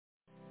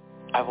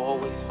I've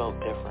always felt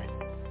different.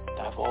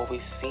 I've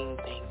always seen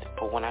things,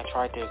 but when I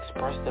tried to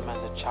express them as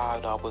a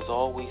child, I was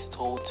always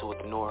told to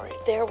ignore it.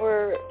 There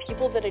were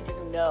people that I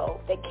didn't know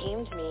that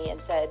came to me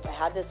and said, I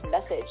have this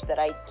message that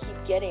I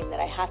keep getting that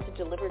I have to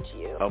deliver to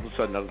you. All of a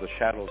sudden, out of the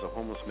shadows, a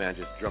homeless man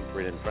just jumped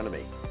right in front of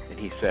me, and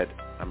he said,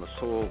 I'm a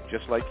soul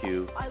just like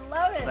you. I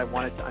love it. I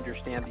wanted to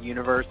understand the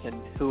universe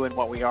and who and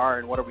what we are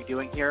and what are we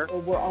doing here.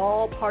 We're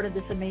all part of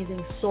this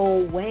amazing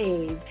soul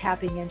wave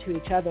tapping into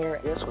each other.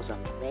 This was a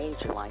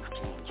major life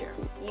changer.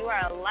 You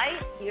are a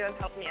light. You have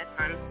helped me a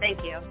ton.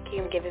 Thank you.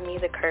 You've given me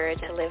the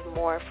courage to live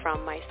more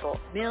from my soul.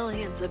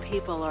 Millions of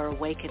people are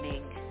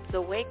awakening. So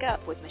Wake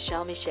Up with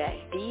Michelle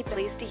Miche, the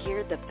place to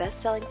hear the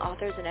best-selling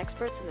authors and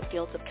experts in the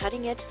fields of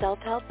cutting-edge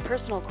self-help,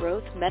 personal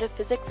growth,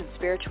 metaphysics, and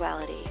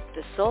spirituality.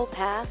 The soul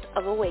path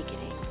of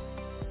awakening.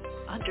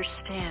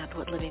 Understand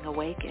what living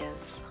awake is.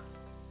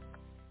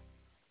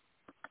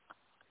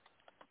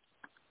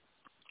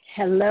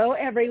 Hello,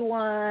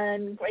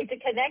 everyone. Great to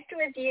connect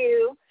with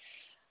you.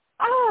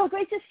 Oh,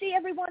 great to see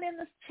everyone in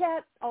this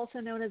chat, also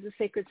known as the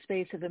Sacred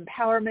Space of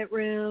Empowerment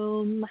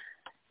Room.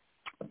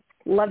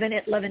 Loving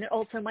it, loving it.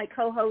 Also my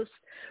co-hosts,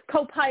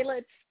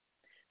 co-pilots,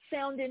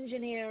 sound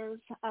engineers,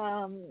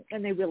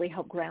 and they really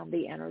help ground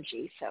the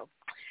energy. So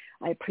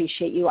I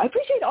appreciate you. I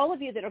appreciate all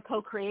of you that are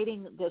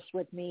co-creating this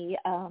with me,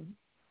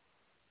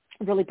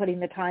 really putting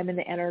the time and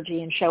the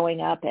energy and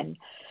showing up and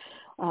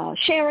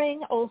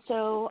sharing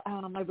also.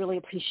 I really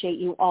appreciate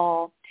you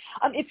all.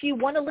 If you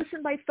want to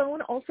listen by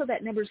phone, also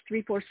that number is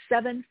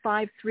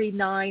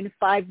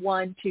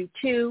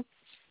 347-539-5122.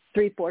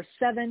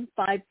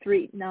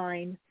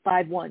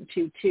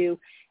 347-539-5122,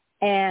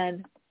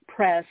 and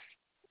press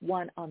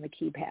 1 on the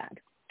keypad.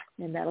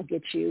 And that'll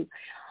get you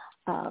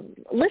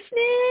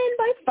listening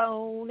by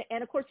phone.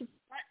 And, of course, if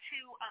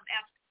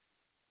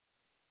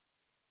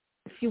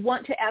you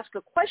want to ask a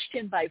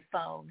question by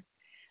phone,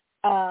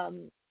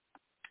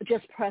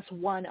 just press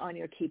 1 on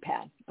your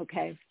keypad,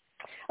 okay?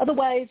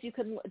 Otherwise, you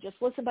can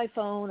just listen by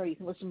phone or you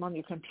can listen on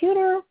your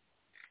computer.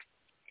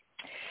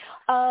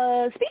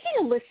 Speaking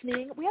of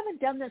listening, we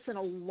haven't done this in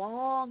a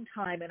long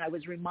time, and I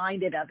was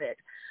reminded of it.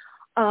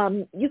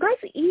 You guys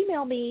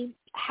email me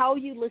how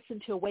you listen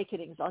to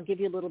Awakenings. I'll give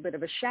you a little bit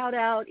of a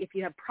shout-out. If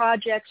you have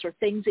projects or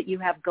things that you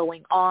have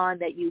going on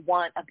that you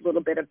want a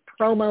little bit of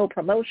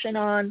promotion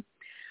on,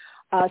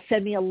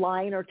 send me a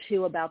line or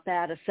two about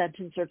that, a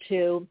sentence or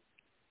two,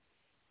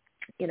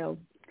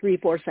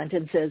 3-4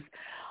 sentences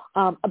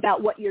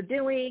about what you're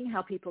doing,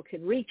 how people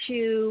can reach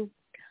you.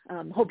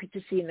 Hoping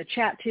to see you in the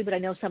chat too, but I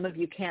know some of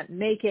you can't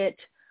make it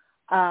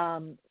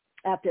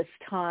at this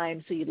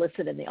time, so you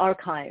listen in the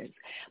archives.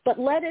 But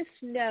let us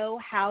know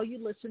how you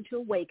listen to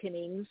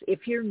Awakenings.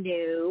 If you're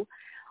new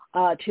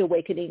to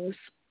Awakenings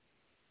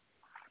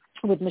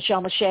with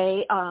Michelle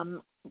Miche,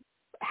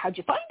 how'd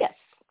you find us?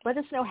 Let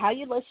us know how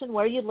you listen,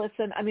 where you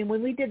listen. I mean,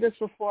 when we did this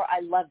before,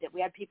 I loved it.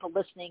 We had people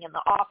listening in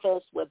the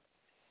office with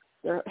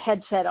their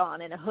headset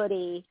on and a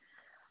hoodie.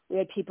 We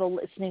had people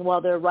listening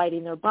while they're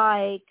riding their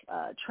bike,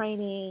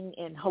 training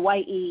in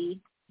Hawaii.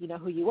 You know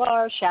who you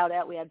are. Shout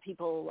out. We had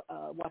people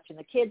watching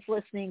the kids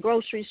listening,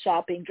 grocery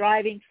shopping,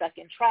 driving, stuck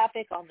in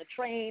traffic, on the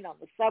train, on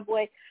the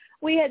subway.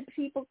 We had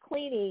people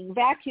cleaning,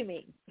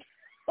 vacuuming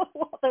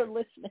while they're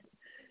listening.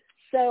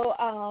 So,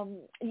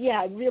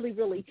 really,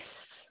 really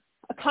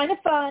kind of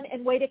fun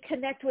and way to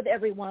connect with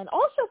everyone.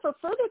 Also, for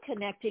further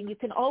connecting, you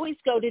can always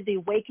go to the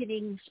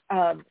Awakenings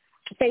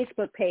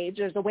Facebook page.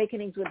 There's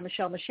Awakenings with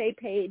Michelle Miche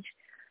page,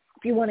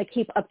 if you want to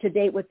keep up to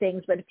date with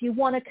things. But if you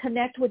want to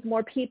connect with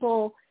more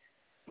people,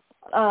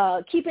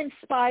 keep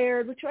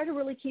inspired. We try to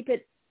really keep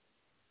it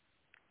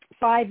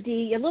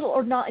 5D, a little,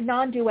 or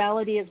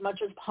non-duality as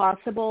much as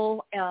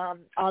possible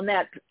on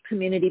that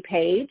community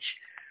page,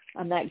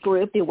 on that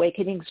group, the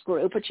Awakenings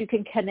group. But you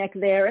can connect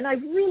there. And I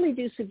really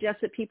do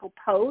suggest that people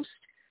post,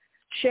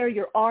 share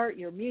your art,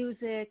 your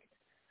music.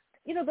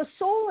 The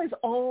soul is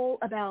all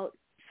about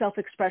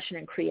self-expression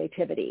and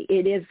creativity.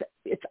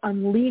 It's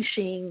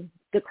unleashing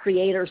the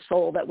creator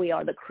soul that we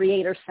are, the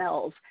creator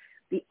selves,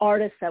 the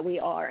artists that we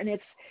are. And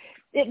it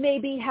may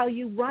be how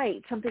you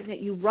write, something that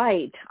you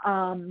write,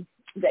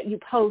 that you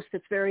post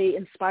that's very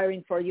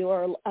inspiring for you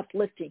or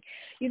uplifting.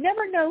 You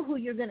never know who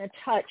you're going to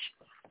touch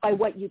by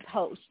what you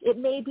post. It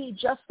may be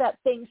just that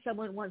thing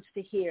someone wants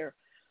to hear.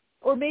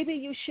 Or maybe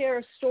you share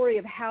a story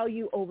of how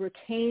you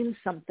overcame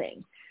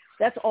something.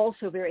 That's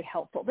also very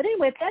helpful. But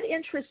anyway, if that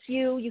interests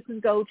you, you can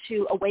go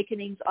to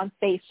Awakenings on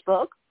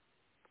Facebook,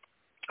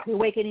 the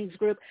Awakenings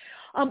group.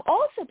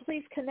 Also,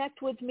 please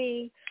connect with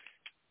me,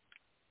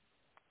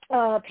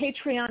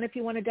 Patreon, if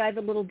you want to dive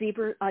a little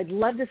deeper. I'd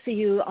love to see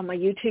you on my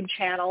YouTube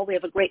channel. We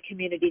have a great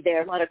community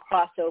there, a lot of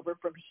crossover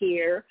from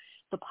here,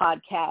 the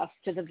podcast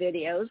to the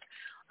videos,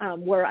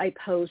 where I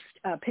post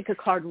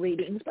pick-a-card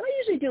readings. But I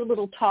usually do a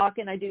little talk,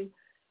 and I do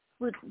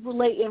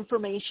relay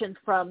information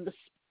from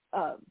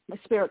my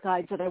spirit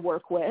guides that I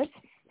work with,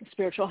 the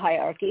spiritual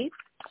hierarchy,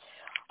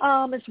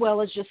 as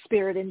well as just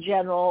spirit in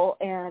general.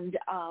 And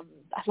I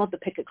love the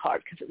pick a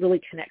card because it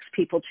really connects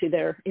people to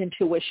their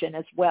intuition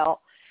as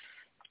well.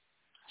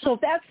 So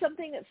if that's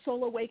something that's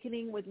Soul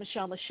Awakening with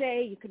Michelle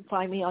Mache, you can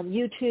find me on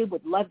YouTube.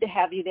 Would love to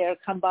have you there.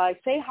 Come by,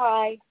 say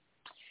hi.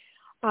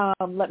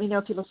 Let me know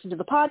if you listen to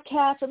the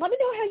podcast, and let me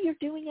know how you're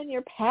doing in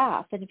your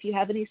path. And if you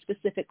have any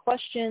specific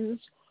questions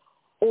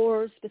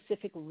or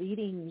specific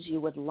readings you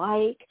would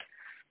like.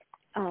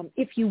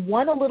 If you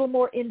want a little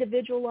more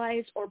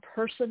individualized or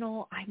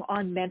personal, I'm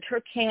on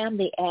MentorCam,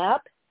 the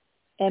app,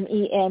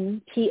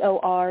 MENTORCAM,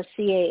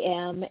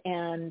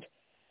 and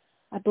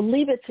I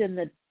believe it's in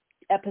the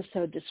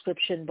episode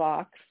description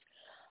box,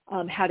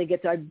 how to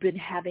get there. I've been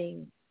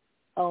having,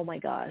 oh my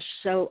gosh,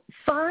 so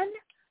fun.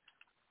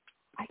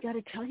 I got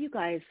to tell you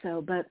guys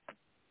so, but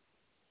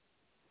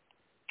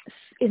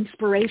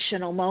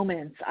inspirational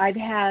moments. I've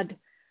had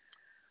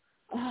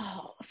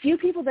a few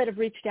people that have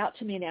reached out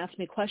to me and asked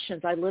me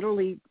questions. I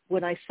literally,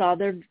 when I saw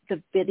the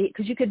video,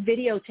 because you could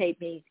videotape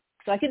me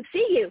so I can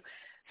see you.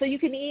 So you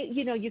can,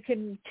 you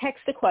can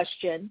text a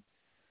question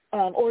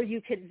or you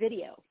could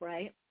video,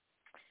 right?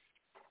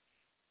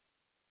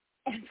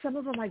 And some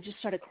of them I just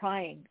started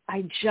crying.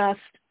 I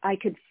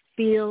could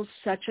feel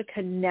such a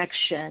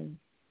connection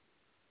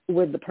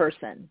with the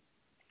person.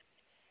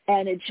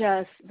 And it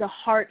just, the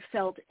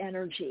heartfelt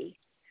energy.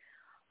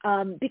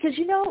 Because,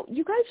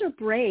 you guys are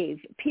brave.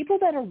 People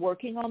that are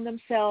working on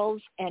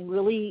themselves and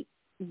really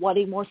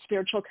wanting more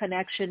spiritual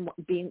connection,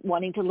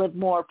 wanting to live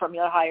more from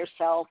your higher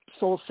self,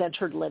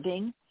 soul-centered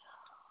living,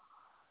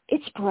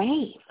 it's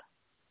brave.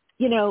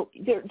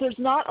 There's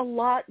not a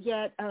lot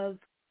yet of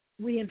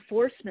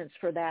reinforcements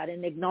for that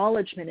and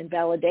acknowledgement and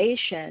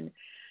validation.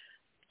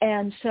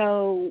 And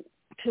so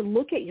to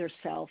look at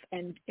yourself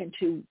and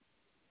to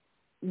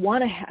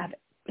want to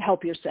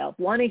help yourself,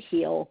 want to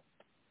heal,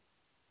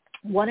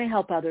 want to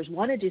help others,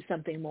 want to do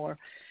something more,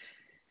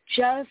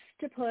 just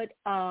to put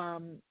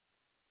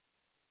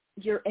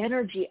your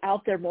energy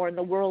out there more in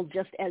the world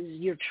just as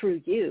your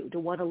true you, to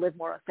want to live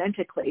more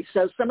authentically.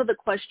 So some of the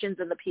questions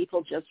and the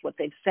people, just what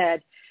they've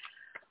said,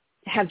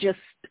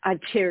 I've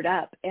teared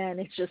up. And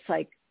it's just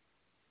like,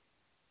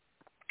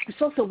 I'm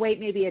supposed to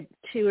wait maybe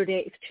 2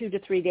 to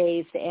 3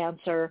 days to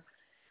answer.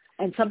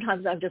 And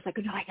sometimes I'm just like,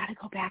 no, I got to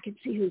go back and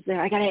see who's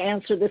there. I got to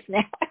answer this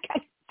now.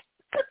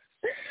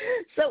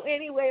 So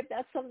anyway, if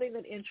that's something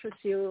that interests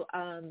you,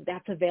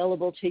 that's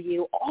available to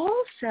you.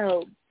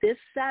 Also, this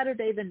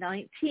Saturday, the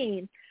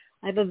 19th,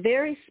 I have a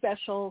very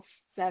special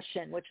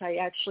session, which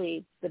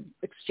the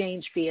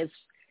exchange fee is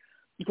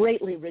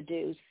greatly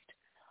reduced.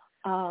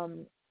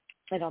 And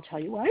I'll tell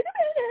you why in a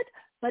minute.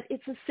 But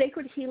it's a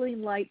sacred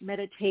healing light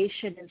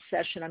meditation and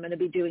session. I'm going to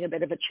be doing a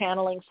bit of a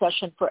channeling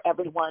session for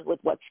everyone with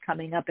what's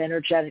coming up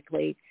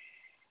energetically,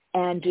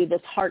 and do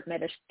this heart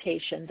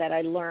meditation that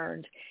I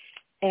learned.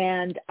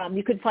 And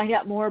you can find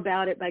out more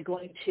about it by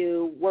going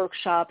to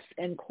workshops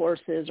and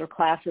courses or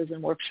classes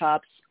and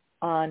workshops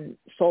on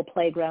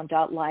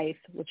soulplayground.life,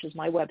 which is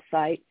my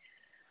website.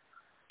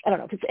 I don't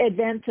know if it's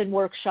events and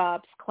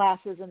workshops,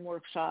 classes and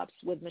workshops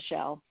with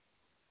Michelle.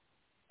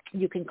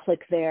 You can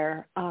click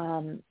there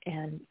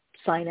and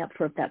sign up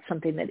for if that's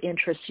something that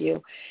interests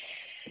you.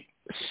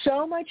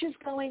 So much is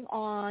going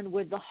on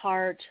with the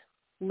heart,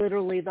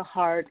 literally the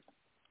heart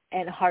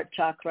and heart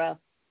chakra.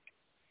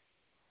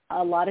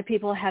 A lot of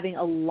people are having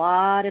a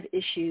lot of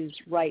issues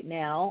right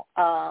now,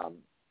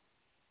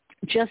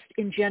 just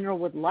in general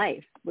with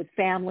life, with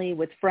family,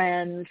 with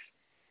friends,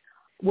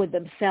 with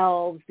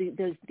themselves.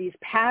 These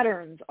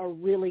patterns are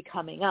really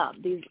coming up.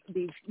 These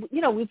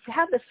we've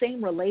had the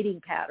same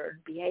relating pattern,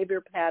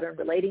 behavior pattern,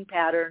 relating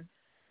pattern,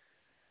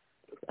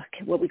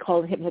 what we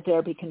call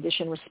hypnotherapy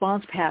condition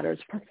response patterns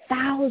for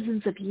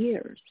thousands of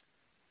years.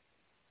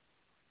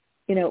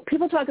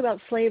 People talk about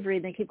slavery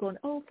and they keep going,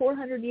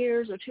 400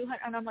 years or 200.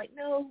 And I'm like,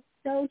 no,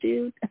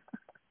 dude.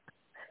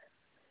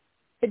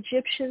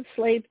 Egyptian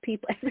slave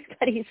people,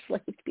 everybody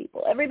slaved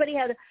people. Everybody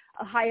had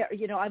a higher,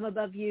 I'm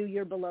above you,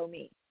 you're below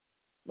me.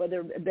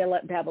 Whether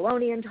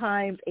Babylonian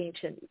times,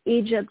 ancient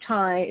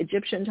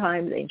Egyptian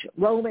times, ancient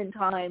Roman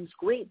times,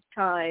 Greek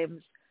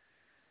times.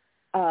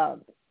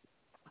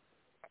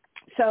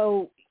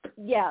 So,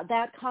 yeah,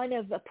 that kind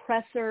of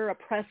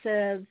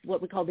oppressive, what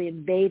we call the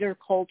invader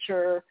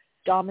culture,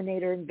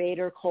 dominator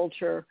invader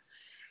culture,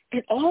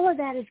 and all of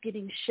that is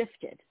getting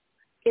shifted.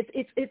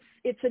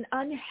 It's an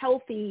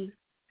unhealthy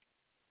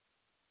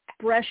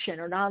expression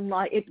or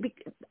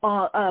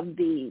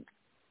the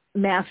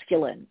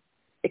masculine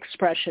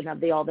expression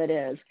of the all that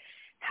is.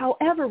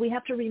 However, we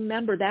have to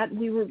remember that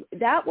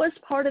that was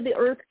part of the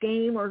earth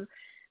game, or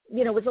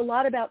it was a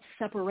lot about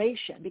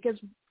separation, because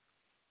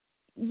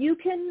you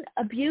can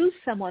abuse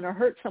someone or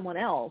hurt someone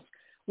else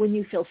when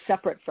you feel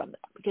separate from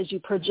them, because you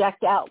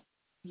project out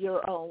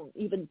your own,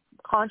 even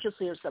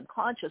consciously or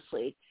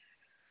subconsciously,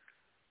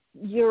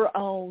 your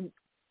own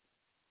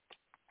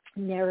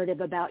narrative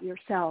about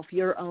yourself,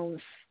 your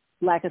own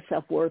lack of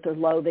self-worth or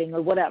loathing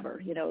or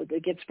whatever,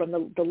 it gets from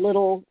the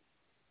little,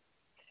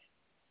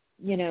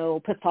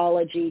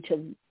 pathology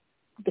to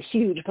the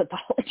huge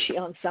pathology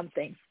on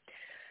something.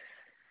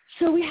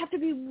 So we have to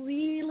be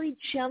really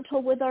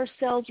gentle with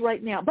ourselves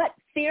right now, but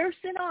fierce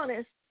and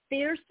honest.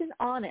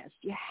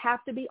 You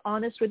have to be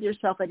honest with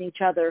yourself and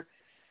each other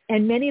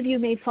And many of you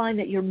may find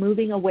that you're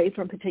moving away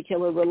from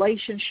particular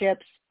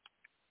relationships,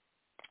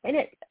 and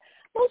it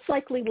most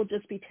likely will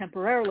just be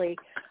temporarily.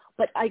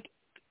 But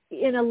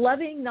in a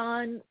loving,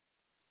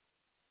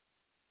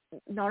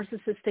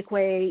 non-narcissistic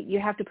way, you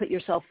have to put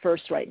yourself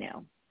first right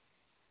now.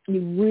 You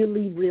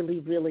really,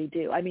 really, really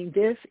do. I mean,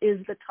 this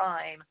is the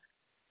time,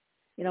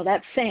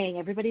 that saying,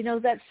 everybody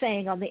knows that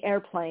saying on the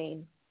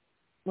airplane,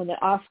 when the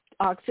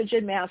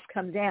oxygen mask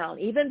comes down,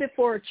 even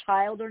before a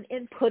child or an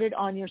infant, put it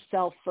on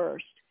yourself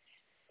first.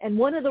 And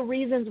one of the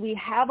reasons we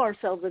have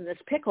ourselves in this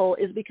pickle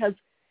is because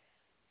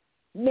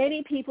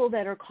many people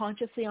that are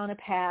consciously on a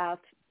path,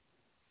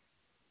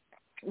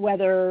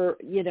 whether,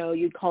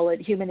 you'd call it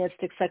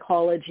humanistic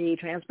psychology,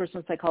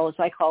 transpersonal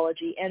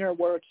psychology, inner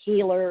work,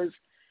 healers,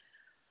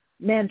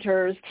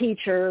 mentors,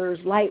 teachers,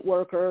 light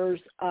workers,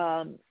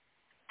 or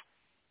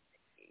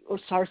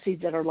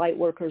starseeds that are light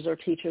workers or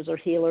teachers or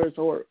healers,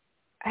 or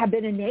have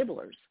been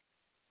enablers,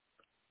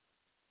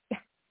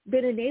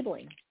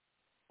 enabling,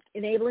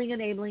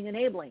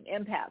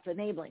 empaths,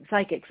 enabling,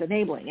 psychics,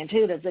 enabling,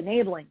 intuitives,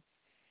 enabling.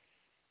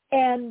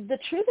 And the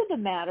truth of the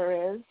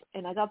matter is,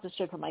 and I got this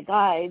straight from my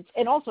guides,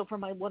 and also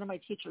from one of my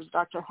teachers,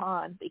 Dr.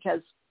 Hahn,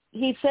 because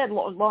he said a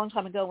long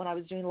time ago when I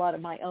was doing a lot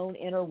of my own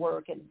inner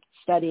work and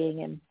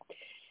studying,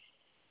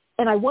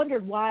 and I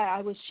wondered why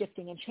I was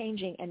shifting and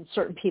changing and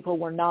certain people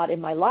were not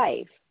in my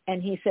life.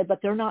 And he said, but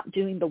they're not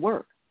doing the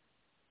work.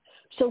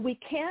 So we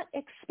can't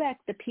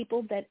expect the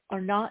people that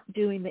are not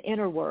doing the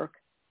inner work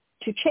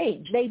to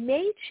change. They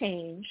may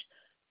change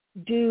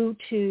due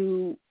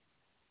to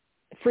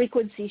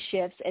frequency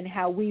shifts and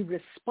how we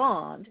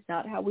respond,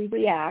 not how we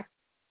react.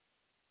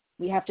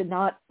 We have to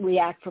not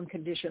react from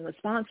conditioned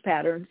response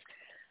patterns.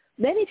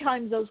 Many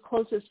times those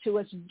closest to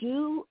us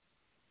do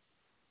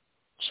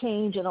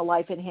change in a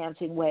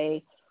life-enhancing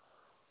way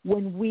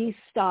when we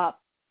stop,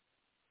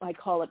 I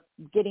call it,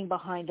 getting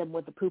behind them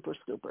with the pooper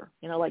scooper.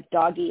 Like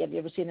doggy, have you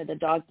ever seen it at a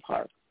dog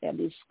park? They have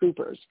these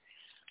scoopers.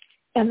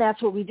 And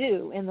that's what we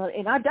do. And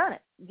I've done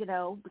it,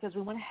 because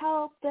we want to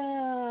help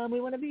them.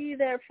 We want to be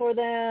there for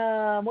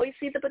them. We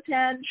see the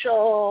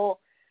potential.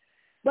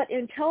 But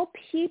until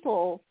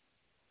people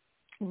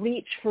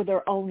reach for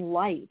their own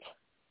light,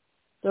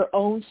 their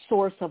own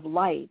source of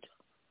light,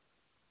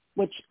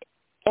 which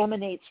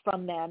emanates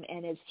from them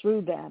and is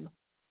through them,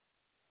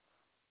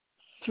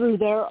 through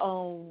their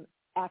own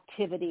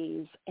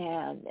activities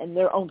and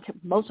their own,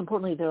 most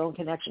importantly, their own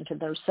connection to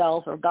their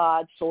self or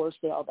God, source,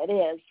 all that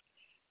is,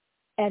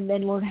 and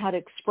then learn how to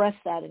express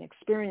that and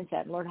experience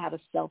that and learn how to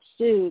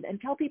self-soothe.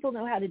 Until people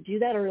know how to do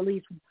that, or at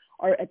least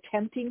are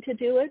attempting to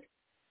do it,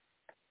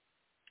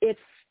 it's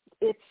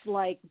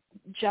like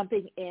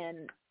jumping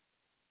in,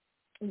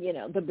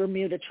 the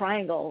Bermuda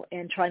Triangle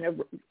and trying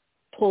to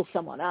pull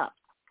someone up.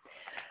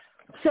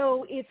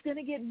 So it's going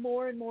to get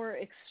more and more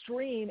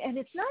extreme, and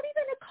it's not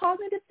even a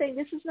cognitive thing.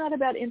 This is not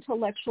about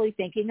intellectually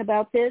thinking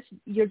about this.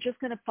 You're just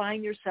going to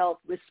find yourself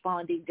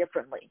responding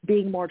differently,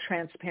 being more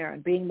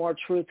transparent, being more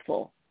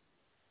truthful.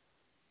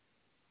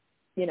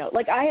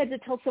 Like I had to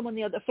tell someone,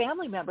 the other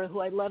family member who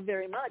I love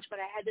very much, but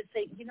I had to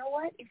say, you know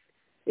what,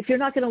 if you're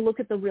not going to look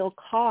at the real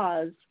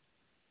cause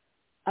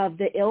of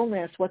the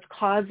illness, what's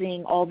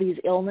causing all these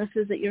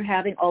illnesses that you're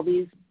having, all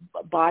these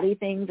body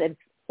things and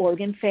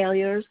organ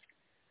failures,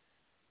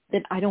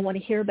 then I don't want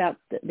to hear about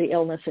the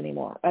illness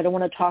anymore. I don't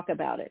want to talk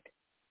about it.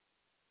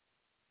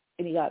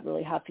 And he got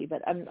really huffy,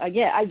 but I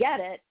get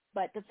it.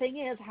 But the thing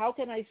is, how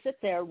can I sit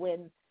there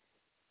when,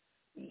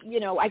 we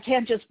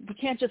can't just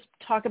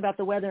talk about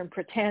the weather and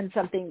pretend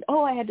something,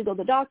 I had to go to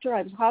the doctor,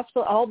 I was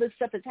hospital, all this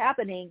stuff is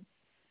happening,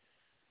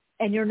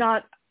 and you're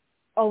not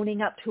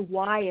owning up to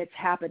why it's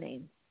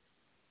happening,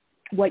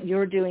 what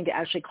you're doing to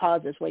actually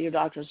cause this, what your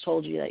doctor's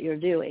told you that you're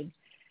doing.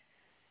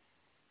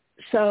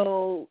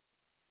 So,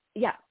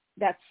 yeah.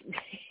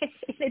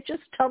 It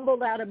just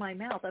tumbled out of my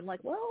mouth. I'm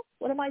like, well,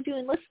 what am I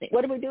doing listening?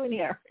 What are we doing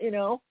here?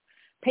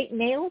 Painting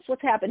nails?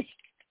 What's happening?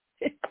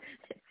 You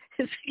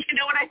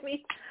know what I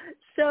mean?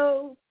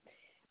 So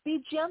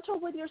be gentle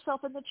with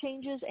yourself in the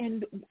changes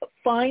and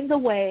find the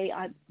way.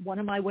 One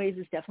of my ways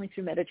is definitely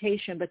through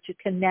meditation, but to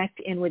connect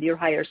in with your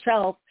higher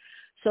self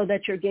so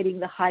that you're getting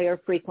the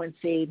higher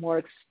frequency,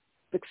 more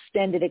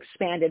extended,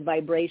 expanded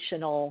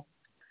vibrational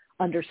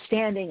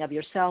understanding of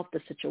yourself,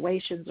 the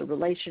situations, the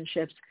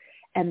relationships,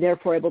 and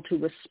therefore able to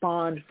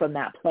respond from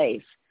that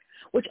place,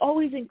 which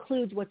always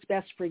includes what's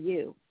best for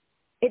you.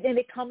 And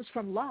it comes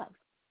from love.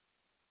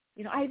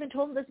 I even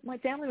told my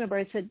family member,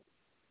 I said,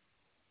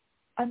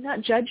 I'm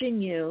not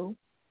judging you,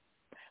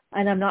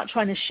 and I'm not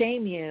trying to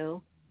shame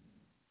you.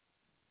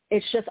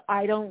 It's just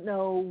I don't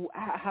know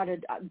how to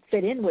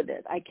fit in with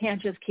it. I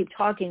can't just keep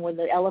talking when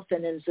the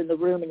elephant is in the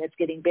room and it's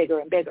getting bigger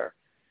and bigger,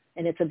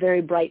 and it's a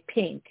very bright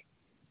pink.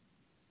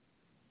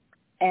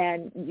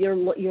 And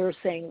you're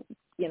saying,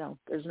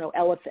 there's no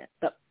elephant,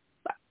 but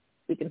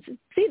we can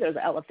see there's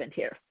an elephant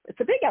here.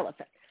 It's a big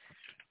elephant.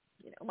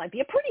 It might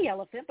be a pretty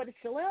elephant, but it's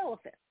still an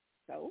elephant.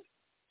 So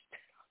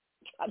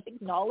try to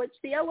acknowledge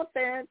the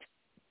elephant.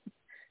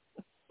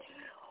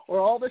 Or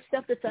all the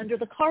stuff that's under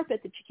the carpet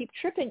that you keep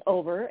tripping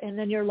over, and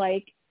then you're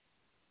like,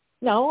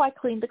 No, I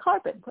cleaned the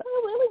carpet. Oh,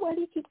 really? Why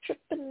do you keep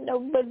tripping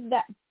over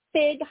that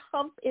big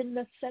hump in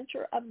the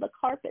center of the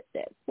carpet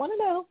there? Want to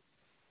know?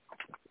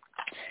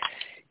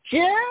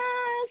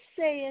 Just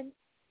saying.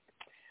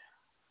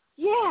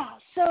 Yeah,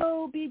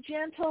 so be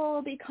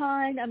gentle, be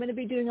kind. I'm going to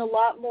be doing a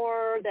lot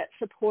more that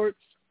supports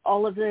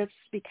all of this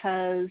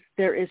because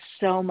there is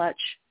so much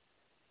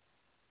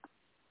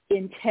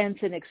intense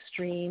and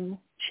extreme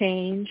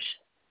change.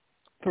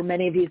 For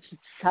many of you, it's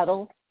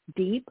subtle,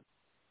 deep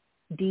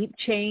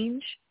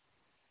change.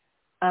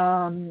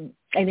 And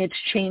it's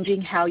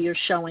changing how you're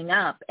showing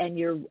up. And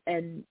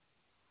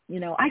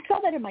I saw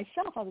that in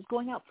myself. I was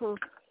going out for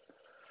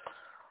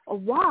a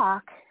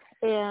walk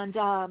and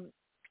I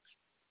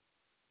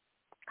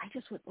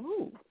just went,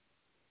 oh,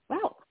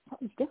 wow,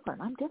 something's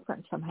different. I'm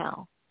different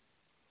somehow.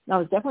 And I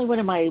was definitely one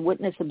of my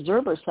witness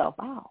observer self.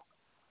 Wow.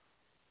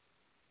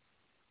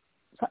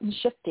 Something's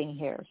shifting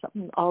here.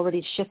 Something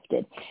already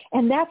shifted.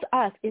 And that's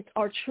us. It's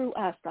our true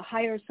us. The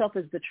higher self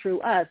is the true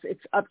us. It's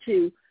up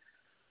to,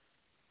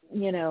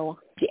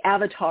 the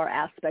avatar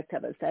aspect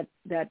of us,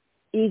 that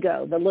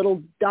ego, the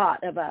little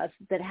dot of us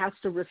that has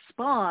to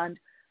respond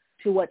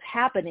to what's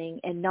happening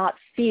and not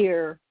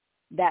fear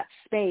that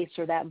space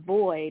or that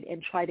void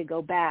and try to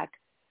go back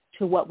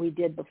to what we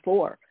did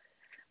before.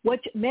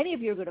 What many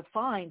of you are going to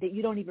find that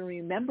you don't even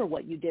remember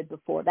what you did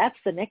before. That's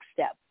the next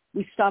step.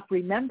 We stop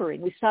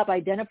remembering. We stop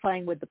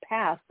identifying with the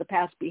past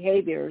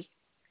behaviors,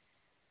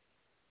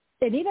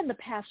 and even the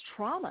past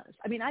traumas.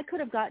 I mean, I could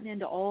have gotten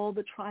into all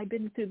the I've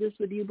been through this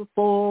with you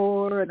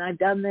before, and I've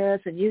done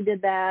this, and you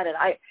did that,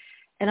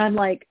 and I'm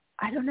like,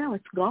 I don't know,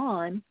 it's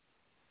gone.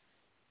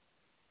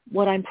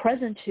 What I'm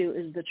present to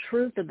is the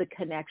truth of the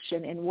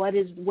connection, and where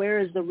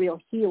is the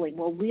real healing?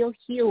 Well, real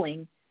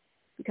healing,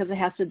 because it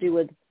has to do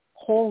with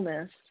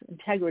wholeness,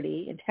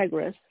 integrity,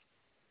 integrus,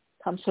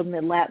 comes from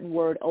the Latin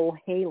word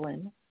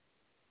ohalen.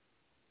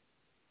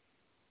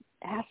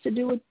 It has to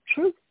do with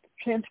truth,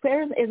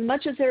 transparency. As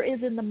much as there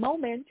is in the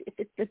moment,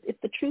 if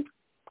the truth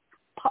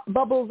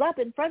bubbles up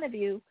in front of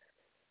you,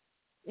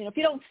 if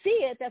you don't see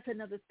it, that's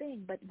another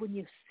thing. But when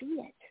you see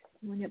it,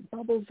 when it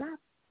bubbles up,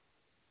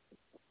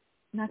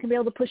 you're not going to be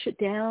able to push it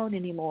down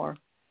anymore.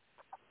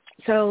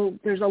 So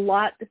there's a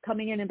lot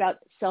coming in about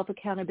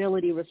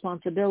self-accountability,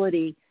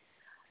 responsibility,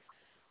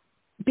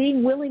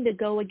 being willing to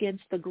go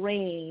against the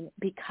grain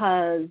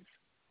because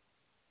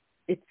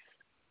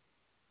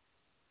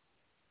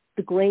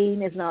the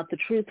grain is not the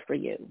truth for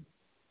you,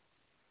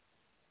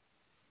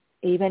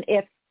 even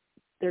if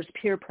there's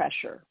peer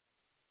pressure.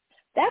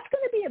 That's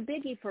going to be a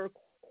biggie for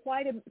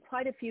quite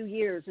a few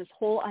years, this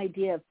whole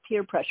idea of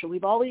peer pressure.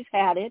 We've always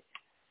had it.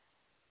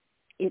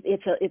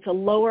 It's a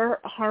lower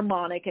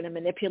harmonic and a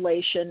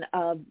manipulation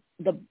of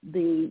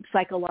the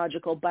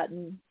psychological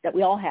button that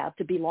we all have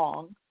to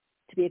belong,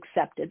 to be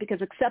accepted,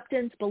 because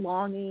acceptance,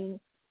 belonging,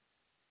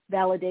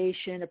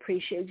 validation,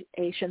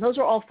 appreciation, those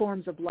are all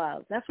forms of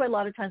love. That's why a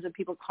lot of times when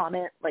people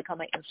comment, like on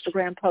my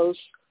Instagram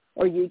posts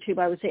or YouTube,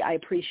 I would say, I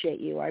appreciate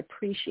you, or I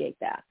appreciate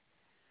that.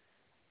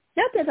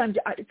 Not that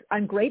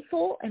I'm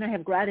grateful and I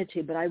have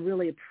gratitude, but I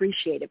really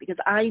appreciate it because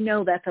I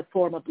know that's a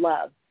form of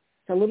love.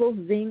 It's a little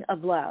zing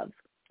of love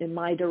in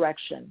my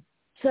direction.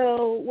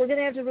 So we're going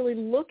to have to really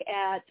look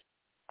at,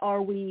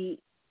 are we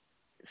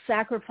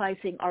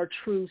sacrificing our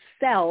true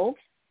self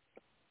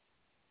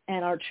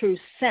and our true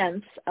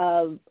sense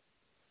of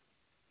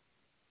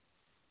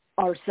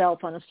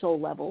ourself on a soul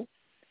level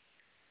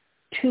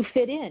to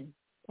fit in?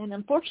 And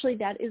unfortunately,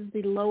 that is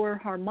the lower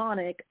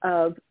harmonic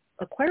of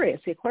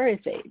Aquarius, the Aquarian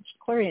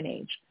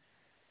age.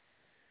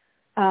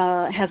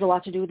 Has a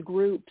lot to do with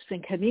groups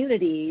and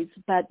communities,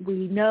 but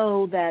we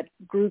know that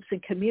groups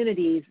and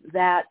communities,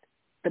 that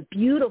the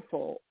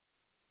beautiful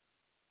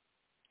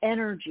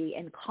energy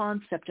and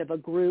concept of a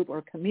group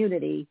or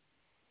community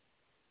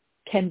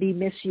can be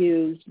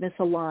misused,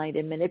 misaligned,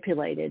 and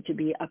manipulated to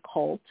be a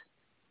cult.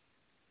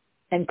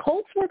 And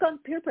cults work on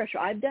peer pressure.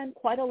 I've done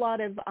quite a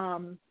lot of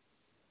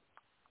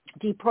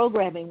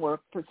deprogramming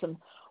work for some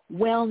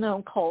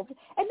well-known cults.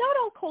 And not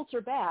all cults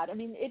are bad. I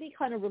mean, any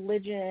kind of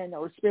religion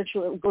or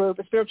spiritual group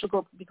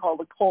would be called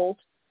a cult.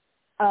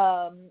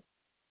 I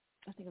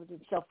think it was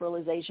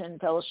self-realization,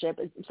 fellowship.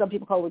 Some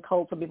people call it a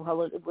cult. Some people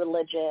call it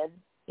religion,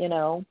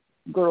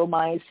 Guru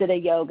Maya,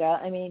 Siddha Yoga.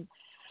 I mean,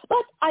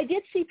 but I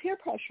did see peer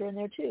pressure in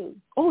there too.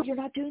 Oh, you're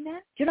not doing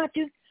that? You're not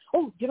going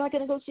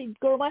to go see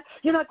Guru Maya?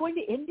 You're not going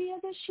to India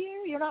this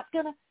year? You're not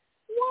going to?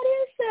 What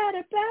is that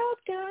about,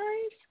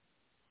 guys?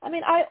 I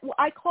mean,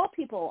 I call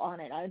people on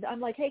it. I'm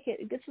like, hey,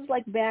 kid, this is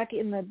like back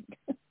in the,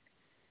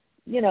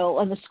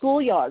 on the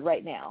schoolyard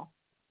right now.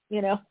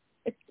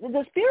 It's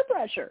this peer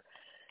pressure.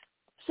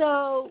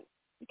 So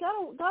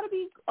gotta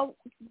be.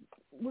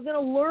 We're gonna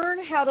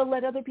learn how to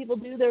let other people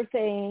do their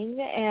thing,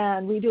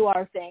 and we do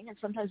our thing, and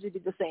sometimes we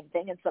do the same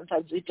thing, and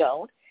sometimes we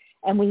don't.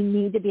 And we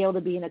need to be able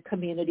to be in a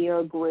community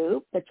or a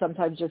group that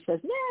sometimes just says,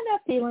 nah,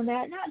 not feeling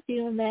that, not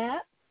doing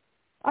that.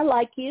 I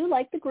like you,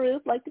 like the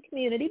group, like the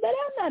community, but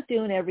I'm not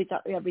doing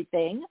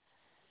everything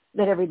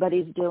that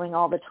everybody's doing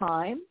all the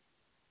time.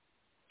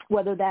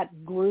 Whether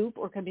that group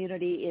or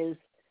community is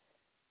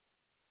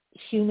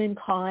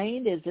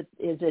humankind? Is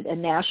it a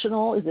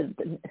national? Is it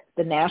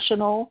the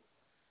national?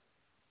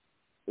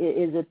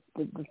 Is it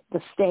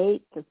the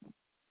state, the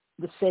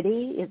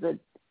city? Is it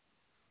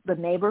the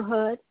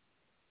neighborhood?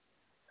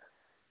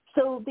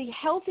 So the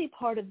healthy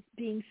part of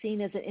being seen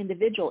as an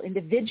individual,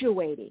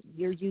 individuating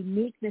your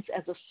uniqueness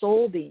as a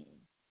soul being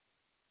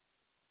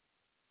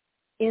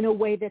in a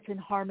way that's in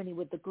harmony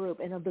with the group,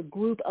 and of the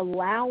group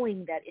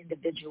allowing that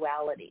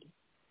individuality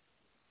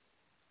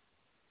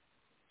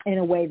in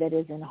a way that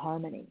is in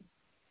harmony.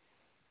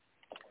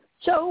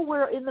 So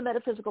we're in the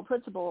metaphysical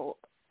principle,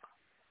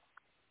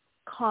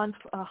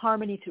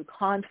 harmony through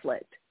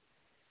conflict,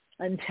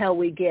 until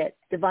we get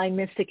Divine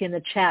Mystic in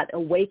the chat,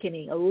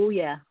 awakening. Oh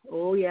yeah.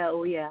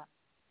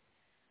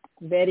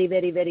 Very,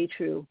 very, very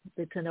true.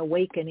 It's an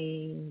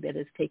awakening that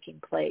is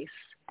taking place.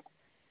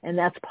 And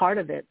that's part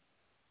of it.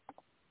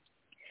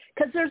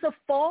 Because there's a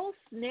false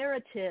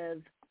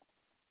narrative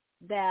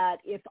that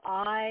if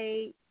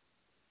I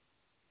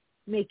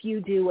make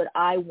you do what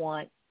I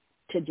want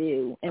to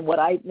do and what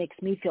makes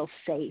me feel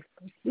safe.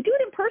 We do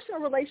it in personal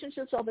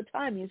relationships all the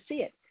time. You see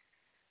it.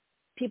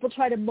 People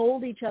try to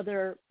mold each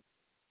other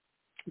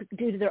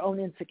due to their own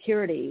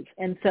insecurities.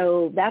 And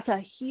so that's a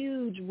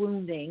huge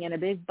wounding and a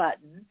big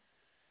button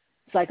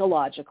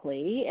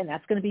psychologically, and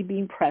that's going to be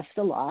being pressed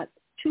a lot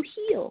to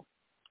heal.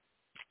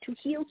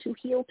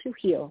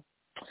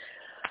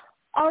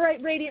 All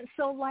right, Radiant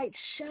Soul Light,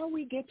 shall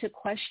we get to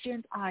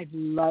questions? I'd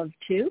love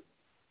to.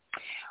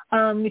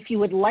 If you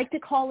would like to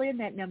call in,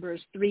 that number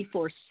is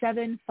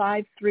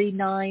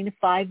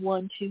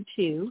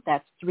 347-539-5122.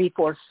 That's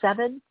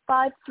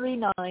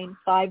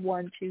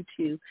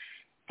 347-539-5122.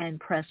 And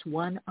press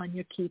 1 on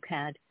your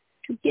keypad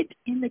to get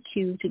in the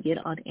queue to get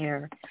on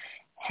air.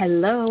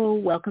 Hello,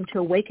 welcome to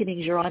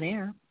Awakenings. You're on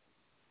air.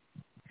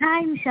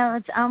 Hi, Michelle.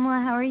 It's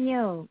Alma. How are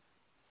you?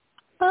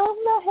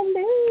 Alma,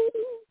 hello.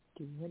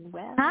 Doing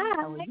well. Hi.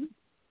 How are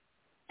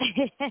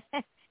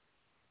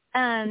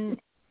you?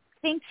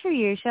 Thanks for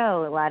your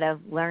show. A lot of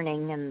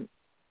learning, and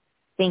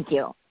thank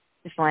you.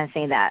 Just want to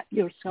say that.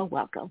 You're so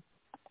welcome.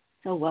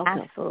 So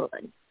welcome.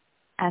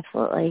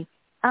 Absolutely.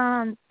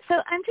 So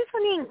I'm just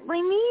wondering,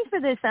 maybe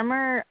for the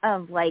summer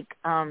of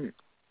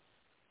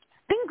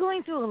been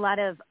going through a lot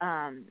of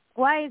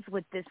lives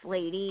with this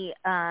lady,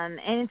 and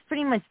it's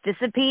pretty much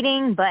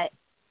dissipating. But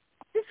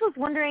just was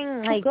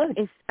wondering,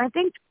 are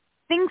things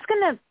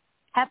gonna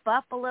pep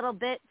up a little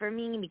bit for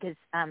me? Because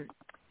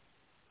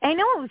I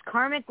know it was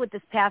karmic with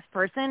this past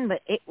person,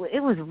 but it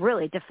was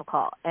really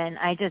difficult, and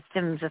I just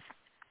am just.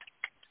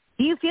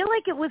 Do you feel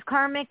like it was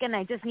karmic, and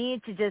I just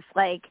needed to just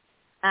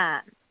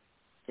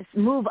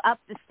move up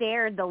the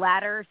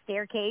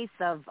staircase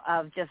of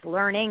just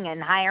learning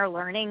and higher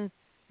learning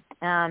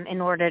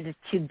in order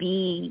to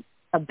be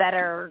a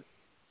better,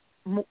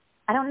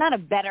 not a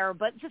better,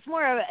 but just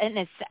more of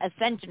an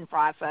ascension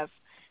process,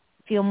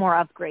 feel more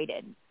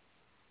upgraded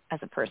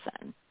as a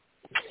person.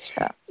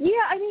 So.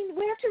 Yeah, I mean,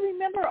 we have to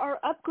remember our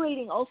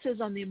upgrading also is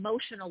on the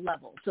emotional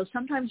level. So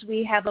sometimes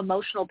we have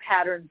emotional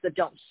patterns that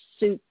don't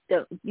suit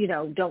us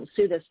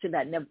to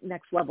that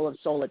next level of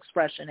soul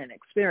expression and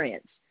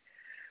experience.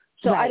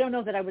 So right. I don't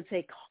know that I would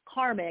say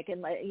karmic,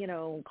 and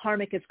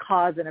karmic is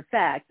cause and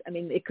effect. I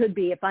mean, it could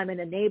be if I'm an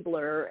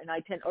enabler and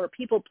or a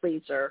people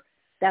pleaser,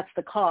 that's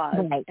the cause,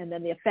 right. And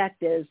then the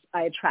effect is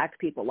I attract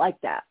people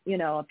like that.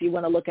 If you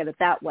want to look at it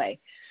that way.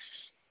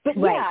 But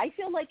right. Yeah, I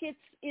feel like it's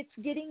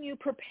getting you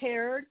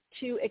prepared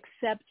to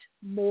accept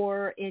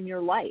more in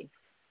your life.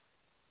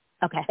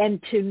 Okay.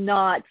 And to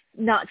not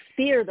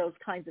fear those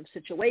kinds of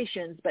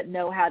situations, but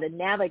know how to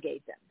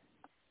navigate them.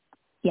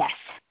 Yes.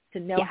 To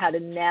know how to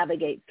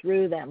navigate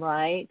through them,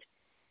 right?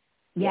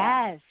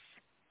 Yes.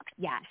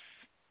 Yes.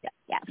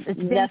 Yes. It's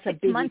been that's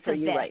 6 months for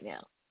you right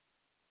now.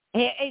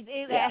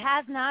 It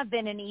has not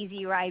been an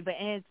easy ride, but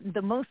it's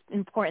the most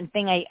important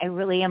thing. I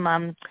really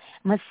am,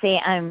 must say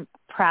I'm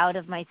proud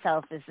of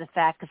myself is the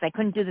fact, because I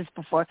couldn't do this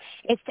before,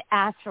 is to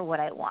ask for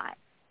what I want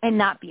and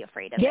not be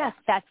afraid of it.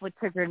 That's what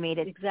triggered me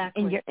to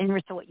exactly in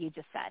response to what you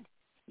just said.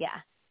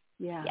 Yeah.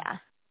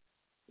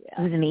 It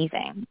was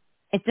amazing.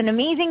 It's an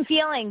amazing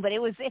feeling, but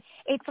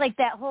it's like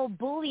that whole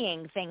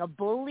bullying thing. A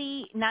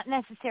bully, not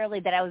necessarily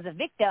that I was a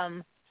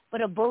victim, but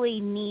a bully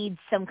needs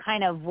some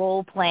kind of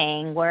role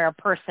playing where a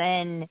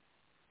person,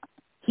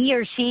 he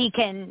or she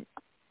can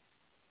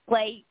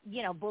play,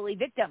 bully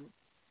victim,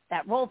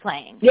 that role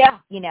playing. Yeah.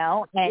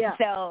 And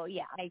so,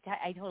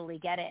 I totally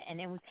get it.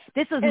 And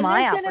this was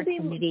my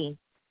opportunity.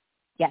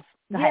 Yes.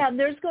 And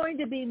there's going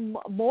to be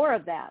more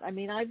of that. I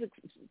mean, I've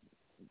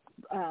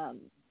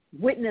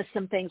witnessed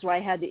some things where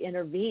I had to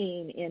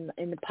intervene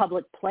in the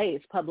public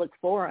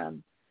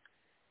forum,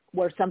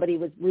 where somebody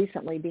was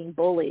recently being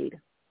bullied,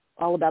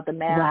 all about the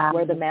mask,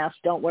 wear the mask,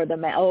 don't wear the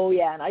mask. Oh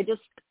yeah, and I did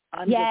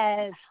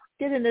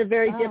it in a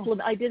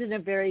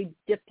very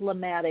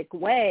diplomatic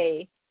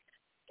way.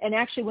 And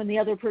actually, when the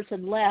other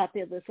person left,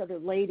 this other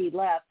lady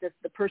left,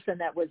 the person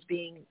that was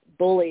being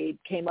bullied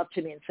came up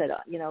to me and said,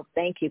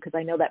 thank you, because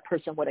I know that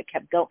person would have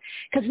kept going.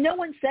 Because no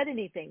one said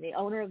anything. The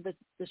owner of the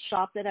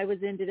shop that I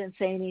was in didn't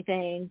say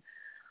anything.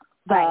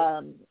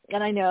 Right.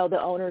 And I know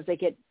the owners, they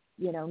get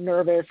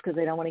nervous because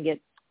they don't want to get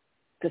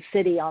the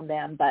city on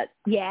them. But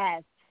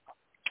yes,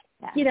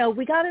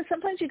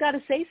 sometimes you got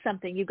to say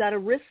something. You got to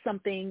risk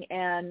something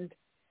and,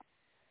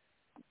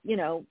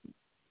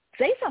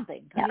 say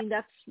something. Yeah. I mean,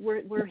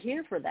 we're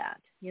here for that,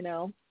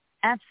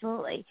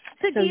 Absolutely.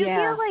 So do you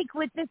feel like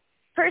with this,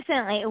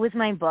 personally, it was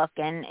my book,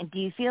 and do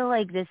you feel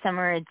like this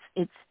summer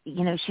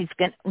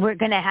we're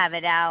going to have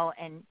it out,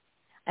 and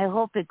I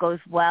hope it goes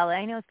well.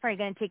 I know it's probably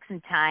going to take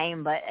some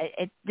time, but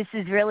this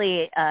is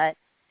really a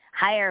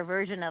higher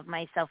version of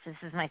myself. This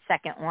is my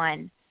second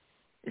one.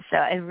 So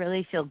I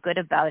really feel good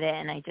about it,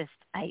 and I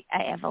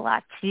have a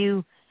lot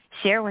to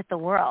share with the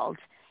world.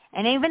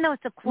 And even though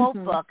it's a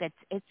quote book,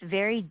 it's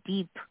very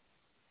deep.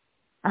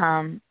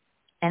 And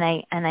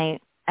I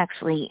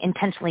actually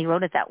intentionally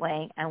wrote it that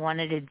way. I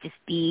wanted to just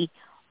be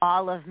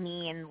all of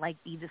me and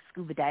be the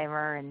scuba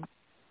diver. And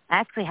I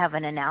actually have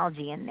an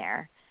analogy in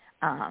there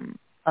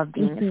of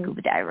being a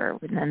scuba diver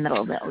in the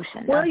middle of the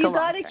ocean. Well, you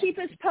got to keep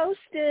us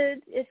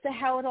posted as to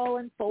how it all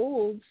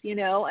unfolds,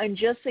 and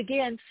just,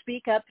 again,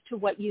 speak up to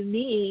what you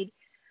need.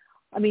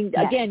 I mean,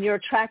 again, you're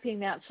attracting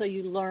that so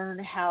you learn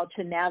how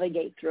to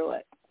navigate through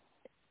it.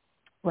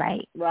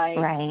 Right.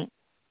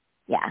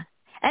 Yeah.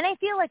 And I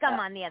feel like I'm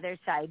on the other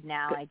side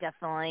now. I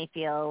definitely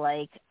feel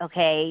like,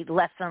 okay,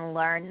 lesson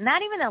learned.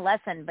 Not even a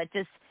lesson, but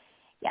just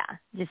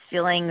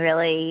feeling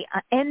really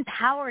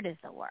empowered is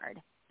the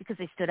word, because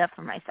I stood up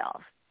for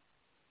myself.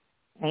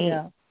 Right?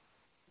 Yeah.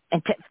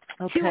 And to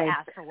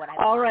ask for what I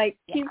want. All right.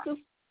 Yeah.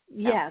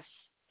 Yes.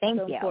 Thank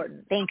so you.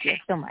 Important. Thank you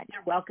so much.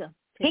 You're welcome.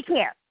 Take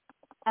care.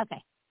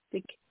 Okay.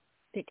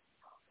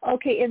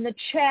 Okay, in the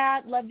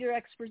chat, love your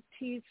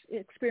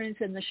experience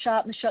in the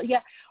shop, Michelle.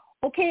 Yeah.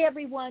 Okay,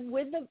 everyone,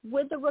 with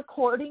the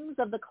recordings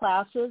of the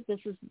classes, this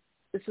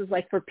is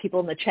like for people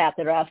in the chat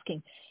that are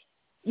asking.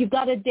 You've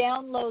got to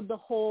download the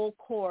whole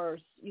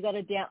course. You got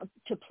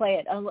to play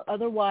it.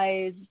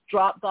 Otherwise,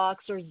 Dropbox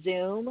or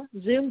Zoom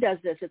does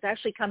this. It's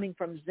actually coming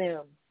from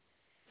Zoom.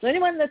 So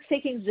anyone that's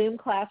taking Zoom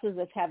classes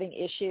that's having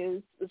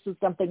issues, this is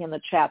something in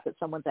the chat that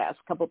someone's asked.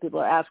 A couple of people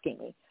are asking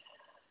me.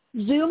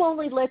 Zoom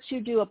only lets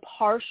you do a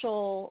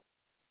partial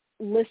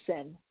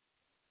listen,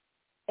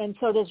 and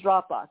so does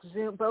Dropbox.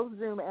 Both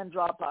Zoom and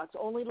Dropbox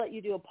only let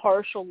you do a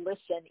partial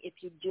listen if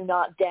you do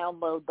not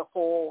download the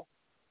whole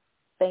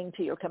thing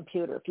to your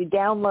computer. If you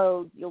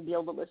download, you'll be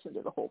able to listen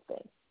to the whole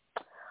thing.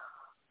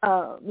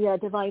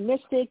 Divine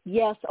Mystic,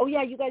 yes. Oh,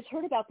 yeah, you guys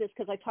heard about this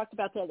because I talked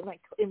about that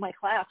in my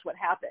class, what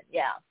happened.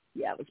 Yeah,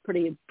 it was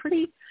pretty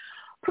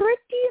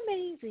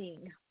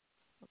amazing.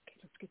 Okay,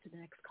 let's get to the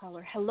next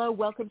caller. Hello,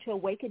 welcome to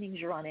Awakenings.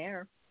 You're on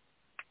air.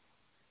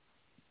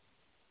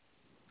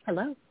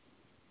 Hello.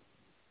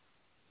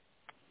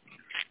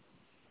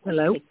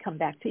 Hello. Come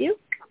back to you.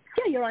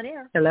 Yeah, you're on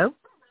air. Hello.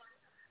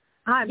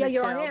 Hi, yeah, Michelle.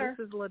 You're on air.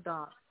 This is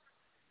LaDonna.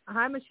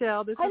 Hi,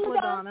 Michelle. This Hi, is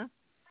LaDonna.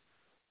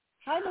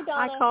 Hi, LaDonna.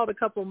 I called a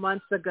couple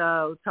months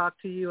ago,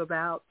 talked to you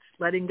about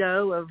letting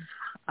go of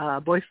a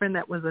boyfriend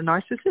that was a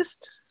narcissist.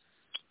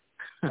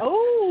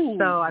 Oh,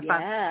 so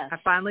I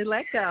finally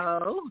let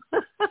go.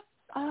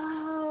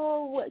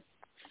 Oh,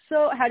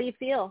 so how do you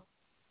feel?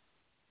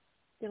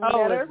 Feeling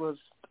better? It was,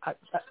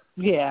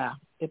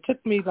 it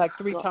took me like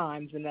 3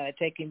 times, and then I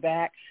take him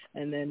back,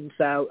 and then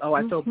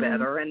I feel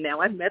better, and now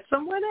I've met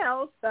someone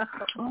else. So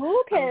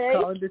okay.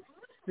 I'm calling to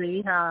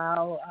see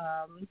how,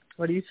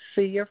 what do you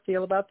see or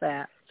feel about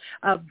that?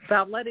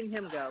 About letting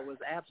him go was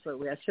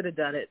absolutely, I should have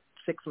done it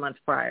 6 months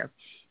prior.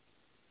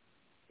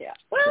 Yeah.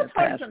 Well, it's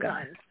hard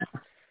sometimes.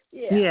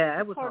 Yeah,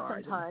 it was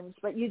hard sometimes,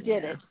 but you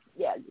did it.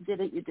 Yeah, you did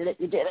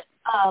it.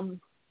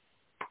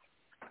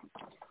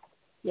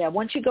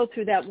 Once you go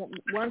through that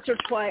once or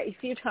twice, a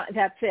few times,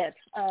 that's it.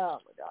 Oh,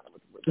 my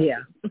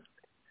God.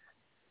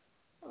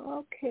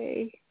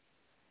 Okay.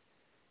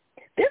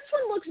 This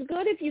one looks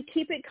good if you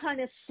keep it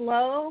kind of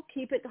slow,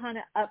 keep it kind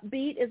of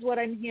upbeat is what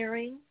I'm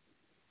hearing.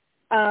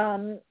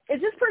 Is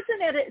this person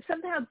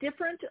somehow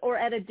different or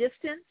at a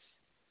distance?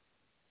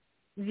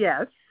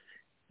 Yes.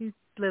 He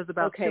lives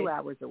about 2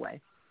 hours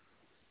away.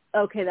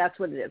 Okay, that's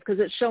what it is,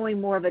 because it's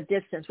showing more of a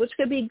distance, which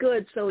could be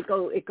good, so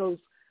it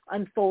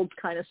unfolds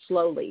kind of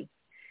slowly.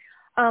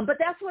 But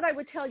that's what I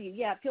would tell you.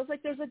 Yeah, it feels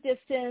like there's a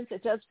distance.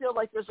 It does feel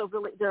like there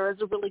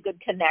is a really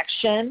good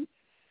connection.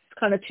 It's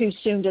kind of too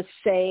soon to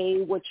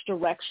say which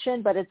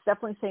direction, but it's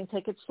definitely saying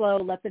take it slow,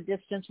 let the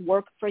distance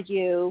work for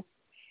you,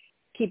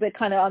 keep it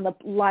kind of on the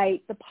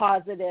light, the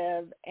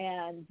positive,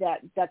 and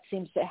that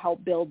seems to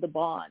help build the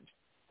bond.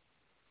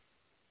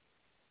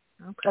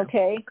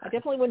 Okay. I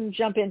definitely wouldn't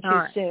jump in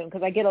too soon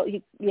because I get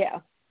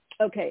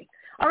okay.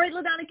 All right,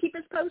 LaDonna, keep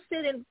us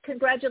posted, and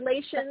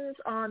congratulations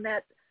on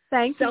that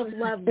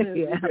self-love move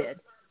you did.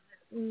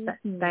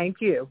 Mm-hmm.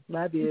 Thank you.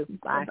 Love you.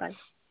 Bye. Bye.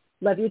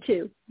 Love you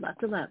too.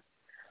 Lots of love.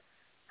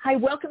 Hi,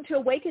 welcome to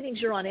Awakenings.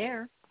 You're on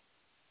air.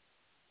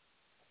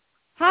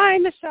 Hi,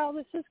 Michelle.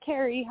 This is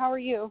Carrie. How are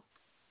you?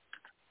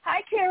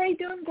 Hi, Carrie.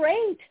 Doing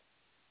great.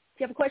 Do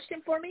you have a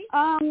question for me?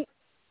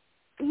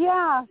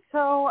 Yeah,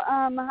 so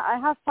I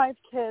have 5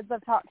 kids.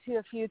 I've talked to you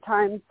a few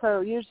times,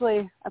 so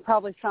usually I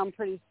probably sound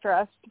pretty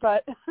stressed.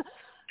 But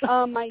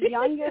my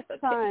youngest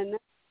son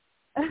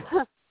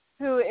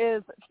who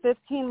is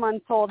 15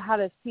 months old, had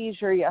a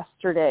seizure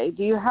yesterday.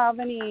 Do you have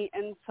any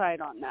insight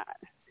on that?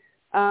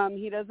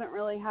 He doesn't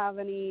really have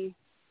any.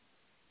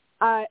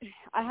 I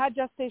had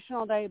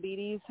gestational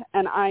diabetes,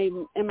 and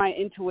in my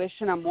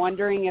intuition, I'm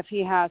wondering if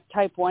he has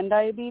type 1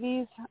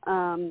 diabetes.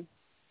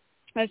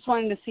 I just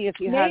wanted to see if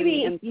you had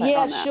any insight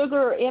on that.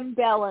 Sugar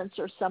imbalance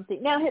or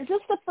something. Now, is this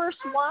the first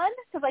one?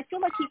 Because I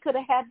feel like he could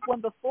have had one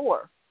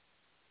before.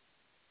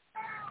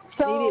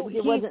 So maybe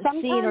it wasn't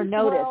seen or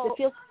noticed. It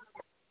feels.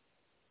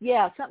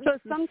 Yeah, something. So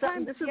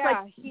sometimes this is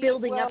like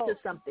building up to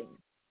something.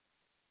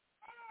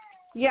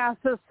 Yeah,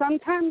 so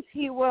sometimes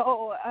he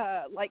will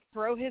like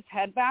throw his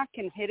head back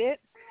and hit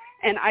it,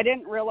 and I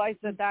didn't realize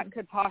that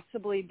could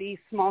possibly be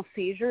small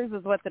seizures,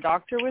 is what the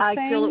doctor was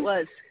saying. I feel it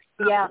was.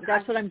 Yeah,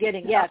 that's what I'm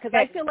getting. Yeah, because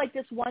I feel like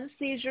this one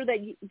seizure that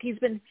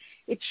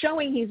it's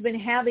showing he's been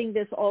having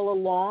this all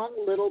along,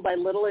 little by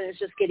little, and it's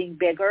just getting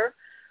bigger.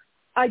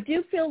 I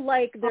do feel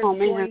like there's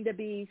going to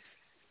be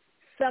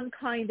some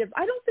kind of,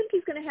 I don't think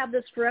he's going to have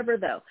this forever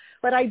though,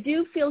 but I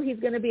do feel he's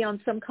going to be on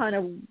some kind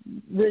of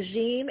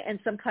regime and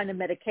some kind of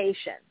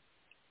medication.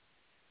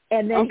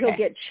 And then he'll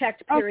get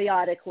checked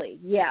periodically.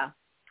 Yeah.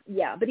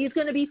 Yeah. But he's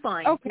going to be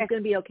fine. He's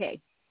going to be okay.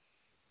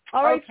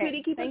 All right,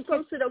 sweetie, keep us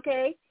posted,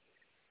 okay?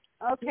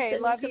 Okay,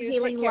 love you.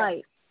 Healing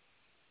light.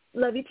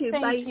 Love you too. Bye.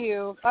 Thank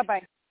you.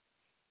 Bye-bye.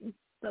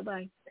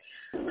 Bye-bye.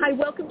 Hi,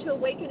 welcome to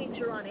Awakenings.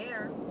 You're on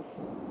air.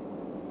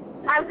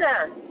 Hi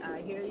there.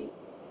 I hear you.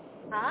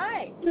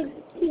 Hi.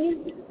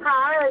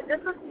 Hi, this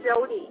is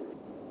Jody.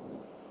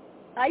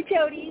 Hi,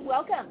 Jody.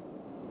 Welcome.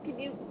 Thank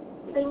you.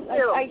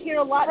 I hear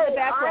a lot in the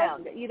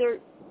background.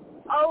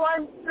 Oh,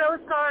 I'm so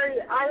sorry.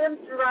 I am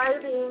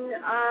driving,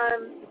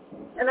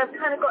 and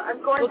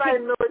I'm going by a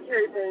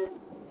military base,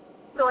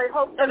 so I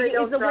hope that I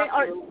don't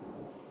drop you.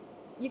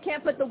 You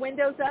can't put the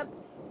windows up?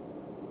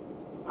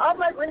 All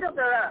my windows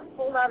are up.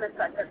 Hold on a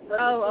second.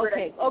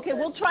 Okay. Okay,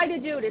 we'll try to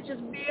do it. It's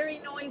just very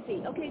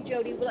noisy. Okay,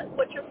 Jody,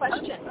 what's your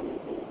question?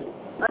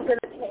 I'm going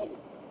to take.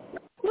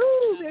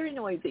 Woo, very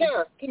noisy.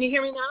 Here, can you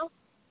hear me now?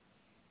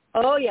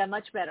 Oh, yeah,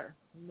 much better.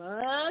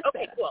 Much better.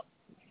 Okay, cool.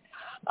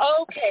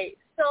 Okay,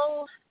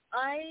 so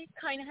I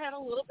kind of had a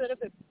little bit of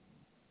a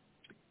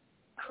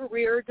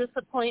career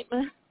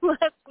disappointment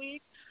last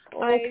week.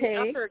 Okay.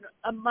 After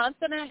a month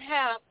and a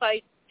half,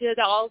 I did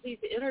all these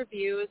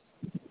interviews,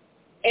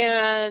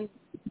 and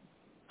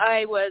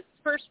I was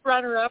first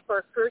runner-up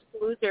or first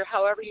loser,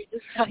 however you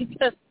decide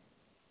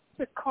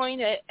to coin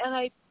it,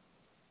 and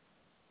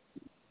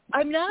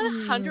I'm not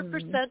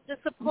 100%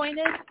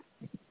 disappointed,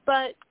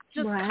 but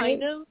just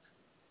kind of.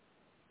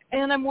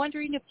 And I'm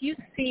wondering if you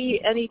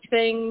see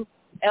anything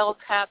else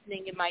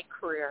happening in my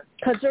career.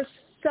 Because there's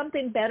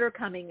something better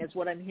coming is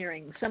what I'm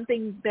hearing,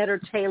 something better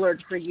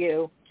tailored for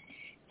you.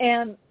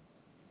 And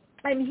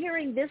I'm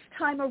hearing this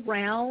time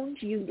around,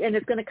 and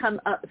it's going to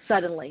come up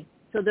suddenly.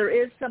 So there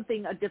is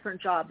something, a different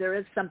job. There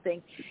is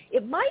something.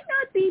 It might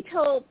not be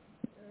till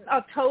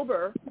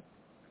October,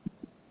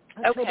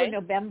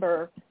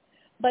 November.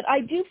 But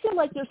I do feel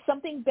like there's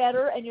something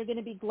better, and you're going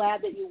to be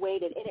glad that you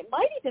waited. And it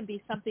might even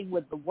be something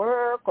with the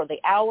work or the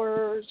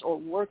hours or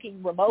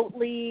working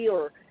remotely,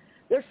 or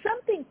there's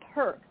something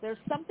There's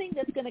something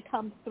that's going to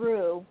come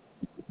through.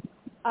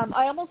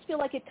 I almost feel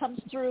like it comes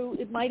through.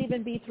 It might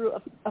even be through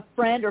a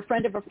friend or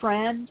friend of a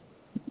friend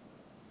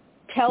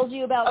tells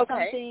you about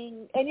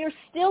something, and you're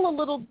still a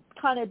little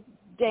kind of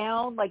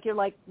down, like you're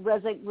like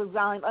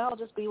resigned. I'll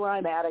just be where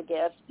I'm at, I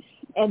guess.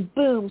 And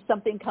boom,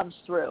 something comes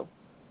through.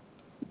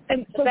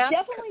 And so that's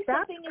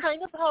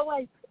kind of how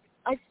I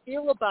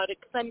feel about it,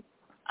 because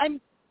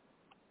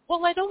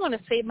well, I don't want to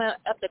say I'm at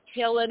the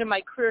tail end of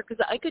my career,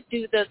 because I could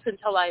do this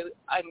until I'm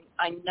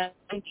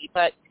 90,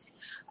 but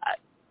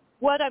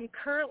what I'm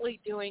currently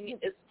doing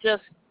is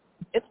just,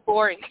 it's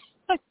boring.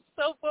 I'm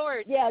so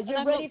bored. Yeah,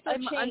 you're ready for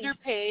change. I'm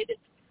underpaid.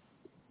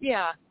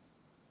 Yeah.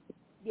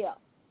 Yeah.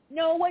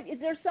 No,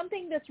 there's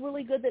something that's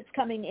really good that's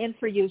coming in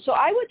for you. So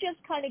I would just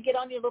kind of get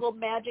on your little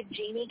magic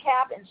genie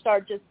cap and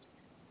start just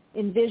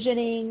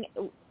envisioning,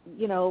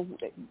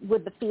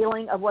 with the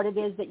feeling of what it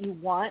is that you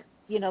want,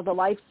 the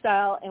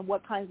lifestyle and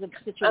what kinds of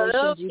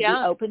situations you'd be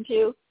open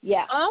to.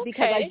 Yeah,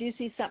 because I do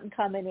see something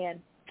coming in,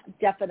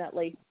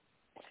 definitely.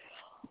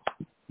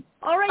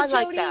 All right,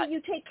 Jody, you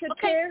take good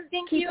care.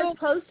 Keep us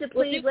posted,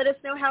 please. Let us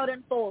know how it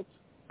unfolds.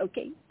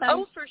 Okay, bye.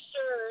 Oh, for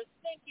sure.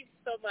 Thank you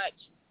so much.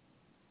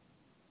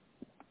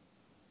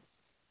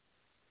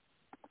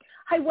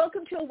 Hi,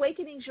 welcome to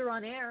Awakenings. You're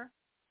on air.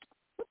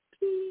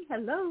 Okay,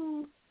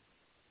 hello.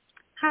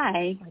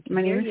 Hi,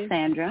 my name is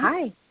Sandra.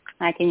 Hi.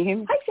 Hi, can you hear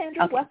me? Hi,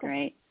 Sandra. Okay, welcome.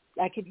 Great.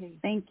 I can hear you.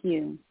 Thank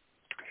you.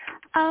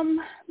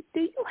 Do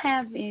you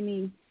have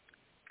any,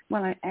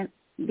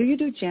 do you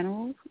do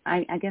generals?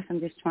 I guess I'm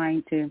just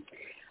trying to.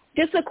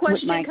 Just a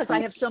question, because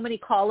I have so many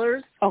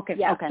callers. Okay.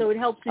 Yeah, okay. so it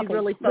helps me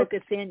really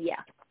focus in. Yeah.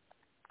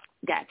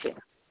 Gotcha.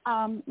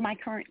 My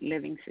current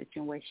living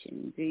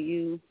situation, do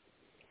you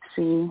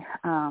see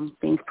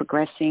things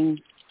progressing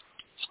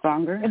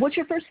stronger? And what's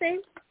your first name?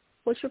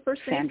 Sandra.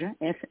 Sandra,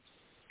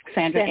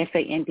 Sandra.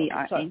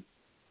 Sandra.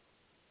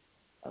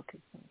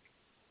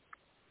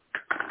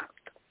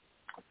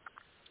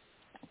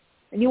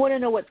 And you want to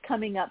know what's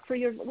coming up for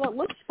your, well, it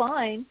looks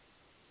fine.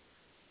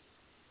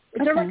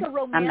 Is there like a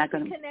romantic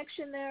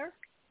connection there?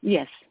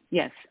 Yes.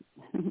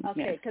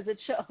 Okay, because it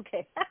shows,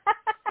 it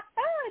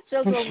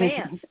shows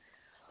romance.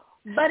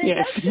 But it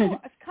does show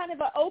kind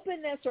of an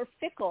openness or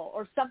fickle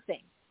or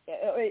something.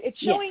 It's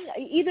showing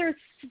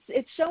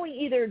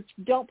either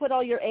don't put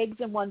all your eggs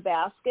in one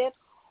basket,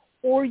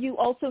 or you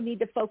also need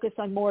to focus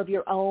on more of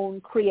your own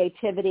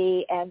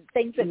creativity and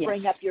things that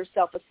bring up your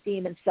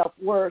self-esteem and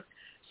self-worth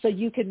so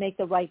you can make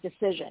the right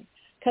decision.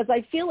 Because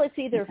I feel it's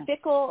either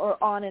fickle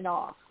or on and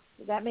off.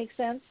 Does that make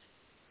sense?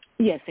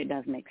 Yes, it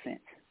does make sense.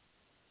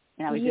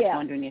 And I was just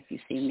wondering if you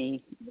see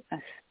me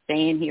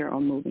staying here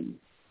or moving.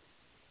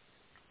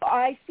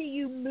 I see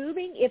you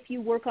moving if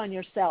you work on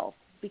yourself,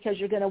 because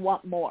you're going to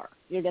want more.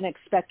 You're going to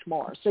expect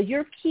more. So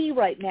your key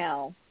right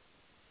now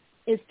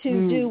is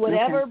to do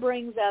whatever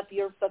brings up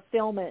your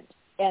fulfillment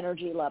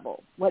energy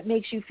level. What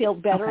makes you feel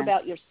better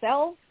about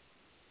yourself?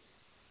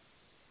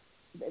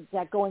 Is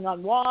that going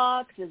on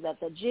walks? Is that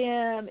the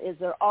gym? Is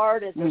there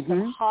art? Is there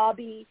some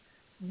hobby?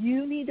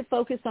 You need to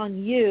focus on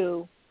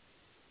you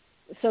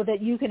so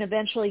that you can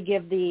eventually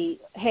give the,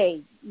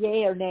 hey,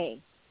 yay or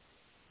nay.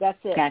 That's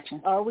it. Gotcha.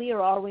 Are we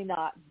or are we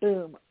not?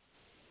 Boom.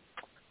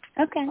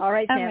 Okay. All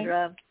right,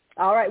 Sandra.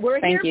 All right. We're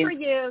Thank here you. for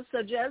you,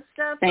 so just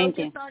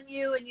focus on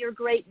you and your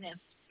greatness.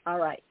 All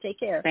right. Take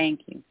care.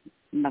 Thank you.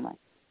 Bye-bye.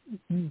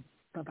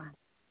 Bye-bye.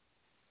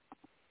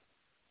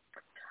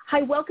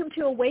 Hi, welcome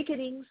to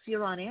Awakenings.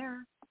 You're on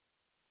air.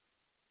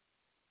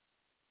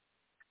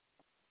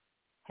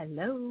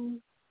 Hello.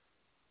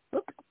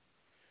 Oop.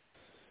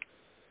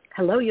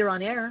 Hello, you're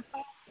on air.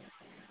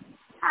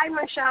 Hi,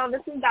 Michelle.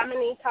 This is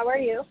Dominique. How are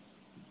you?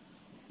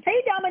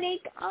 Hey,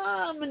 Dominique.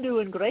 I'm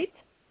doing great.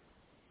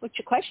 What's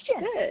your question?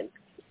 Good.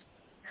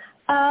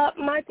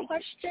 My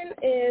question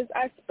is,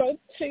 I spoke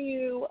to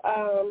you,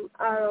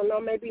 I don't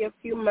know, maybe a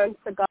few months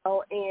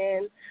ago,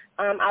 and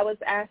I was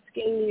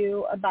asking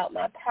you about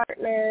my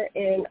partner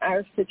and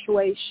our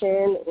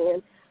situation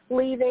and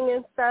leaving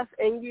and stuff,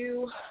 and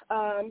you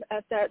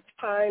at that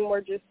time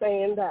were just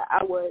saying that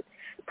I would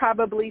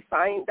probably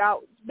find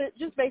out, but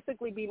just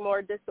basically be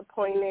more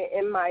disappointed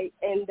and might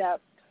end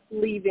up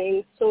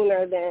leaving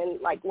sooner than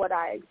like what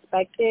I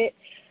expected.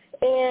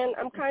 And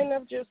I'm kind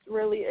of just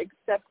really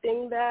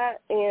accepting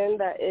that, and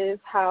that is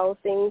how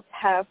things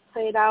have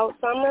played out.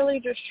 So I'm really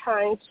just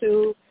trying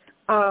to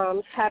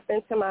tap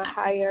into my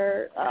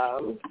higher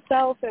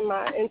self and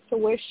my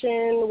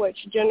intuition, which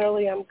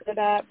generally I'm good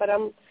at, but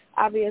I'm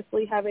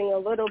obviously having a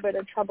little bit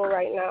of trouble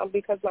right now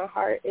because my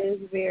heart is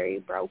very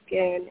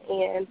broken.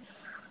 And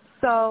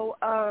so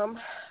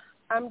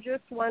I'm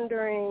just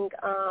wondering,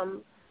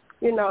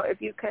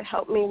 if you could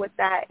help me with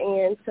that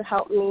and to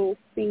help me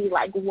see,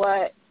 like,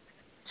 what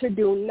to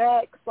do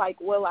next. Like,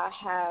 will I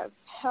have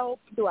help?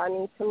 Do I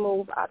need to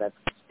move out of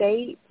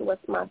state with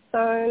my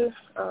son?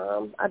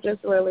 I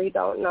just really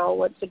don't know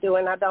what to do,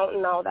 and I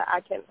don't know that I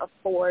can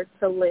afford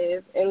to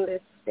live in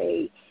this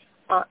state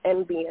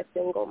and be a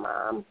single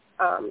mom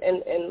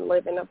and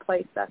live in a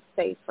place that's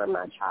safe for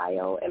my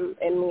child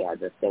and me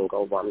as a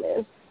single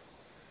woman.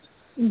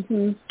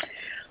 Mm-hmm.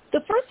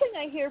 The first thing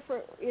I hear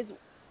is,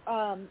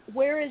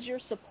 where is your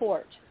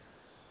support?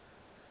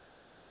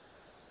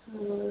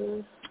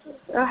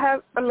 I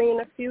have,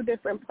 a few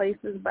different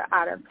places, but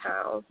out of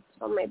town.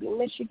 So maybe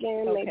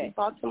Michigan, maybe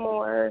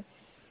Baltimore,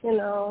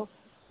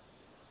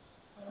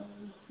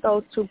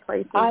 those two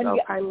places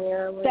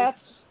primarily.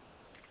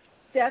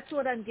 That's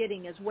what I'm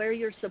getting, is where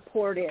your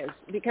support is,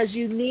 because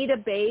you need a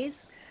base,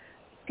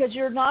 because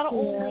you're not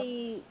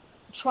only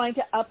trying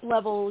to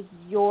up-level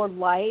your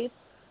life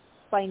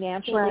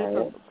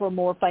financially for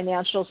more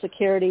financial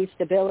security,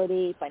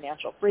 stability,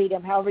 financial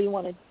freedom, however you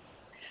want to.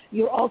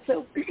 You're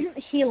also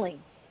healing.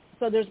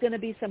 So there's going to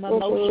be some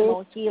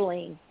emotional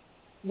healing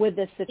with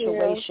this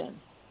situation.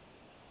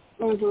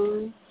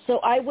 Mm-hmm. So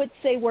I would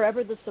say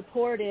wherever the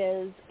support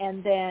is,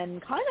 and then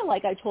kind of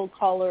like I told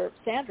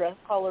Sandra,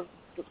 caller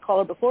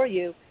before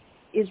you,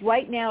 is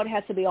right now it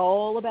has to be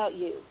all about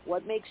you.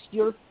 What makes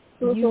you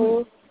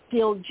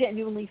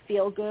genuinely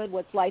feel good?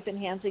 What's life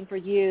enhancing for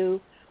you?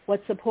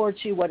 What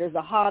supports you? What are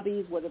the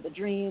hobbies? What are the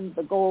dreams,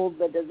 the goals,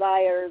 the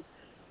desires?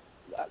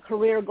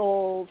 Career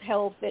goals,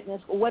 health,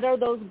 fitness, what are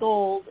those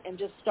goals, and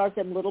just start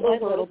them little by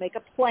little, make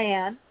a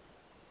plan,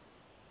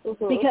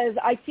 because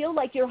I feel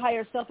like your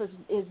higher self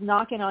is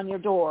knocking on your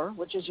door,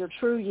 which is your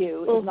true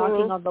you, is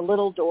knocking on the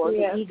little door,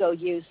 the ego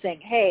you,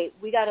 saying, hey,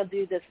 we got to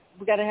do this,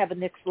 we got to have a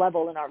next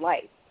level in our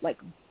life, like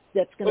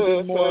that's going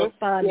to be more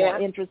fun, more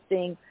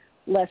interesting,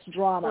 less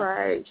drama.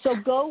 Right. So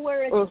go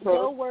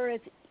where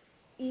it's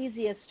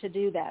easiest to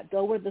do that.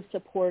 Go where the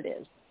support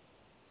is.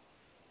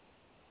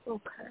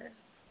 Okay.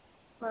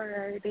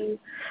 Alrighty.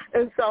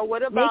 And so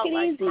what about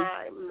my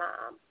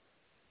mom?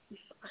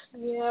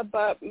 Yeah,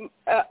 but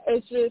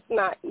it's just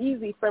not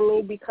easy for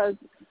me because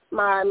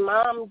my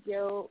mom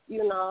guilt,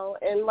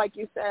 and like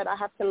you said, I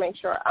have to make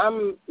sure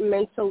I'm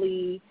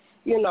mentally,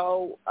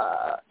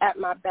 at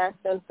my best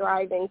and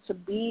thriving to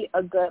be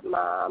a good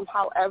mom.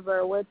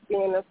 However, with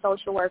being a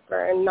social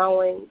worker and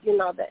knowing,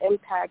 the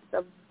impacts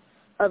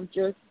of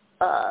just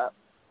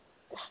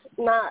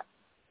not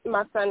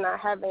my son not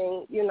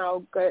having,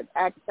 good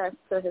access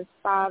to his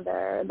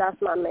father. That's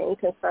my main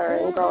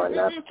concern growing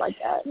up like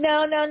that.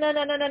 No. I'm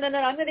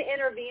going to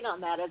intervene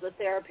on that as a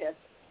therapist.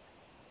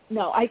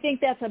 No, I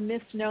think that's a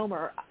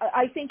misnomer.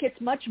 I think it's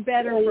much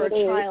better for a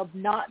child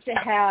not to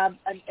have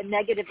a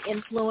negative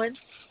influence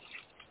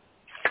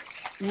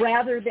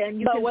rather than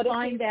you can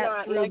find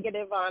that. But what if he's not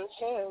negative on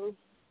him?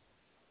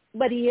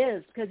 But he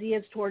is, because he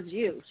is towards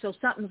you. So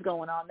something's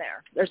going on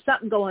there. There's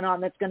something going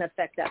on that's going to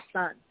affect that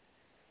son.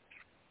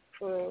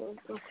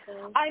 Okay.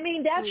 I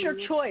mean, that's your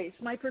choice.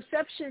 My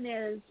perception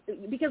is,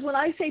 because when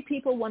I say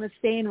people want to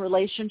stay in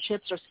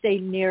relationships or stay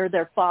near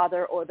their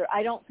father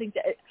I don't think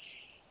that,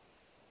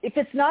 if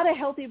it's not a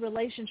healthy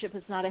relationship,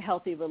 it's not a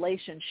healthy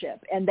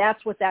relationship. And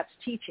that's what that's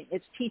teaching.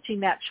 It's teaching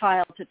that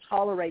child to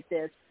tolerate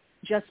this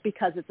just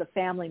because it's a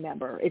family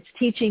member. It's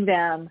teaching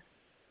them.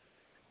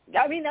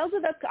 I mean, those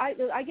are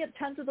I get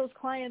tons of those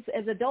clients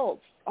as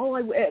adults.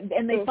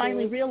 And they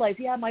finally realize,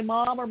 my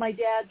mom or my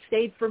dad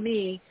stayed for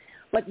me,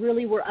 but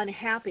really were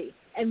unhappy.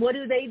 And what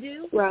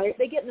do? Right.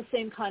 They get in the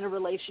same kind of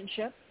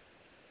relationship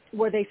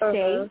where they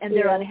stay and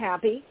they're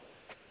unhappy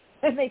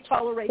and they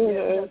tolerate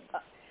their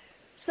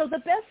So the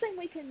best thing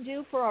we can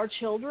do for our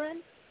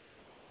children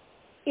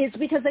is,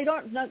 because they're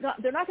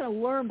not going to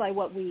learn by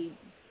what we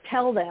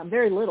tell them,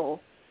 very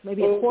little,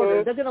 maybe a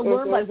quarter. They're going to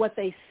learn by what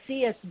they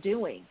see us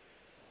doing.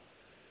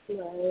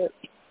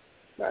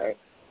 Right.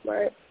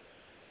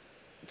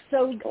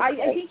 So I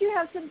think you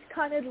have some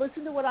kind of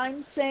listen to what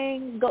I'm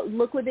saying, go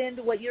look within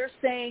to what you're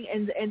saying,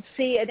 and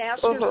see and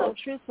ask yourself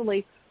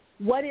truthfully,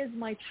 what is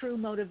my true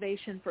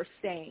motivation for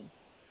staying?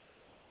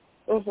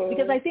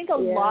 Because I think a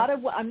lot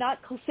of, I'm not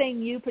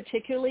saying you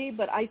particularly,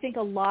 but I think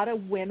a lot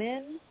of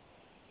women,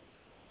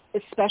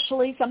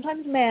 especially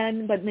sometimes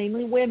men, but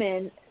mainly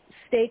women,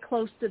 stay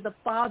close to the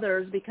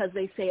fathers because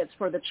they say it's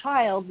for the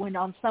child, when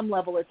on some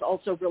level it's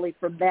also really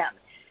for them.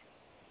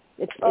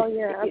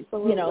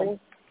 Absolutely.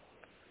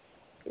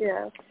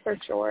 Yeah, for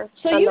sure.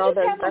 So I you know just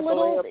there's have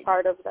definitely a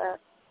part of that.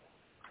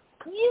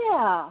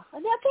 Yeah,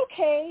 and that's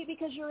okay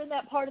because you're in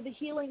that part of the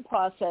healing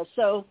process.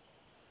 So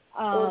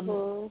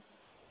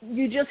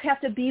you just have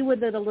to be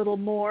with it a little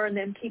more and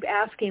then keep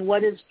asking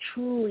what is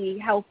truly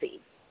healthy.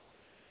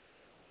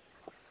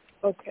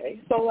 Okay.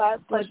 So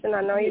last question.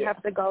 I know you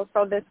have to go,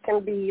 so this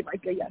can be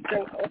like a yes or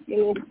no if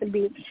you need it to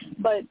be.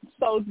 But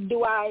so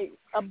do I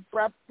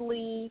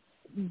abruptly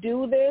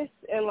do this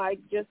and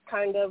just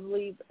kind of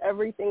leave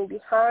everything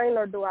behind,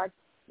 or do I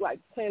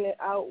plan it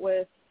out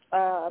with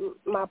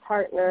my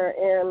partner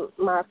and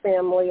my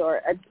family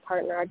or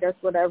ex-partner, I guess,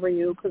 whatever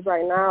because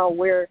right now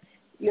we're,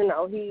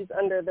 he's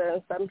under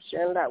the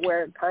assumption that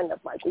we're kind of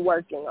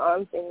working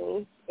on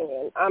things,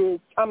 and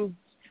I'm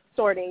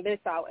sorting this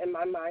out in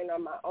my mind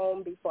on my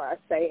own before I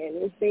say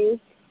anything.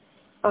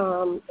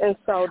 And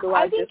so do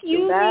I just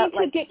do that?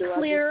 I think you need to get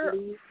clear.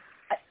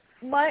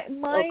 My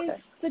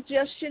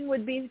suggestion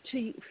would be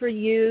for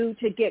you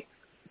to get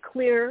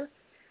clear,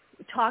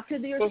 talk to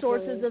your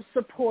sources of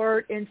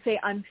support and say,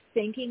 I'm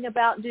thinking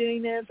about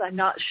doing this. I'm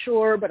not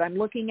sure, but I'm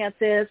looking at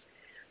this.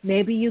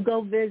 Maybe you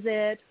go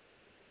visit.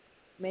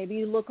 Maybe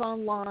you look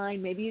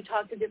online. Maybe you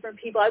talk to different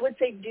people. I would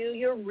say do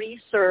your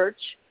research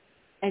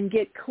and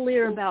get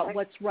clear about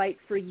what's right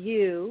for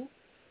you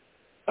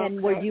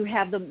and where you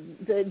have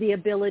the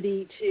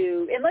ability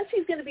to, unless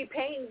he's going to be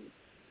paying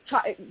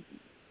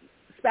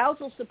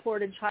spousal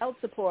support and child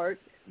support,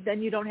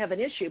 then you don't have an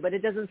issue. But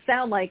it doesn't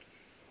sound like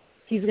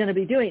he's going to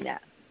be doing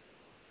that.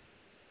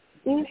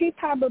 He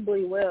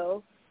probably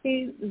will.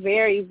 He's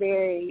very,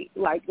 very,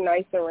 nice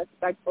and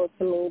respectful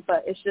to me,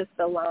 but it's just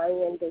the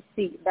lying and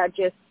deceit that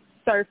just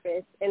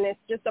surfaced, and it's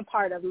just a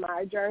part of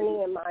my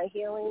journey and my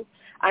healing.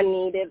 I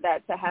needed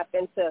that to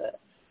happen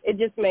it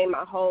just made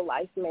my whole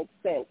life make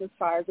sense as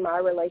far as my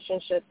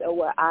relationships and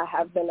what I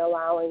have been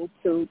allowing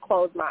to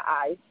close my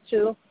eyes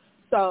to.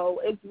 So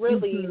it's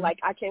really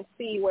I can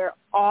see where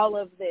all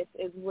of this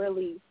is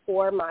really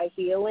for my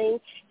healing.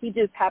 He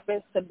just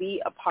happens to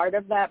be a part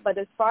of that. But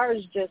as far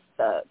as just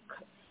the,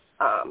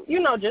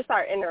 just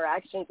our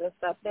interactions and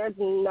stuff, there's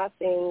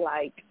nothing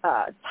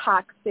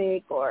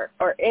toxic or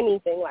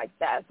anything like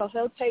that. So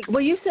he'll take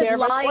Well, you said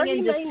lying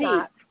and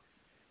deceit.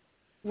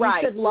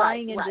 Right. You said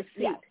lying and deceit.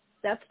 Yes.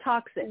 That's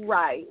toxic.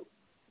 Right.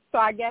 So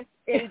I guess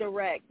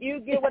indirect. You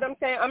get what I'm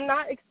saying?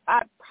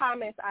 I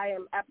promise I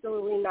am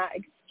absolutely not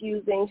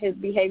excusing his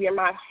behavior.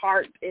 My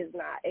heart is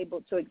not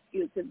able to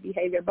excuse his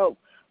behavior, but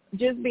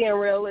just being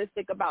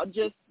realistic about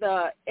just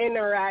the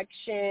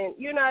interaction,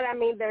 you know what I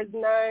mean? There's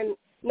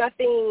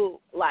nothing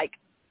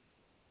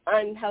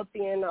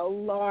unhealthy and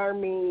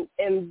alarming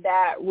in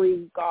that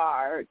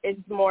regard.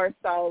 It's more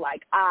so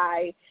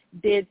I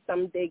did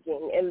some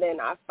digging and then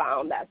I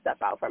found that stuff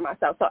out for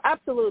myself. So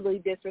absolutely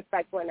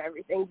disrespectful and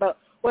everything. But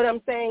what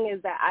I'm saying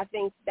is that I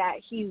think that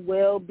he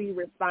will be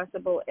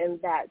responsible in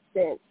that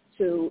sense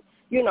to,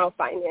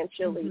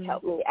 financially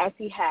help me as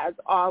he has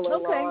all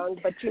along.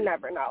 But you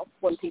never know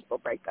when people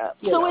break up.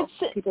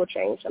 People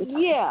change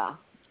sometimes.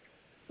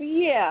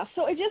 Yeah.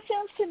 So it just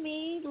sounds to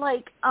me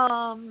like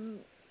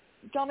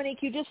Dominique,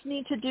 you just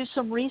need to do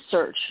some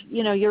research,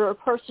 your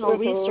personal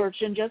research,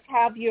 and just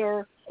have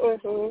your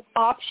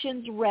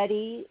options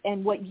ready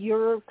and what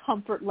your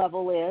comfort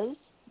level is,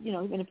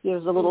 even if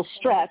there's a little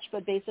stretch,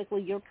 but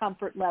basically your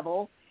comfort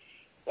level.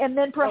 And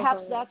then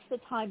perhaps that's the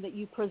time that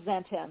you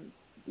present him,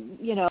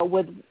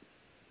 with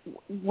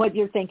what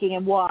you're thinking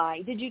and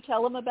why. Did you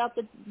tell him about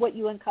what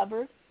you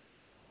uncovered?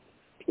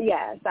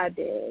 Yes, I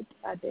did.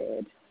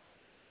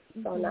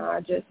 So now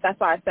that's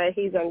why I said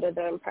he's under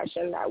the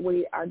impression that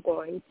we are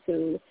going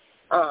to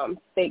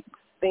fix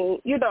things,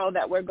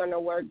 that we're going to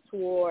work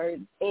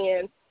towards.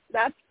 And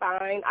that's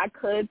fine. I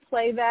could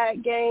play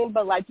that game,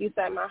 but like you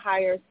said, my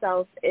higher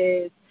self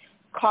is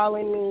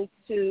calling me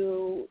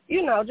to,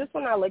 just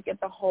when I look at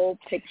the whole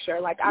picture,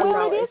 I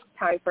know it's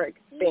time for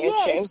expansion.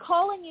 Yeah, it's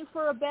calling you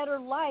for a better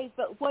life,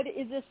 but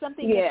is this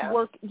something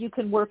you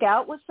can work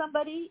out with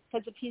somebody?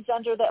 Because if he's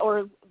under that,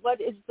 or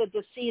what is the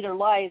deceit or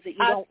lies that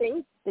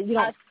you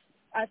don't?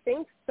 I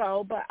think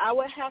so, but I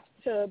would have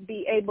to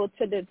be able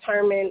to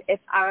determine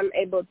if I'm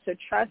able to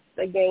trust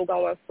again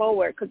going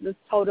forward, because this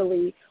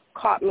totally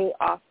caught me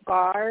off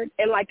guard.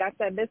 And like I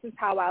said, this is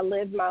how I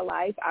live my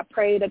life. I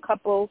prayed a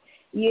couple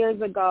years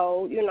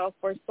ago,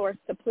 for Source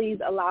to please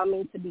allow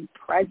me to be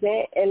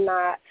present and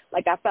not,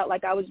 I felt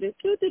like I was just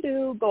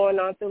going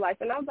on through life.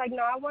 And I was like,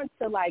 no, I want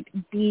to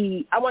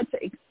I want to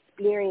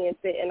experience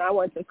it, and I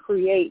want to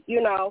create,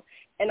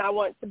 and I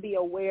want to be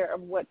aware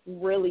of what's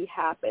really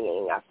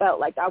happening. I felt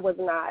like I was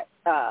not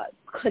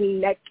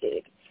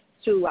connected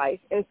to life.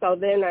 And so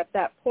then at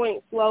that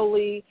point,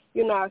 slowly,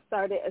 I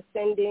started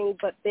ascending.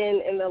 But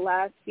then in the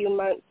last few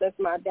months, since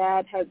my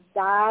dad has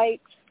died,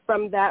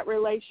 from that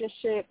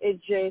relationship, it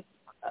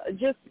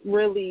just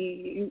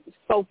really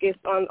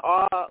focused on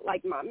all,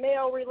 my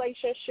male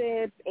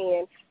relationships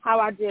and how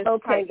I just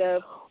kind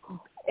of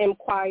am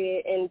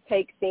quiet and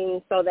take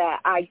things so that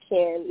I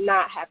can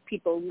not have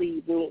people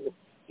leave me,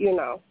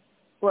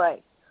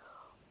 Right.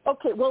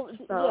 Okay, well,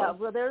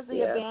 there's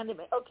the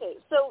abandonment. Okay,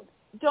 so,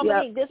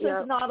 Dominique, this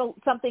is not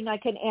something I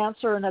can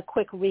answer in a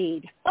quick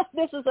read.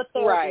 This is a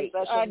therapy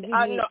session.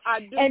 I know,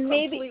 I do and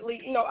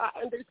completely, I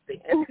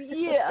understand.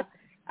 Yeah.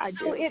 I do.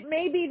 So it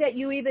may be that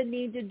you even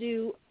need to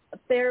do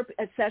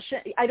a session.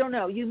 I don't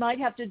know. You might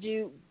have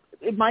to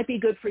it might be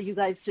good for you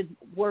guys to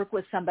work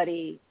with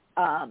somebody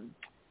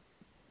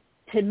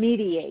to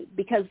mediate,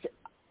 because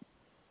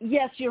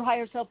yes, your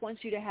higher self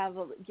wants you to have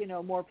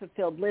a more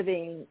fulfilled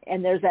living,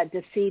 and there's that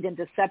deceit and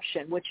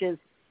deception, which is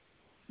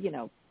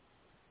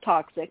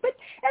toxic. But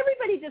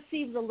everybody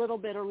deceives a little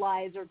bit or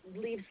lies or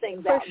leaves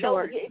things out.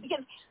 Sure.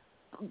 Because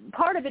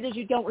part of it is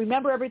you don't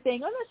remember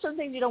everything, or there's some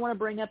things you don't want to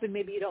bring up and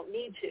maybe you don't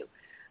need to.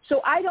 So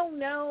I don't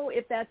know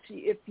if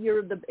it's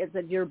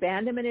your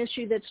abandonment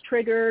issue that's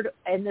triggered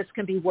and this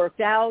can be worked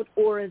out,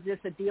 or is this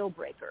a deal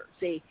breaker?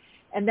 See,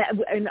 and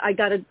I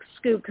got a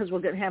scoop because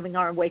we're having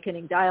our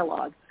awakening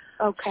dialogue.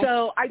 Okay.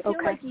 So I feel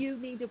like you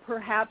need to,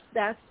 perhaps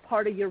that's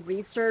part of your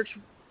research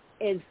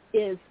is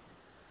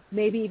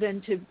maybe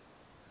even to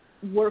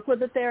work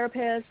with a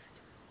therapist,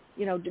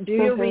 do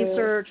your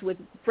research with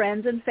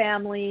friends and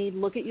family,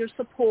 look at your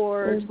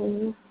support.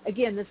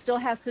 Again, this still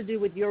has to do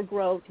with your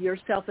growth, your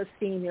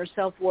self-esteem, your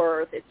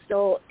self-worth. It's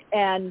still,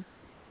 and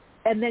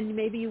then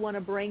maybe you want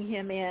to bring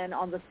him in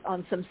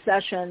on some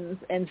sessions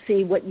and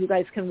see what you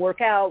guys can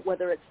work out,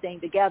 whether it's staying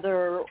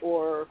together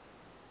or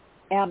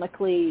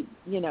amicably,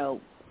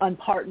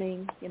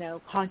 unpartning,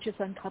 conscious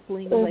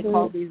uncoupling, as they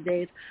call it these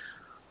days.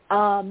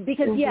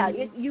 Because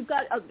you've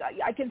got.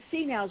 I can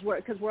see now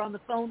because we're on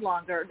the phone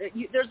longer.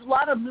 There's a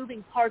lot of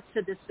moving parts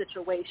to this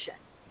situation.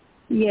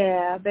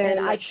 Yeah, very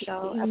much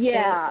so.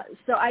 Yeah,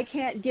 so I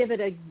can't give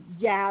it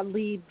a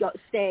leave, go,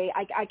 stay.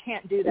 I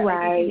can't do that. Right.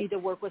 I think you need to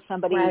work with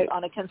somebody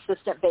on a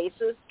consistent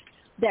basis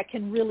that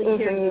can really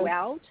hear you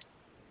out.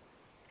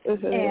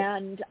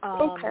 And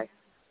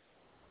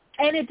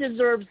and it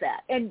deserves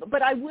that.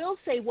 But I will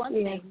say one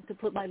thing to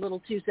put my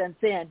little 2 cents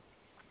in.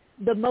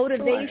 The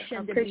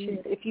motivation to be,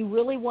 if you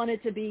really want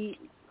it to be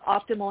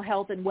optimal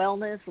health and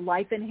wellness,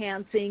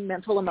 life-enhancing,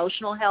 mental,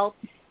 emotional health,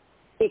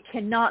 it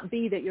cannot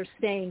be that you're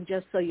staying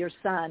just so your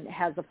son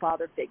has a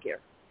father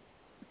figure.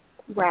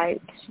 Right.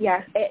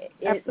 Yes.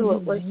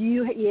 Absolutely.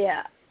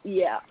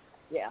 Yeah.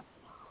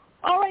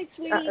 All right,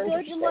 sweetie.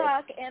 Good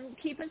luck, and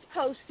keep us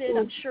posted.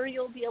 I'm sure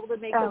you'll be able to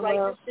make the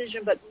right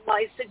decision. But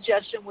my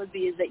suggestion would be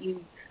is that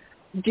you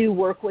do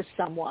work with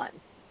someone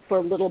for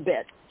a little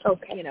bit.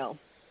 Okay.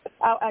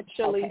 I'll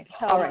actually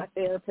tell my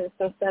therapist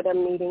instead of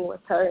meeting with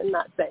her and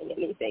not saying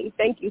anything.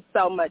 Thank you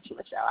so much,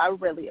 Michelle. I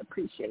really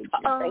appreciate you.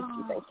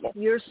 Thank you.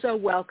 You're so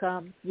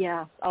welcome.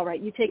 Yeah. All right.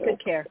 You take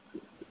good care.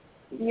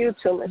 You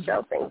too,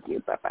 Michelle. Thank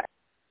you.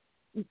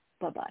 Bye-bye.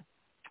 Bye-bye.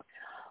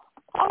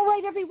 All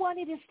right, everyone.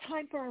 It is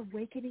time for our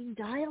Awakening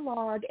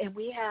Dialogue, and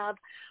we have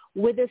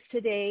with us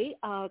today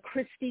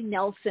Kristi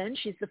Nelson.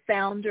 She's the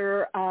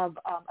founder of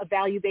a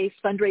value-based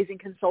fundraising,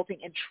 consulting,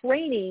 and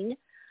training,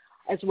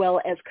 as well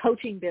as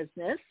coaching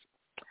business.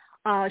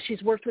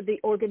 She's worked with the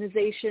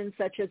organizations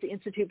such as the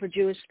Institute for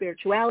Jewish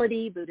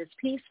Spirituality, Buddhist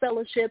Peace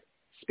Fellowship,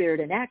 Spirit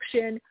in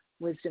Action,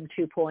 Wisdom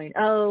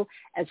 2.0,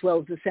 as well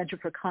as the Center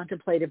for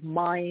Contemplative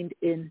Mind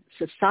in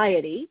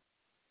Society.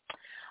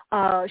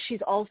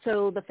 She's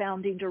also the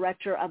founding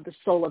director of the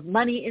Soul of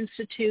Money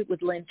Institute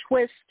with Lynn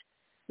Twist,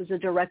 who's the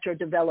director of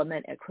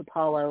development at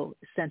Kripalu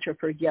Center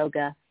for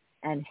Yoga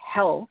and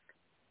Health.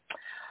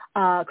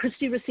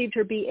 Kristi received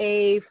her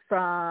BA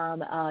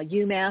from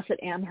UMass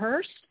at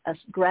Amherst, a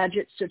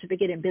graduate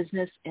certificate in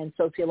business and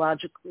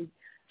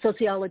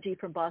sociology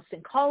from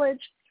Boston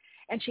College,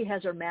 and she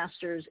has her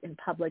master's in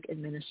public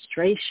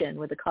administration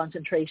with a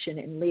concentration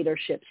in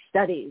leadership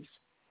studies.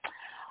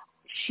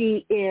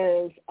 She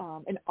is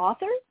an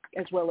author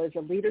as well as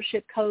a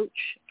leadership coach,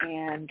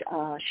 and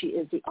she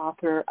is the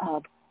author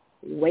of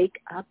Wake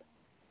Up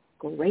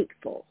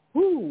Grateful.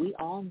 Ooh, we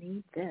all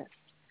need this.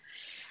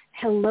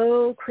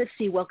 Hello,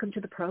 Kristi. Welcome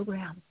to the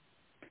program.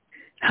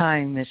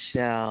 Hi,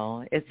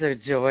 Michelle. It's a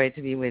joy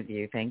to be with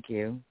you. Thank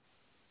you.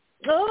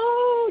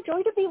 Oh,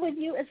 joy to be with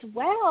you as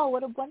well.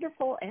 What a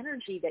wonderful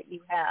energy that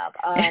you have.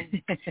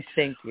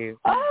 Thank you.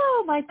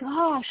 Oh, my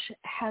gosh.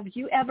 Have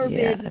you ever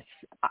been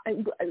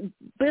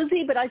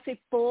busy, but I say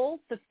full,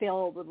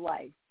 fulfilled with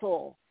life,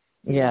 full?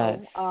 Yes,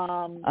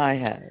 I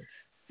have.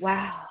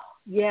 Wow.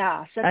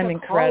 Yeah. I'm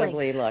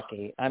incredibly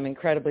lucky. I'm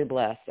incredibly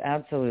blessed.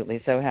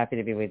 Absolutely. So happy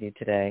to be with you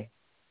today.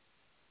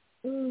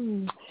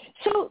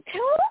 So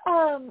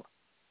tell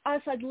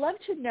us, I'd love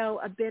to know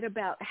a bit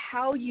about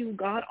how you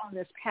got on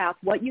this path,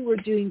 what you were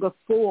doing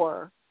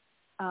before.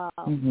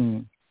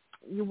 You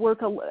work,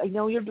 I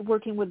know you're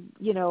working with,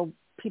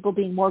 people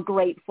being more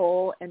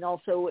grateful and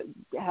also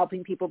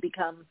helping people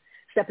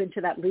step into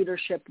that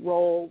leadership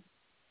role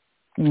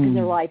in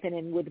their life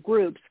and with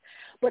groups.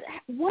 But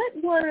what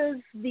was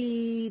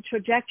the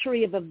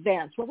trajectory of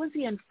events? What was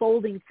the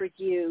unfolding for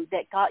you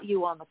that got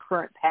you on the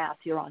current path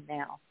you're on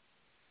now?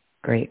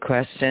 Great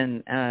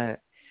question.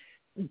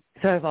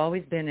 So I've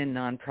always been in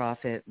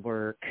nonprofit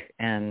work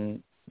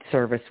and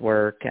service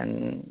work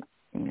and,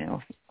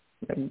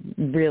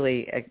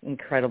 really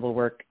incredible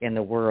work in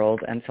the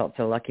world and felt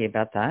so lucky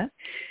about that.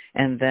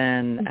 And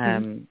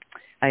then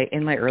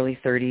in my early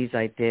 30s,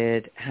 I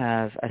did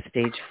have a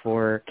stage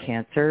 4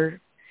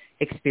 cancer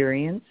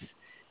experience,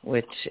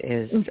 which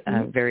is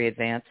very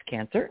advanced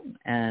cancer.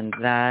 And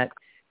that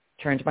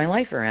turned my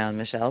life around,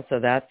 Michelle. So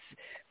that's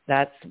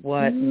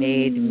what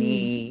made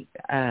me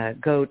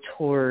go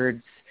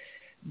towards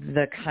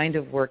the kind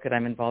of work that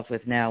I'm involved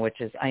with now,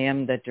 which is I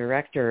am the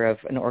director of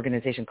an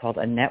organization called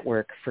A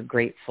Network for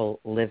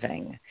Grateful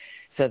Living.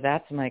 So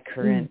that's my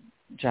current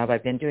job.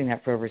 I've been doing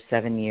that for over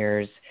 7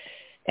 years,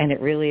 and it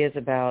really is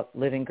about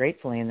living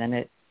gratefully. And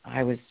then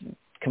I was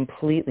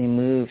completely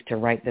moved to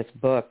write this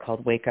book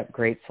called Wake Up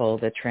Grateful,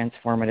 the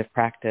transformative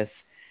practice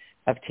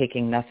of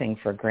taking nothing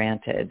for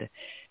granted,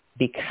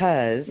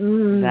 because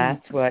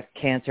that's what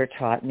cancer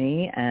taught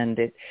me, and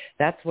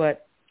that's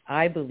what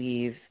I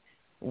believe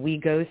we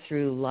go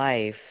through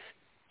life.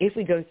 If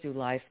we go through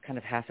life kind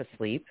of half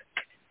asleep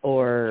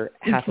or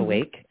half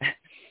awake,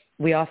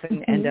 we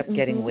often end up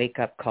getting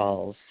wake-up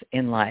calls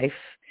in life,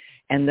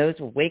 and those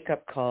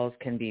wake-up calls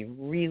can be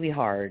really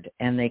hard,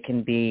 and they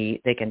can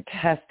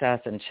test us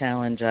and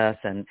challenge us.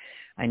 And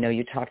I know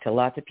you talk to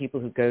lots of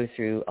people who go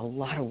through a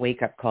lot of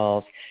wake-up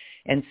calls.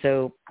 And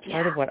so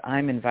part of what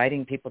I'm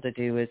inviting people to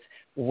do is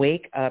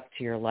wake up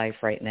to your life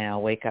right now,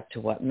 wake up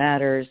to what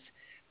matters,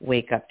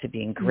 wake up to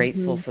being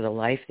grateful for the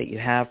life that you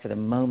have, for the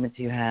moments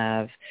you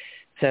have.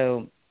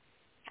 So,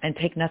 and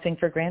take nothing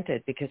for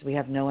granted, because we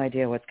have no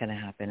idea what's going to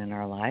happen in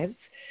our lives.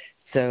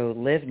 So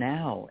live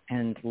now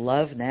and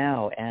love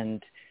now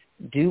and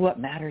do what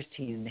matters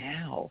to you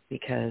now,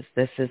 because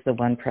this is the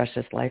one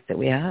precious life that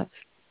we have.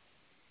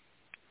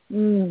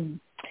 In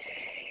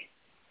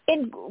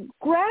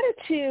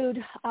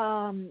gratitude,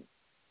 I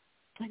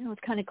know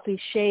it's kind of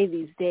cliche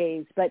these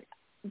days, but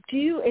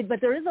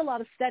there is a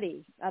lot of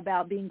study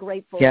about being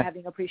grateful and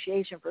having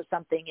appreciation for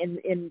something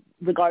in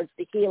regards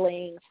to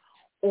healing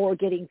or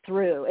getting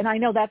through. And I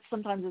know that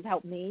sometimes has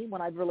helped me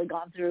when I've really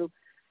gone through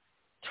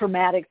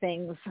traumatic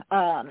things.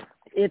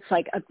 It's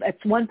like at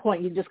one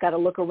point you just got to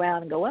look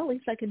around and go, well, at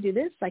least I can do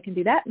this. I can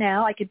do that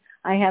now.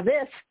 I have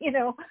this,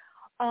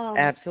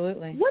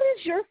 Absolutely. What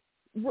is your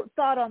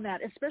thought on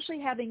that, especially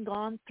having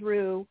gone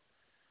through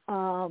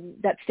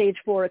that stage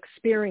 4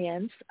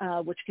 experience,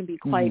 which can be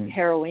quite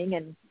harrowing,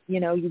 and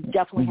you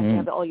definitely have to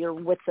have all your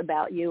wits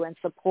about you and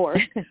support.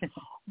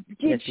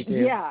 Yes, you do.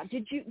 Yeah.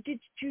 Did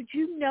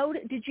you know?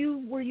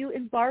 Were you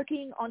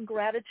embarking on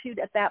gratitude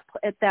at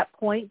that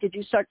point? Did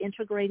you start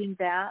integrating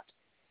that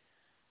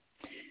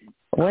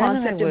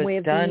concept and way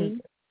of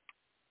being?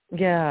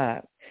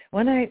 Yeah.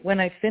 When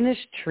I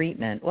finished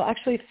treatment, well,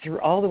 actually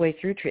all the way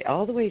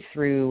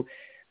through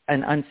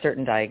an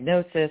uncertain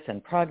diagnosis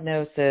and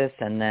prognosis,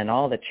 and then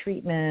all the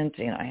treatment,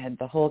 I had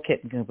the whole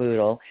kit and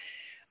caboodle.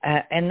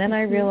 And then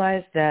I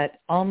realized that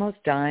almost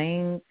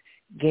dying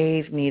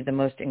gave me the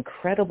most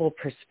incredible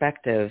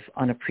perspective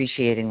on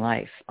appreciating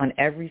life, on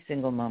every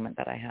single moment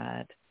that I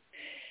had.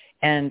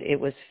 And it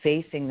was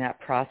facing that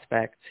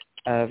prospect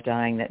of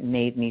dying that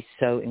made me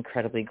so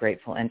incredibly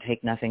grateful and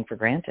take nothing for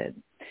granted.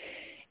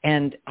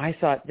 And I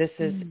thought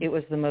it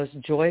was the most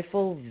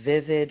joyful,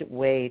 vivid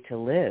way to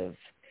live,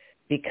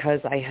 because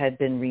I had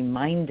been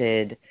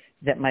reminded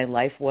that my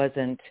life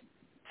wasn't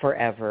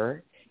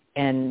forever,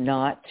 and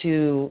not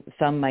to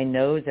thumb my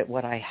nose at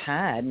what I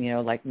had,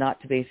 like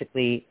not to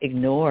basically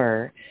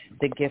ignore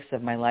the gifts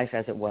of my life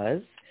as it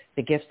was,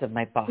 the gifts of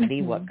my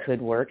body, what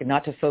could work, and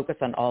not to focus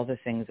on all the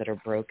things that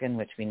are broken,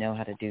 which we know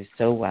how to do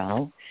so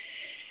well,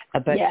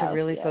 but to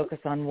really focus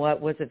on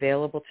what was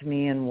available to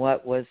me and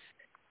what was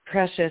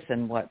precious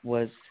and what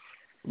was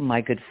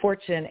my good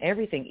fortune,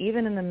 everything,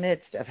 even in the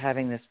midst of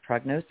having this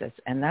prognosis.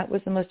 And that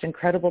was the most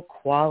incredible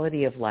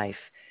quality of life,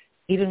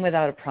 even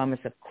without a promise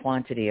of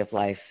quantity of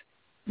life.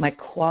 My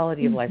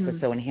quality of life was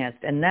so enhanced.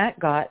 And that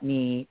got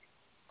me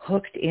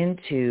hooked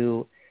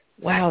into,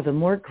 wow, the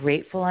more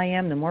grateful I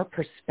am, the more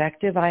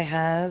perspective I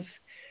have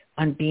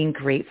on being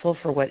grateful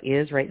for what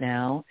is right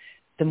now,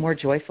 the more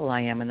joyful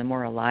I am and the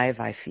more alive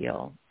I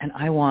feel. And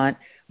I want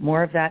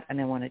more of that,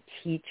 and I want to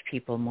teach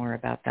people more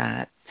about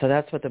that. So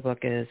that's what the book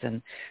is,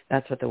 and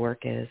that's what the work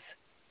is.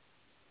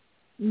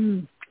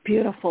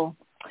 Beautiful.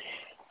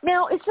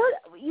 Now,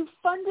 you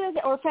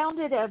funded or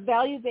founded a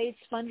value-based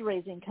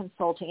fundraising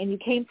consulting, and you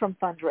came from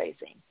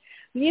fundraising.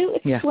 Can you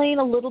explain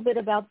a little bit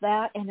about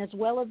that? And as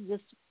well as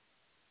this,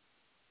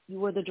 you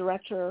were the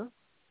director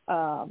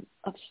of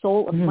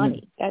Soul of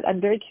Money.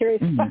 I'm very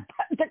curious about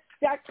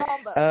that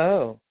combo.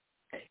 Oh,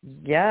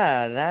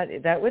 yeah,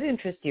 that would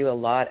interest you a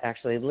lot,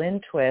 actually.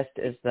 Lynn Twist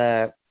is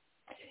the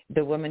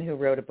woman who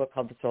wrote a book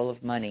called The Soul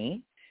of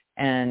Money,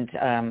 and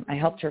I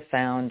helped her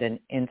found an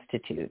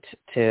institute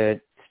to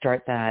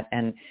start that.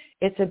 And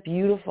it's a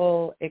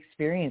beautiful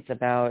experience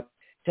about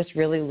just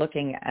really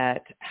looking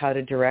at how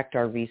to direct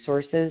our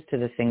resources to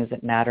the things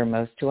that matter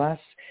most to us.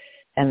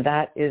 And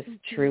that is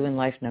true in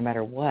life no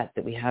matter what,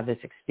 that we have this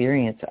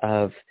experience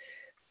of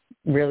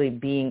really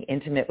being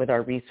intimate with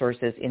our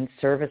resources in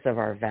service of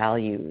our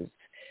values.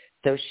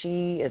 So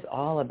she is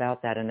all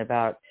about that, and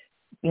about,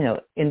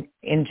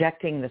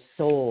 injecting the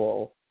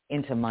soul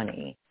into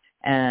money.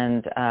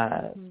 And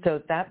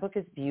so that book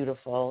is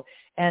beautiful.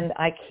 And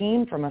I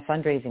came from a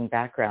fundraising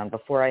background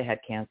before I had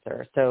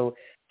cancer. So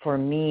for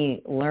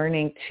me,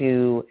 learning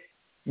to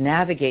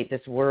navigate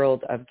this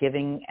world of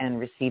giving and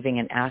receiving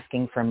and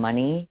asking for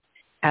money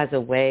as a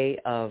way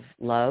of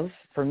love,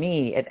 for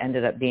me, it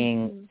ended up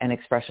being an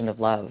expression of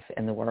love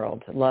in the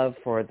world, love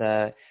for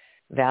the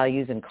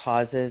values and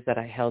causes that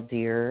I held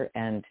dear.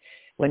 And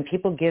when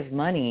people give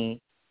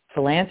money,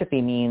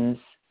 philanthropy means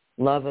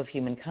love of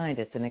humankind.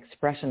 It's an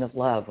expression of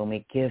love when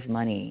we give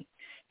money.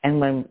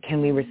 And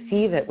can we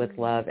receive it with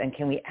love, and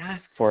can we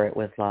ask for it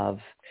with love?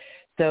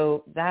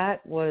 So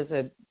that was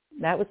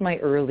my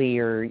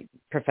earlier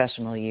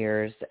professional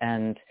years.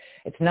 And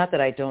it's not that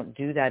I don't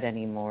do that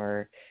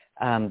anymore,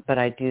 but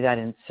I do that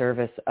in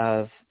service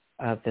of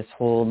this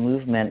whole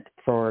movement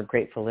for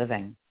grateful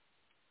living.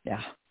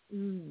 Yeah.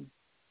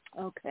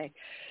 Okay.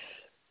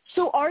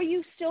 So are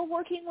you still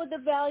working with the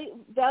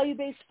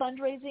value-based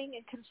fundraising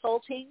and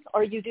consulting?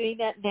 Are you doing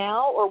that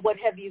now, or what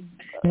have you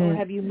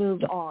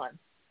moved on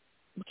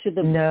to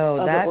the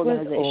No, that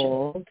was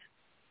old.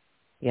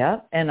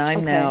 Yeah, and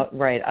I'm now,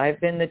 I've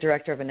been the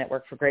director of a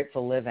network for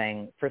grateful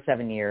living for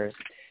 7 years.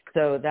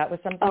 So that was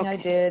something I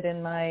did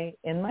in my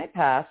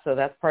past. So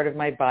that's part of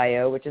my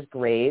bio, which is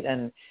great.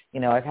 And,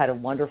 I've had a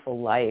wonderful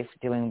life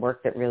doing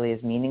work that really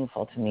is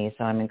meaningful to me.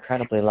 So I'm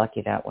incredibly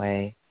lucky that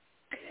way.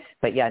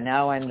 But yeah,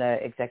 now I'm the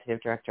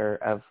executive director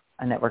of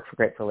a network for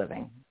grateful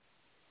living.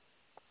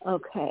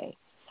 Okay.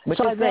 Which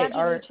is great.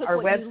 Our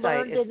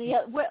website is...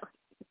 I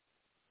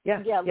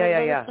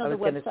was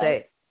going to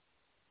say,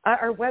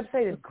 our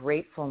website is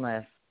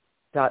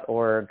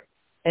gratefulness.org.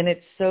 And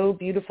it's so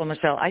beautiful,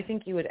 Michelle. I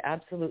think you would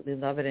absolutely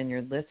love it, and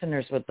your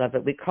listeners would love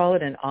it. We call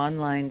it an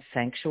online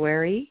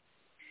sanctuary.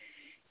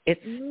 It's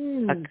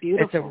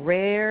it's a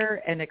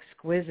rare and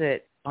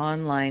exquisite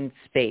online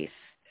space,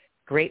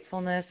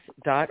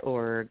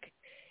 gratefulness.org.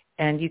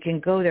 And you can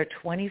go there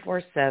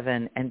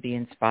 24/7 and be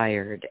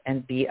inspired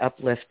and be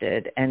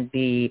uplifted and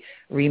be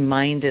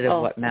reminded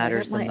of what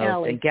matters the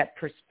most and get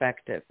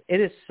perspective.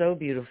 It is so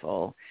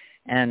beautiful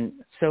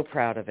and so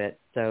proud of it.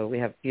 So we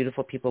have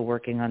beautiful people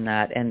working on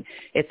that. And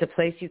it's a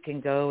place you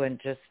can go and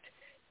just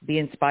be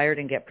inspired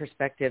and get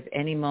perspective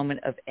any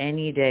moment of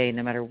any day,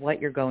 no matter what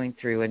you're going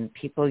through. And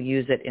people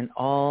use it in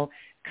all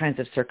kinds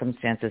of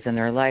circumstances in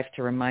their life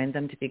to remind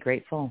them to be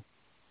grateful.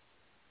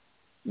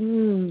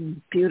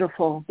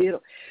 Beautiful,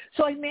 beautiful.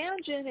 So I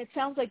imagine it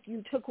sounds like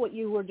you took what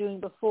you were doing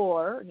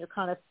before in your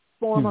kind of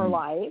former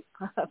life,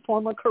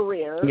 former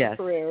careers,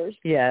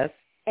 yes,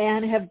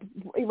 and have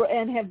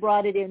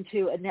brought it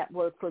into a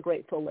network for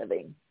grateful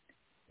living.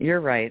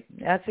 You're right.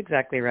 That's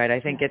exactly right.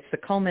 I think it's the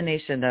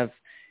culmination of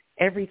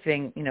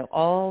everything.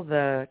 All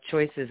the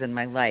choices in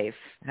my life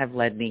have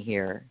led me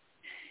here,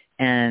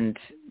 and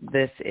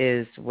this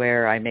is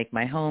where I make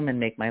my home and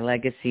make my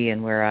legacy,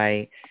 and where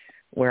I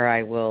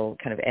will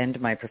kind of end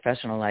my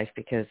professional life,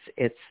 because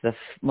it's the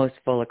most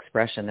full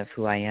expression of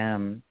who I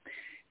am.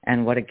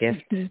 And what a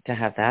gift to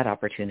have that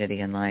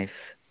opportunity in life.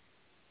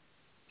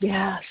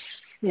 Yes,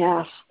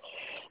 yes.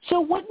 So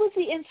what was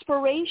the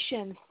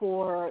inspiration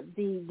for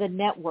the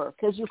network?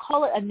 Because you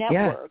call it a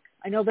network.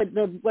 I know that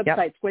the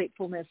website's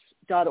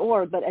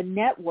gratefulness.org, but a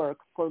network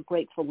for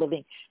grateful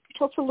living.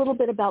 Tell us a little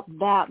bit about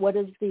that. What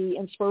is the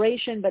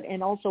inspiration,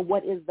 and also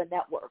what is the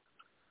network?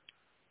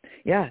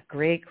 Yeah,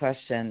 great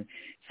question.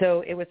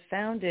 So it was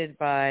founded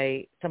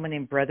by someone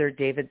named Brother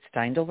David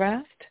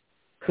Steindl-Rast,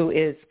 who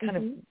is kind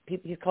of,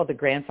 he's called the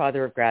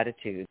grandfather of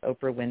gratitude.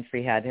 Oprah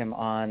Winfrey had him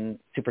on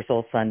Super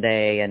Soul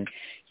Sunday, and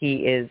he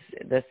is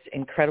this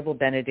incredible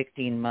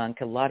Benedictine monk.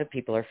 A lot of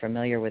people are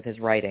familiar with his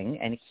writing,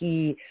 and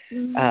he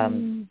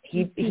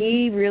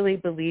really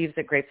believes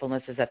that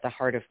gratefulness is at the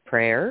heart of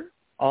prayer,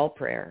 all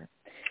prayer,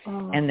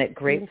 and that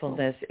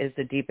gratefulness is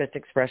the deepest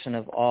expression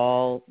of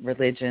all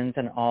religions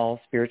and all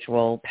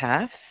spiritual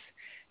paths,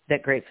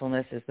 that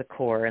gratefulness is the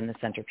core and the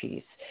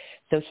centerpiece.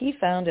 So he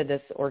founded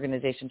this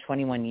organization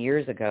 21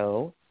 years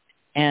ago,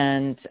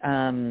 and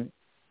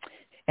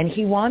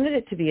he wanted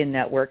it to be a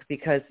network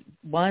because,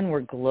 one,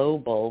 we're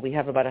global. We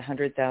have about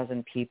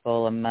 100,000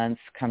 people a month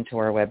come to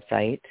our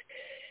website,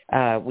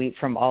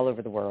 from all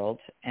over the world,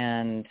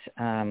 and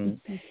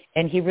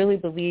he really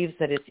believes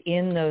that it's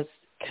in those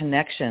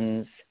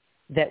connections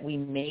that we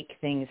make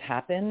things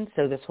happen.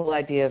 So this whole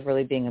idea of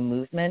really being a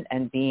movement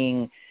and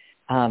being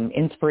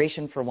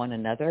inspiration for one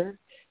another.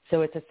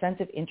 So it's a sense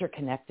of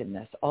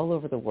interconnectedness all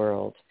over the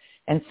world.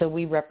 And so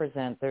we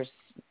represent, there's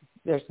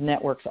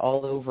networks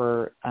all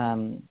over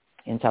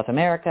in South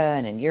America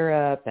and in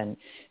Europe. And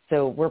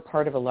so we're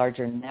part of a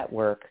larger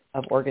network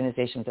of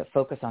organizations that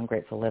focus on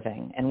grateful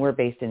living. And we're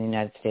based in the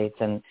United States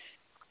and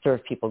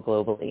serve people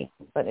globally.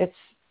 But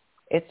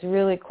it's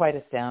really quite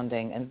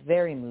astounding and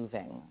very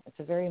moving. It's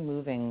a very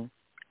moving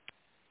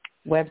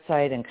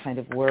website and kind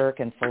of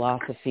work and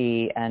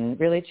philosophy, and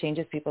really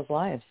changes people's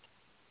lives.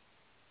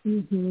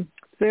 Mm-hmm.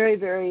 Very,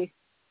 very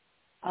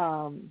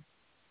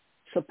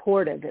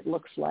supportive, it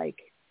looks like.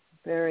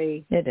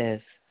 Very. It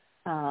is.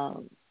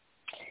 Now,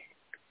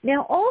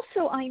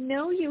 also, I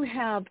know you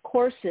have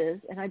courses,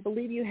 and I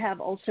believe you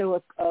have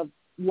also a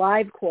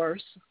live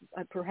course,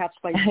 perhaps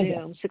by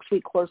Zoom,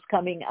 6-week course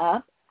coming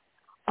up.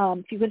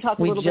 If you can talk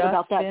a little bit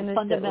about that, the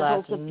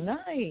fundamentals of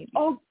night.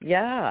 Oh,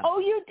 yeah. Oh,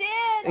 you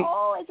did.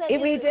 Is that?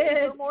 We did. Is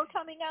there more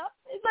coming up?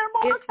 Is there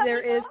more coming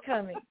there is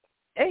coming.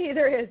 Hey,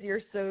 there is.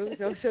 You're so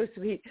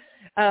sweet.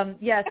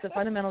 Yes, the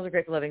fundamentals of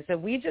grateful living. So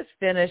we just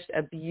finished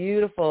a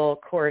beautiful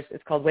course.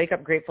 It's called Wake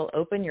Up Grateful,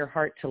 Open Your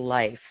Heart to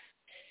Life.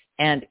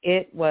 And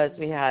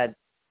we had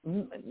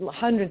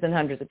hundreds and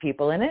hundreds of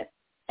people in it,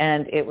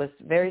 and it was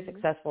very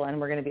successful,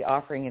 and we're going to be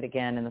offering it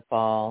again in the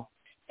fall.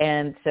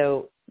 And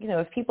so,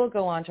 if people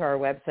go onto our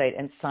website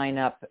and sign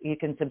up, you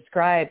can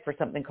subscribe for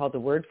something called the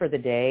Word for the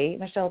Day.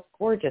 Michelle, it's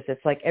gorgeous.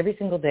 It's like every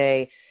single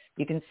day,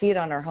 you can see it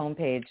on our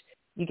homepage.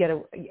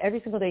 Every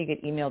single day you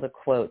get emailed a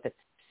quote that's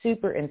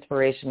super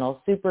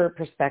inspirational, super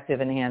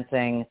perspective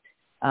enhancing,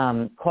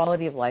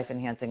 quality of life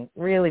enhancing,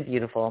 really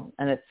beautiful.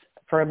 And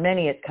for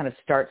many, it kind of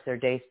starts their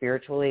day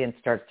spiritually and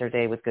starts their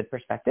day with good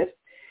perspective.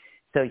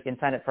 So you can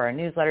sign up for our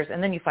newsletters,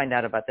 and then you find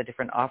out about the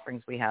different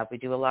offerings we have. We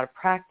do a lot of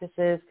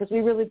practices because we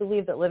really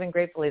believe that living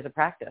gratefully is a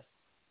practice,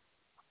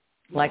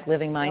 like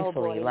living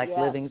mindfully,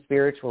 living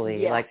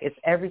spiritually. Like it's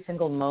every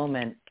single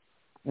moment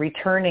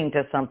returning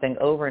to something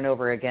over and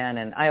over again.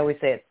 And I always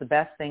say it's the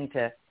best thing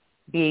to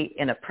be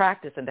in a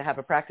practice and to have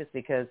a practice,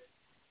 because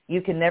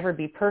you can never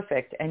be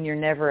perfect and you're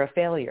never a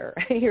failure.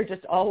 You're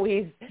just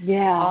always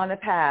on a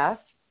path,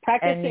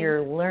 practicing, and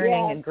you're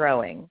learning and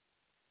growing.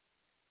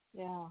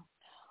 Yeah.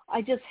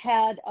 I just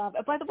had,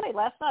 by the way,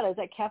 last night I was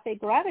at Cafe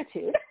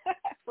Gratitude, a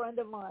friend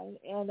of mine,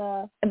 and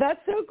that's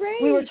so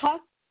great. We were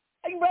talking,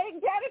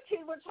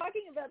 gratitude. We're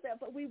talking about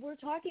that, but we were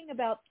talking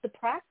about the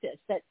practice,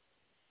 that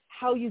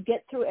how you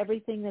get through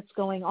everything that's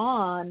going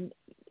on,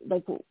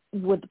 like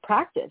with the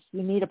practice.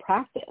 You need a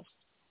practice,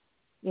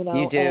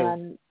 You do.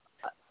 And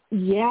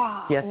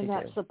yes, and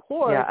that do.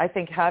 support. Yeah, I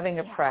think having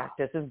a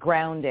practice is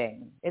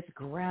grounding. It's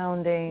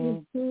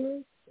grounding. Mm-hmm.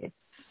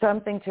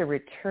 Something to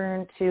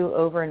return to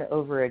over and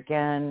over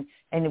again.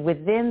 And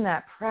within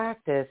that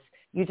practice,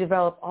 you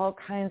develop all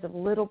kinds of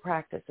little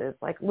practices,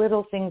 like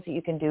little things that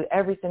you can do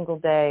every single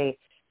day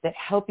that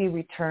help you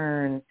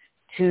return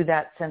to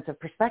that sense of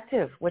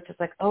perspective, which is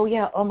like, oh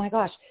yeah, oh my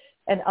gosh.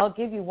 And I'll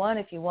give you one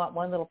if you want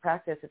one little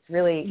practice. It's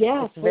really,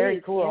 it's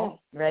very cool.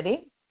 Yeah.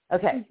 Ready?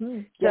 Okay.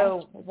 Mm-hmm.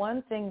 So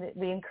one thing that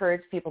we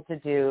encourage people to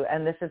do,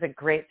 and this is a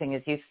great thing,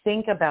 is you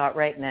think about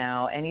right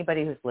now,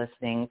 anybody who's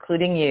listening,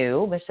 including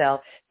you,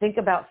 Michelle, think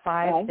about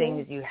 5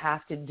 things you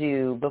have to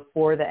do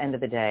before the end of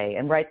the day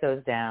and write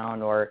those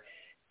down. Or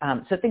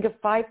so think of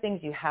 5 things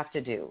you have to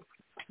do.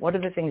 What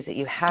are the things that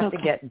you have to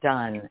get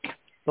done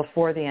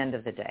before the end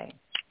of the day?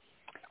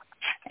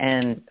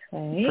 And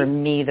for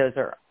me, those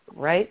are,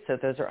 so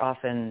those are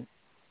often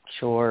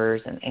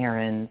chores and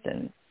errands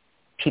and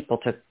people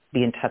to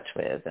be in touch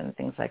with and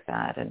things like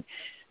that. And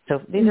so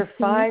these are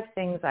 5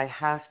 things I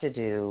have to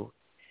do.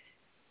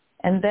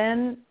 And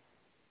then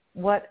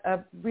what a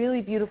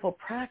really beautiful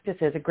practice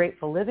is, a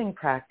grateful living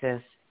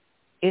practice,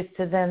 is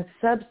to then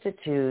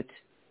substitute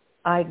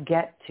I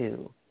get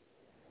to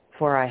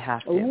for I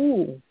have to.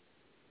 Ooh.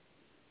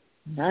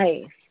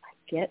 Nice.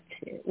 I get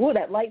to. Ooh,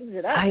 that lightens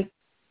it up.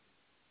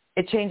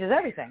 It changes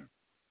everything.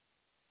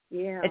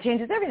 Yeah. It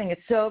changes everything.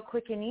 It's so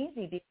quick and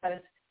easy because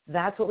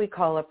that's what we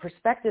call a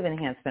perspective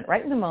enhancement.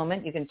 Right in the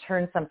moment, you can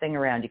turn something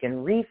around. You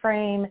can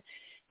reframe.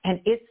 And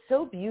it's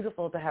so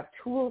beautiful to have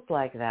tools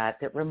like that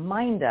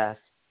remind us,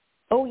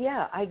 oh,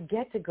 yeah, I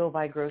get to go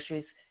buy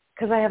groceries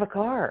because I have a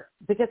car,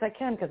 because I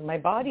can, because my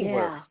body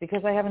works,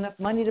 because I have enough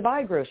money to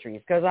buy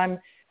groceries, because I'm,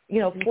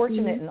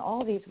 fortunate in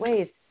all these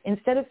ways.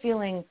 Instead of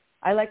feeling,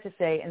 I like to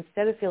say,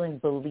 instead of feeling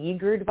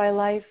beleaguered by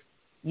life,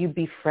 you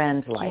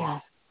befriend life. Yeah.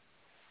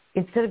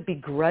 Instead of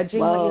begrudging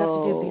what you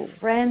have to do,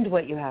 befriend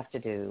what you have to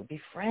do.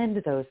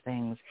 Befriend those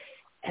things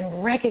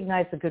and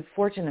recognize the good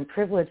fortune and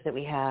privilege that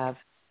we have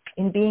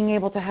in being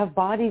able to have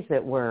bodies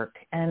that work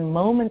and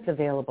moments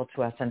available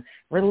to us and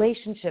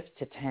relationships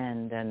to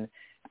tend. And,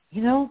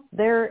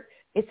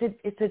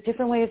 it's a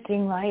different way of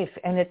seeing life.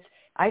 And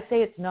I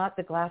say it's not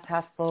the glass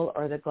half full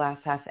or the glass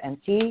half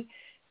empty.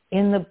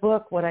 In the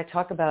book, what I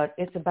talk about,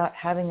 it's about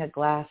having a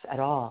glass at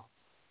all.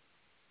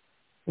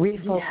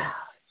 Refocus. Yeah.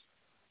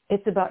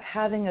 It's about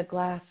having a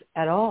glass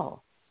at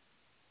all.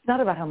 It's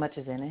not about how much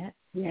is in it.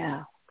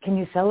 Yeah. Can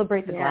you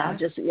celebrate the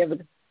glass?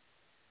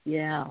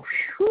 Yeah.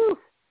 Whew.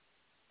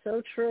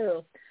 So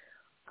true.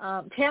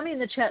 Tammy in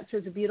the chat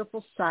says a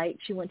beautiful site.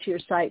 She went to your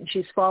site and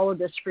she's followed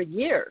this for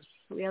years.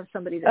 We have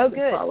somebody that's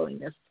been following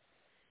this.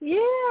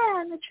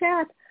 Yeah, in the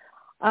chat.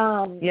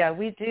 Yeah,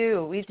 we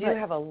do. We do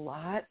have a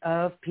lot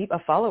of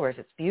followers.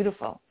 It's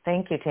beautiful.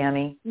 Thank you,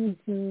 Tammy.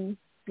 Mm-hmm.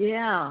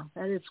 Yeah,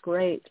 that is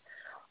great.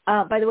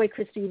 By the way,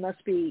 Kristi, you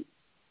must be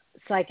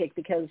psychic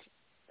because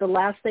the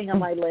last thing on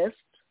my list,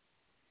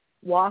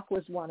 walk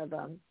was one of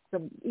them.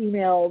 Some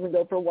emails and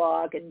go for a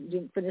walk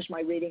and finish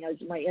my reading. I was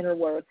my inner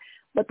work.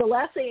 But the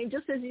last thing,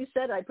 just as you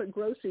said, I put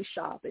grocery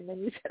shop, and then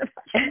you said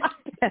about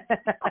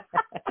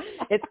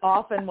it's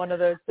often one of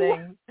those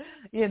things,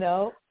 Right?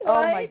 Oh,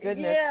 my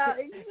goodness.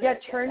 Yeah,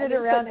 turn it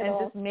around and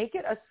just make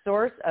it a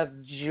source of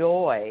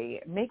joy.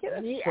 Make it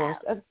a source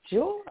of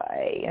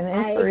joy and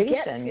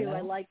inspiration.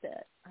 I like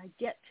that. I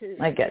get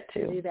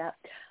to do that.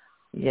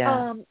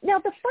 Yeah. Now,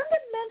 the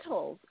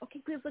fundamentals,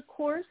 okay, because the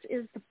course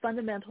is the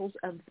fundamentals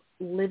of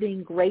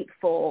living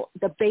grateful,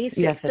 the basics.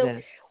 Yes,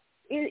 it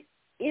is.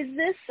 Is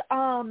this,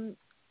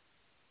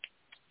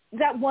 is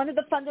that one of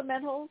the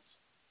fundamentals?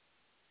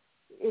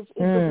 Is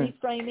the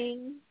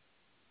reframing?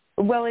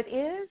 Well, it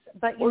is,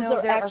 but,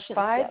 there are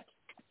 5. Steps?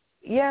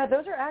 Yeah,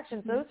 those are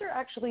actions. Those are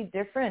actually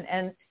different.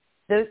 And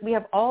we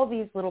have all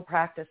these little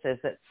practices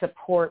that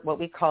support what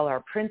we call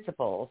our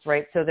principles,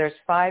 right? So there's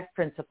 5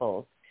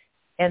 principles.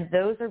 And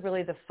those are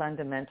really the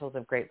fundamentals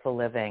of grateful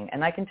living.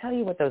 And I can tell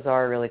you what those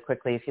are really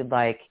quickly if you'd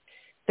like.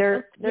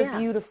 They're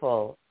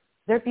beautiful.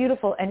 They're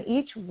beautiful. And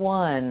each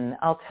one,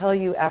 I'll tell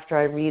you after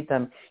I read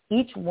them,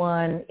 each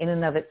one in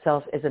and of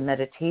itself is a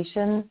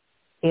meditation.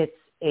 It's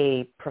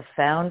a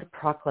profound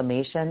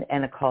proclamation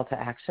and a call to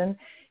action.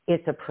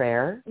 It's a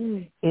prayer.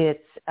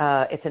 It's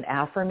an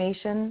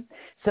affirmation.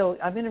 So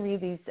I'm going to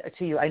read these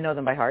to you. I know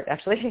them by heart,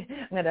 actually.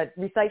 I'm going to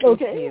recite these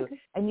to you.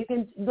 And you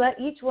can let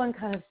each one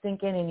kind of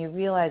sink in, and you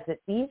realize that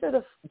these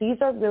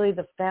are really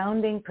the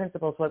founding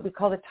principles, what we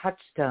call the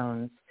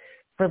touchstones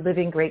for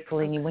living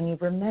gratefully. And when you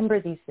remember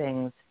these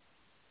things,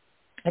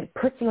 it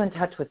puts you in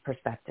touch with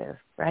perspective,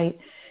 right?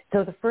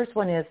 So the first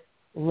one is,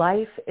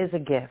 life is a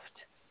gift.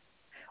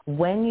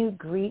 When you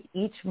greet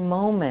each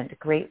moment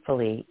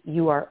gratefully,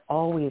 you are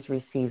always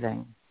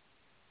receiving.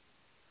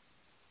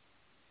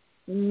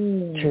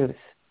 Truth.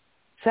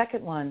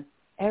 Second one,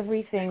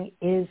 everything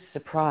is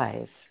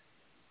surprise.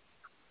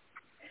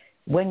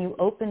 When you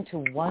open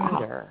to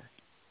wonder,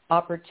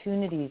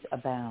 opportunities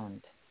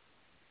abound.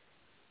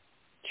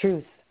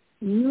 Truth.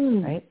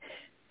 Right?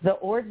 The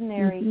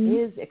ordinary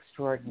is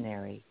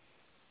extraordinary.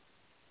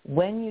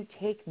 When you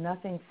take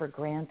nothing for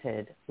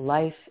granted,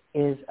 life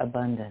is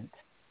abundant.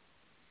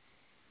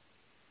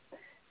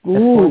 The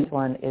fourth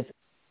one is,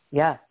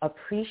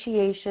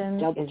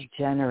 appreciation is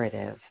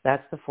generative.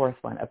 That's the fourth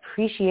one.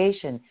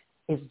 Appreciation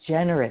is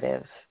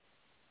generative.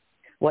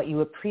 What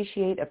you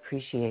appreciate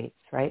appreciates,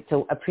 right?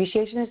 So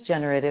appreciation is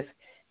generative.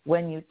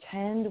 When you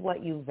tend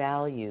what you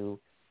value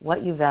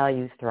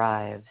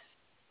thrives.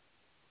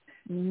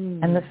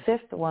 And the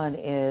fifth one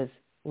is,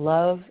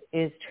 love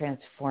is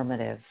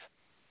transformative.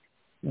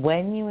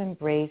 When you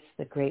embrace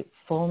the great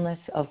fullness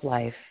of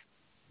life,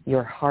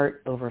 your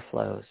heart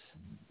overflows.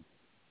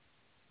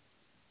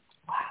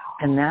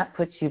 And that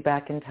puts you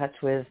back in touch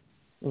with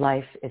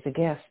life is a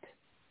gift.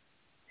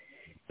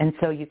 And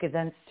so you could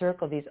then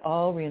circle these,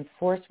 all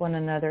reinforce one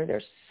another.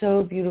 They're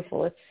so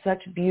beautiful. It's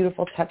such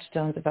beautiful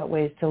touchstones about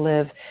ways to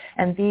live.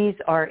 And these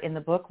are in the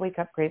book, Wake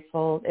Up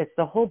Grateful.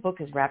 The whole book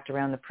is wrapped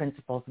around the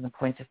principles and the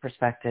points of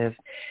perspective.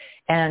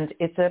 And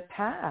it's a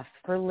path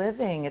for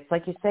living. It's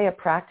like you say, a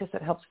practice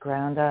that helps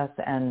ground us.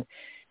 And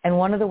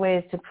one of the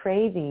ways to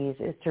pray these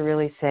is to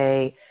really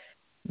say,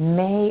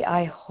 may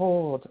I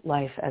hold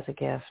life as a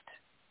gift.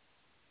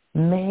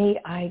 May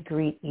I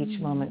greet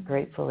each moment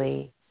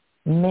gratefully.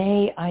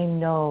 May I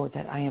know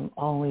that I am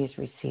always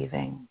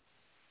receiving.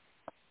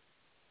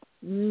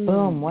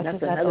 Boom. What does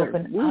that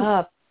open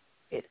up?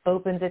 It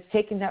opens, it's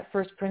taking that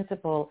first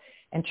principle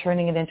and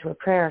turning it into a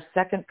prayer.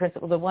 Second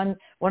principle,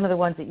 one of the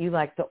ones that you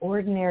like, the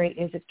ordinary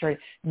is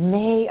extraordinary.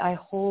 May I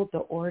hold the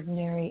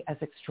ordinary as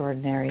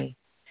extraordinary.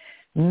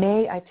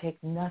 May I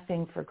take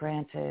nothing for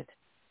granted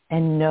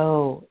and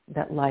know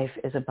that life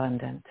is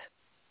abundant.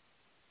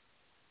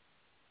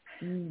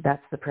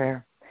 That's the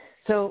prayer.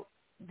 So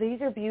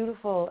these are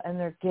beautiful, and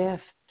they're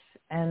gifts,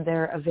 and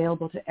they're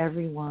available to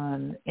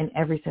everyone in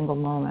every single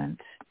moment.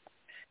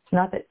 It's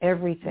not that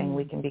everything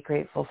we can be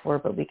grateful for,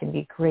 but we can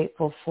be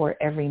grateful for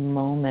every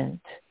moment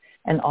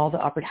and all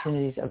the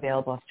opportunities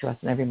available to us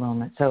in every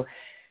moment. So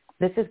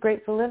this is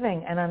Grateful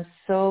Living, and I'm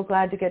so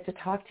glad to get to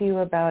talk to you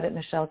about it,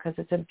 Michelle, because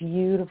it's a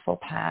beautiful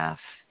path,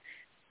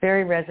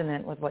 very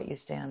resonant with what you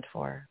stand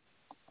for.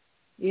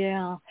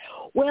 Yeah.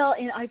 Well,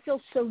 and I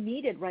feel so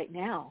needed right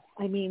now.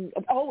 I mean,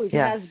 it always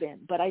has been,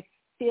 but I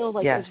feel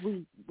like as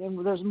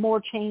there's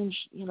more change,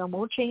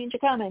 more change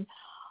coming.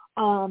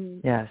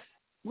 Yes.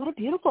 What a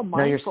beautiful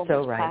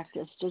mindfulness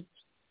practice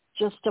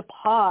just to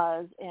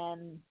pause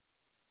and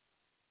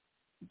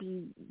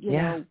be,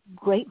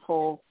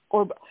 grateful,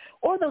 or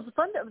those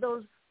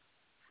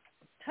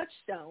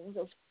touchstones,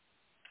 those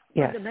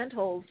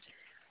fundamentals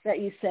that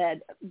you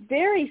said.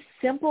 Very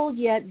simple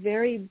yet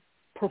very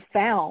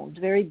profound,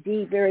 very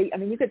deep,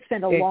 you could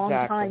spend a long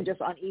time just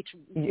on each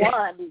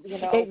one,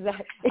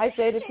 Exactly. I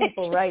say to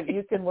people,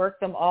 you can work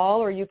them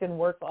all, or you can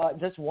work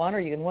just one, or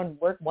you can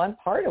work one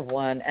part of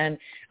one. And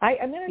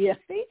I'm going to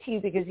just say to you,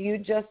 because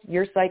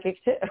you're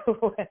psychic too.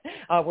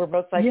 We're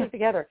both psychic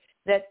together.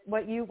 That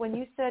when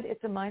you said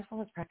it's a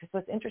mindfulness practice,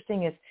 what's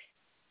interesting is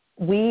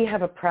we have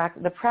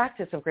the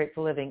practice of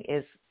Grateful Living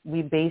is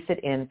we base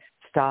it in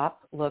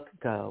stop, look,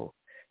 go.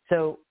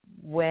 So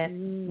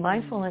when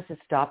mindfulness is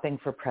stopping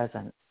for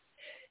present,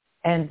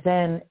 and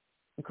then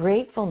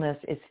gratefulness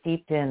is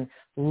steeped in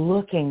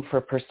looking for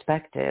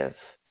perspective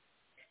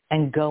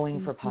and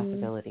going for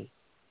possibility.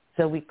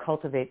 So we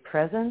cultivate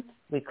presence,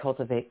 we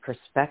cultivate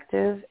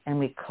perspective, and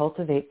we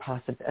cultivate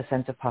a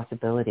sense of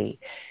possibility.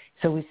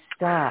 So we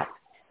stop.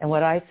 And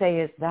what I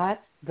say is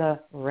that's the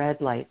red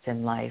lights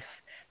in life.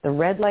 The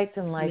red lights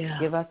in life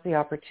give us the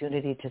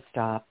opportunity to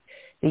stop.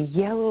 The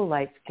yellow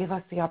lights give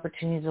us the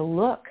opportunity to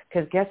look,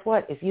 because guess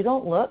what? If you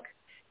don't look,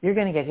 you're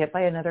going to get hit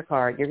by another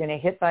car. You're going to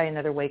get hit by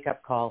another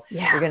wake-up call.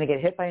 You're going to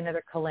get hit by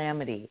another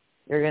calamity.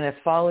 You're going to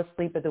fall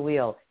asleep at the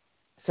wheel.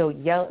 So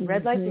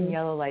red lights and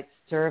yellow lights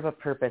serve a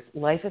purpose.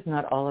 Life is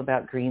not all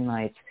about green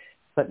lights,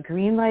 but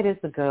green light is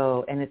the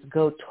go, and it's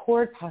go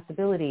toward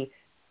possibility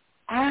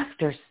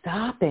after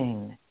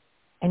stopping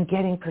and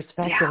getting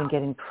perspective and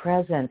getting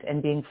present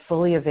and being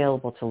fully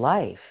available to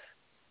life.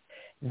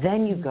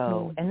 Then you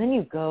go, and then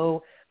you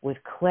go with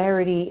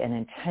clarity and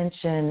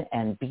intention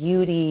and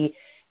beauty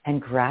and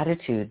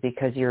gratitude,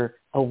 because you're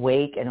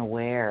awake and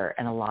aware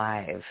and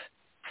alive,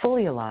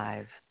 fully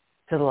alive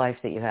to the life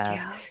that you have.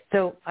 Yeah.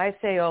 So I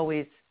say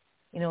always,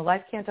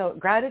 life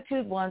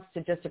gratitude wants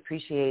to just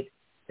appreciate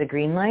the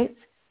green lights,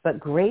 but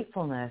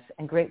gratefulness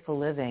and grateful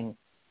living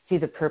see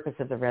the purpose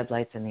of the red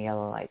lights and the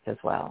yellow lights as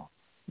well.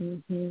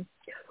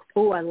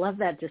 Oh, I love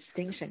that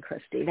distinction,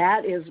 Kristi.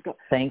 That is,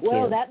 Thank you.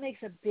 Well, that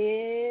makes a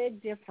big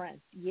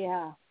difference.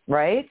 Yeah.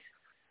 Right?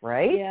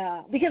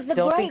 Yeah. Because the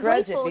don't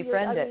begrudge it,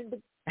 befriend it.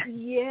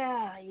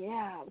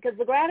 Because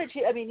the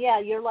gratitude,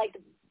 you're like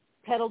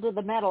pedal to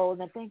the metal, and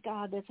then thank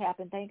God this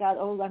happened. Thank God.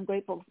 Oh, I'm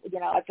grateful.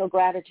 I feel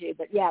gratitude.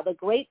 But the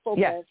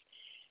gratefulness,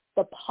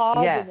 the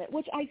pause in it,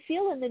 which I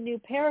feel in the new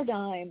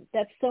paradigm,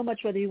 that's so much,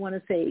 whether you want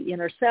to say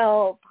inner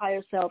self,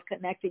 higher self,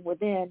 connecting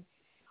within.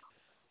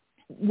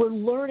 We're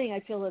learning, I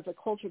feel, as a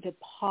culture to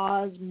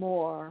pause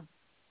more,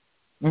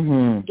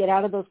 get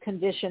out of those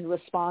conditioned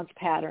response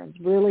patterns,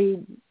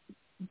 really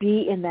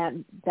be in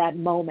that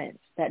moment,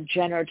 that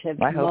generative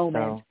moment. Hope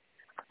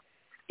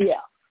so.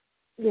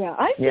 Yeah.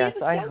 I see yes,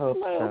 I hope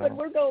so. But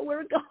we're going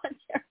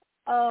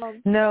there.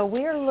 No,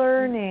 we're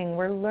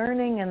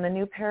learning, and the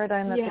new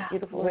paradigm, that's a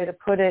beautiful way to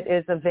put it,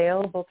 is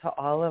available to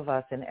all of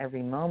us in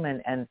every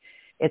moment, and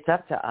it's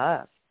up to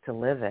us to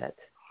live it.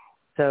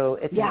 So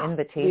it's an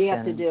invitation we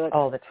have to do it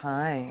all the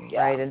time,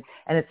 right? And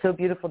it's so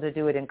beautiful to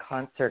do it in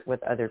concert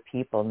with other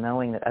people,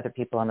 knowing that other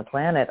people on the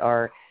planet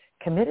are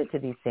committed to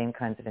these same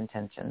kinds of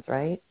intentions,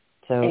 right?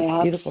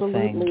 So beautiful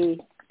thing.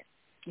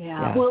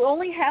 Yeah. Well, it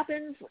only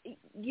happens,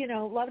 a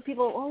lot of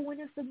people, when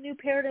is the new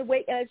paradigm?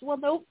 Wait, guys, well,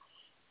 no,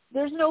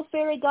 there's no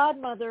fairy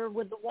godmother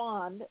with the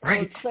wand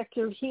or click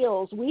your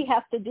heels. We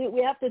have to do it.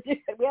 We have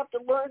to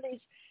learn these,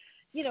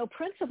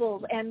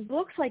 principles. And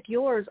books like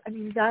yours,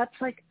 that's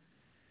like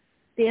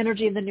the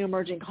energy of the new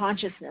emerging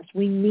consciousness.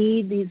 We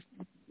need these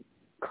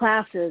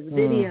classes,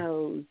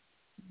 videos,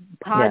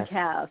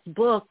 podcasts,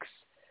 books.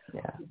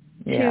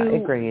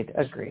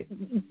 Agreed.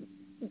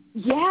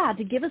 Yeah,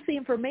 to give us the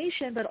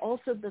information, but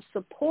also the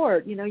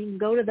support. You can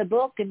go to the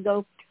book and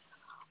go.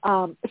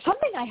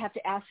 Something I have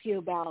to ask you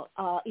about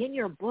in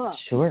your book.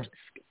 Sure.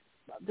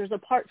 There's a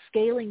part,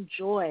 Scaling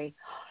Joy,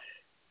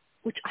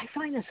 which I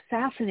find is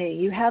fascinating.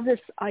 You have this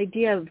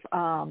idea of,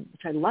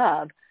 which I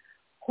love,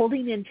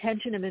 holding the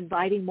intention of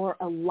inviting more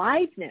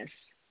aliveness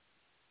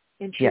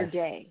into your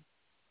day?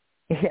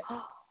 Yeah.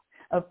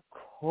 Of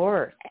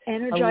course.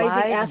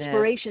 Energizing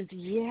aspirations.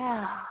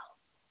 Yeah.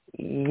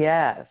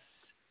 Yes.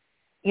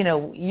 You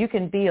know, you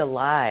can be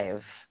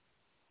alive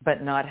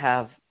but not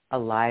have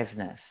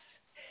aliveness.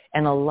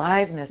 And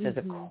aliveness is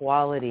a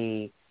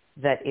quality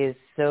that is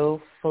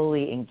so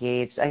fully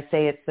engaged. I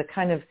say it's the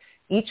kind of,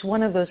 each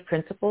one of those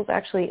principles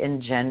actually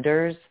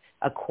engenders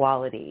a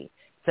quality.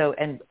 So,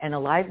 and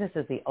aliveness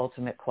is the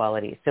ultimate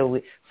quality. So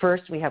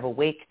first we have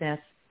awakeness,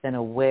 then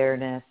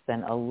awareness,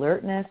 then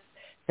alertness,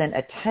 then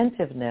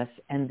attentiveness,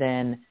 and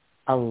then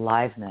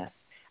aliveness.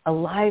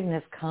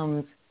 Aliveness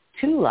comes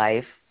to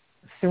life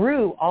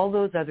through all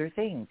those other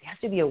things. You have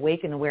to be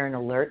awake and aware and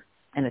alert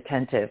and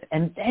attentive,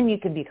 and then you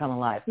can become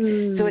alive. So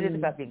it is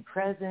about being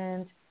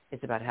present.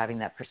 It's about having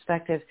that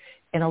perspective.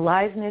 And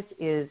aliveness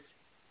is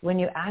when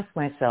you ask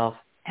myself,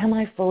 am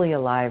I fully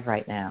alive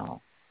right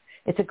now?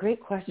 It's a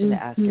great question to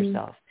ask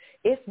yourself.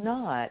 If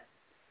not,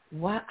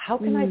 how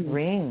can I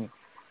bring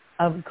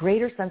a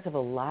greater sense of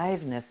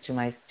aliveness to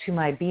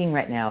my being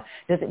right now?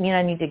 Does it mean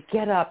I need to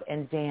get up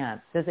and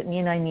dance? Does it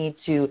mean I need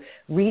to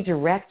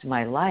redirect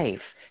my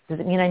life? Does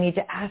it mean I need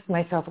to ask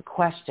myself a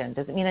question?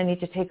 Does it mean I need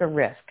to take a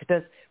risk?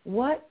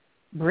 What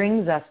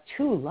brings us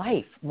to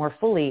life more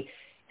fully?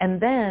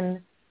 And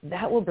then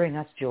that will bring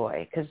us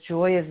joy, because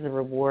joy is the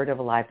reward of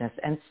aliveness,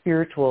 and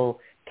spiritual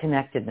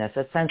connectedness,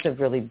 a sense of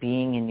really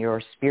being in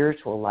your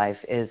spiritual life,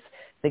 is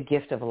the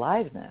gift of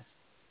aliveness,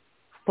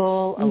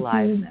 full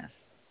aliveness.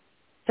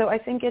 So I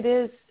think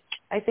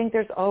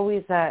there's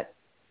always that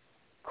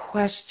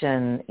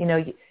question, you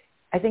know,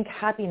 I think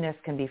happiness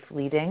can be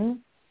fleeting.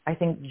 I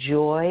think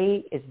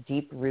joy is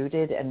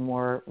deep-rooted and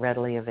more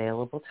readily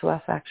available to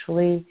us,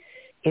 actually.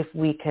 If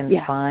we can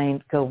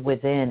go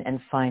within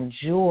and find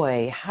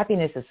joy,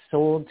 happiness is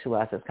sold to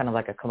us. It's kind of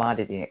like a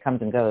commodity. It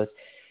comes and goes.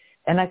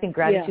 And I think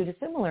gratitude is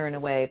similar in a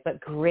way, but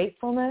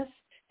gratefulness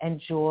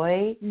and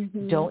joy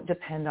don't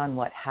depend on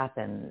what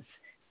happens.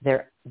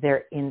 They're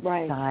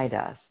inside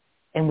us,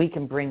 and we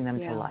can bring them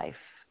to life.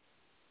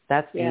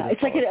 That's beautiful,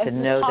 it's like to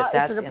know that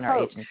that's in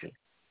our agency.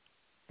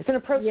 It's an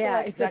approach to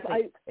life,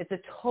 exactly. It's a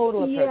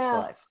total approach to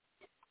life.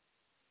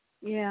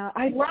 Yeah,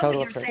 I love what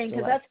you're saying,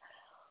 because that's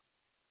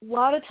a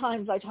lot of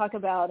times I talk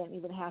about, and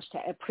even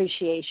hashtag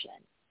appreciation,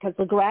 because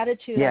the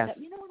gratitude, when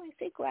I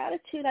say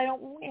gratitude, I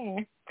don't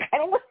really,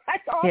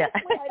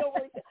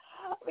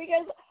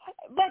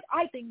 but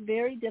I think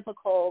very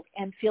difficult,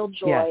 and feel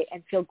joy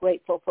and feel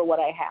grateful for what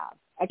I have.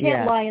 I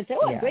can't lie and say,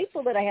 I'm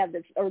grateful that I have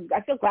this, or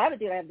I feel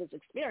gratitude I have this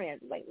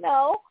experience. It's like,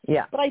 no.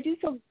 Yeah. But I do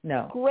feel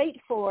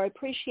grateful, or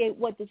appreciate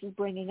what this is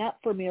bringing up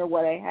for me, or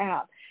what I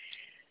have.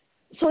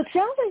 So it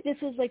sounds like this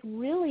is like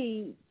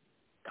really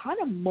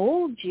kind of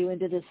molds you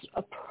into this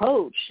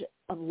approach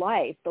of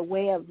life, the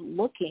way of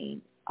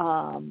looking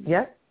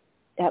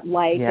at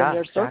life and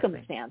your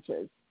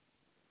circumstances.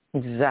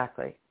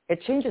 Exactly.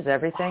 It changes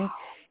everything.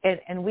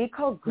 And we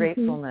call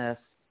gratefulness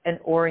an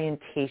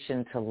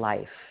orientation to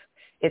life.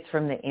 It's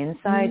from the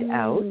inside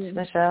out,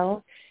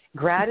 Michelle.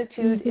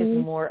 Gratitude is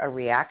more a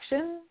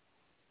reaction.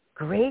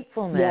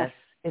 Gratefulness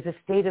is a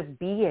state of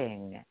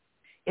being.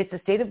 It's a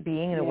state of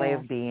being and a way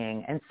of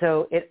being. And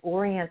so it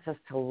orients us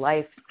to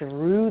life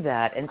through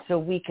that. And so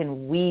we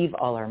can weave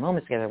all our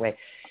moments together way.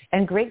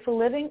 And grateful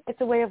living,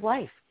 it's a way of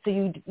life. So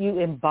you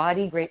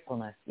embody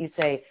gratefulness. You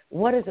say,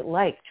 what is it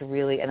like to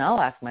really, and I'll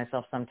ask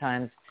myself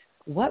sometimes,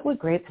 what would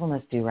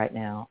gratefulness do right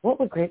now? What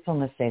would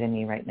gratefulness say to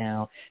me right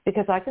now?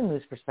 Because I can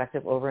lose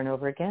perspective over and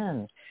over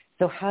again.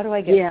 So how do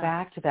I get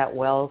back to that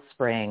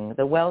wellspring,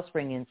 the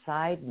wellspring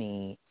inside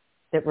me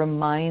that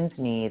reminds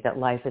me that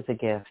life is a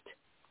gift,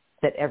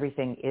 that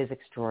everything is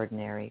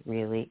extraordinary,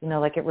 really? You know,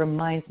 like it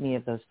reminds me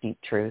of those deep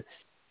truths.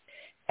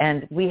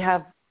 And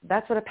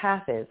that's what a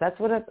path is. That's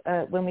what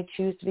when we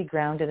choose to be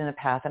grounded in a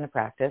path and a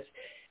practice,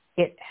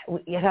 it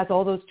has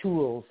all those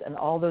tools and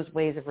all those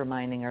ways of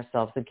reminding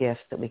ourselves the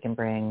gifts that we can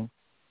bring.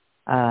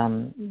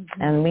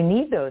 And we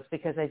need those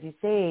because, as you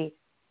say,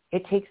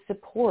 it takes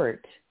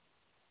support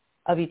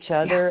of each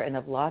other and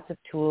of lots of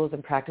tools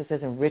and practices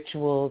and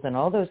rituals and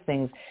all those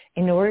things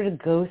in order to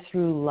go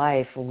through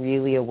life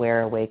really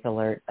aware, awake,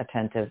 alert,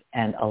 attentive,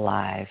 and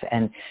alive,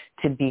 and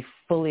to be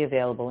fully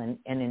available and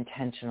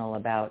intentional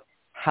about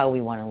how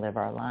we want to live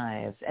our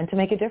lives and to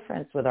make a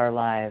difference with our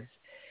lives.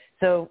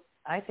 So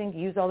I think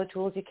use all the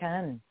tools you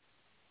can.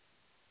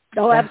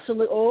 Oh,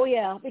 absolutely. Oh,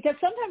 yeah. Because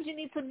sometimes you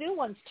need some new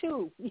ones,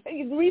 too.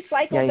 You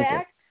recycle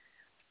back.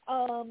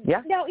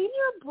 Now, in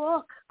your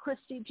book,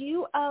 Kristi, do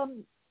you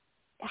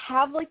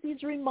have, like,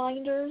 these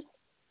reminders?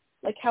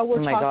 Like how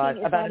we're talking? God,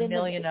 about a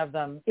million of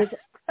them.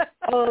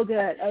 Oh,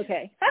 good.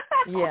 Okay.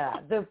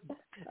 The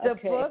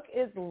book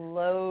is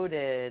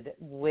loaded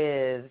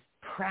with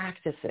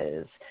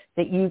practices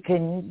that you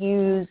can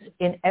use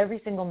in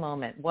every single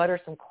moment. What are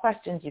some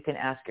questions you can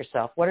ask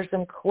yourself? What are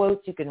some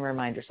quotes you can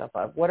remind yourself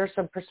of? What are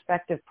some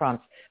perspective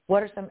prompts?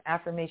 What are some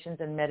affirmations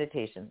and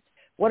meditations?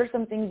 What are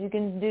some things you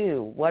can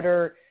do? What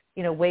are,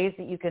 ways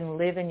that you can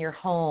live in your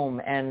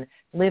home and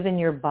live in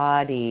your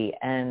body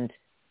and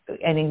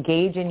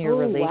engage in your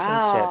relationship?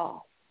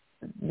 Wow.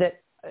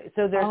 That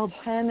So there's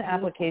 10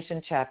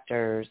 application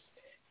chapters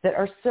that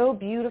are so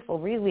beautiful,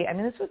 really. I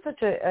mean, this was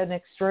such an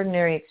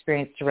extraordinary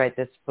experience to write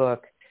this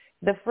book.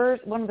 The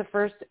first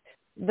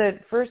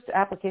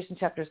application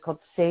chapter is called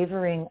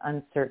Savoring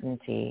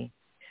Uncertainty,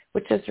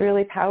 which is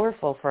really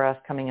powerful for us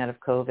coming out of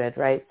COVID,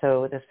 right?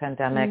 So this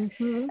pandemic,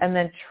 and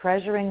then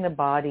Treasuring the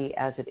Body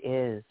as It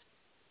Is.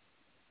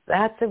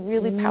 That's a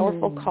really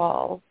powerful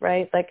call,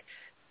 right? Like,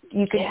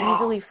 you can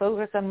easily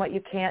focus on what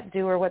you can't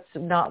do or what's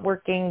not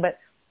working, but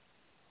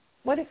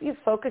what if you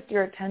focused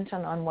your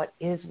attention on what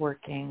is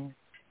working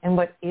and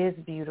what is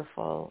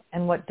beautiful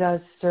and what does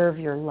serve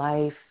your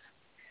life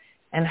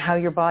and how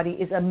your body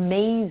is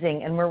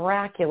amazing and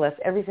miraculous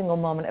every single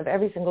moment of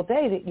every single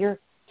day, that you're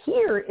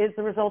here is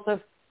the result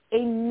of a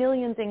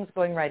million things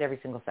going right every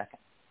single second.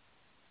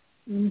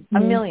 A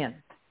million.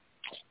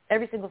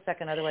 Every single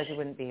second, otherwise you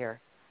wouldn't be here.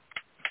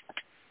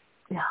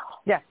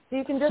 Yeah. So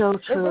you can just,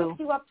 it wakes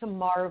you up to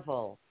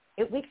marvel.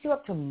 It wakes you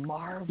up to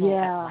marvel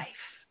at life.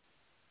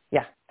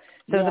 Yeah.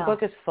 So the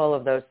book is full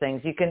of those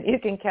things. You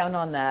can count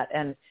on that.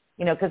 And,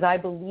 you know, because I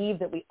believe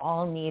that we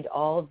all need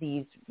all of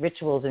these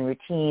rituals and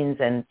routines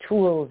and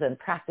tools and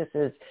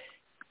practices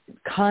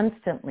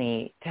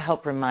constantly to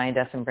help remind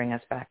us and bring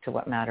us back to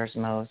what matters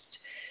most.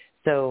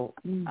 So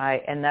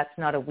and that's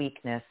not a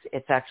weakness.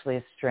 It's actually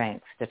a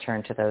strength to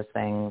turn to those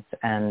things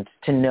and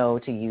to know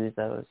to use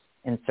those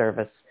in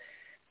service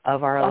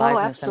of our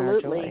aliveness and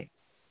our joy.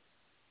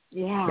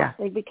 Yeah.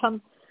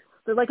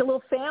 They're like a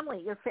little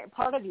family. You're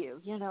part of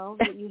you, you know,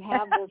 that you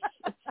have this.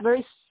 It's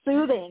very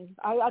soothing.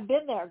 I've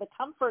been there. The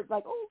comfort,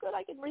 like, oh, good,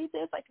 I can read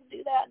this, I can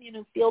do that, and, you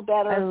know, feel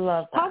better. I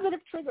love that. Positive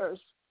triggers.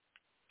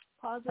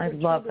 I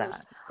love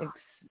that.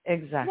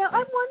 Exactly. Now,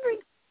 I'm wondering,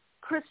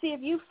 Kristi,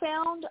 have you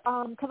found,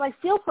 because I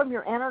feel from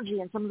your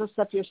energy and some of the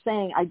stuff you're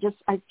saying,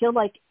 I feel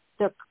like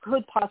there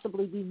could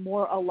possibly be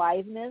more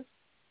aliveness,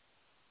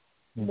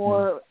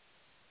 more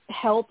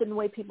health in the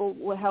way people,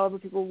 however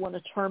people want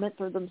to term it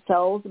for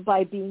themselves,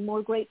 by being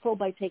more grateful,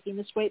 by taking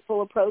this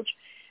grateful approach.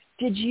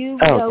 Did you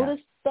notice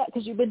that?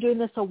 Because you've been doing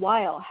this a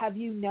while. Have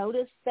you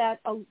noticed that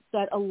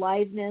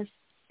aliveness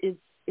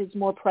is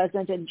more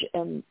present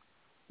and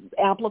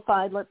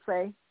amplified, let's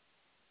say?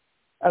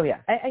 Oh, yeah.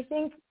 I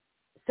think,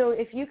 so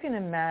if you can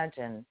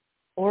imagine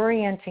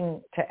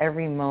orienting to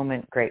every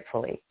moment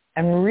gratefully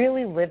and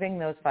really living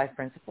those 5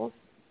 principles,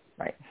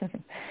 right,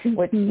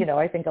 which, you know,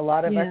 I think a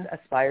lot of us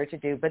aspire to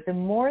do. But the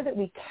more that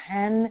we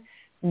can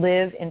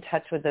live in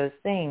touch with those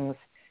things,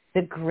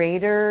 the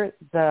greater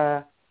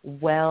the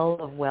well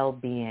of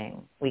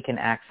well-being we can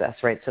access,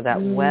 right? So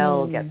that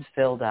well gets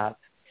filled up.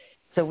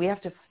 So we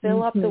have to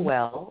fill up the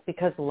well,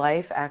 because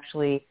life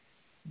actually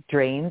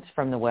drains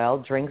from the well,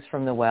 drinks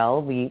from the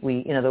well. We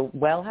you know, the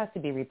well has to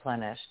be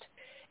replenished.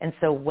 And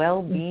so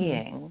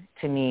well-being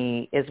to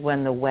me is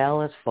when the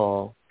well is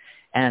full,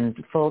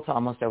 and full to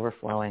almost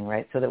overflowing,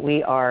 right? So that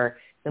we are,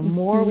 the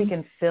more we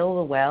can fill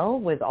the well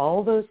with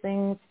all those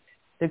things,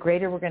 the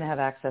greater we're going to have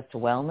access to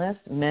wellness,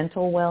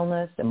 mental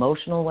wellness,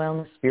 emotional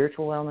wellness,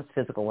 spiritual wellness,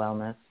 physical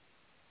wellness,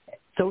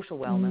 social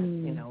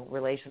wellness, you know,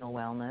 relational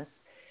wellness.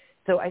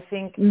 So I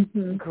think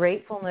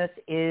gratefulness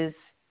is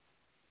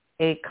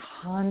a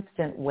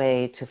constant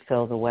way to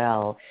fill the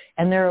well.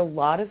 And there are a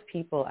lot of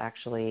people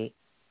actually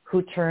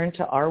who turn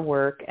to our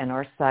work and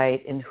our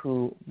site and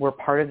who were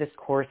part of this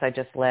course I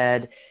just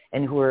led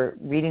and who are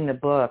reading the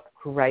book,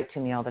 who write to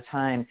me all the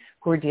time,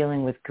 who are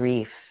dealing with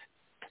grief,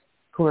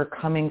 who are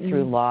coming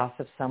through loss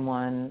of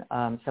someone,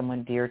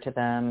 someone dear to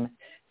them,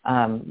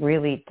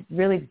 really,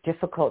 really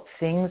difficult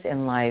things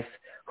in life,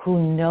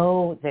 who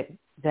know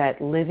that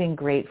living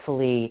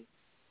gratefully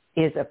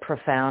is a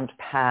profound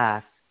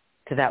path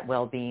to that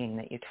well-being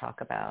that you talk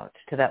about,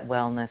 to that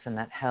wellness and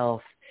that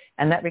health,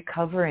 and that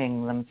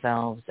recovering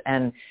themselves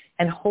and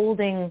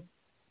holding.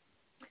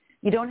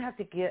 You don't have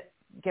to get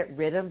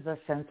rid of the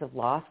sense of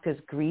loss, because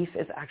grief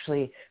is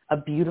actually a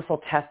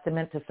beautiful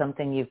testament to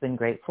something you've been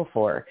grateful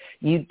for.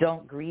 You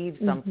don't grieve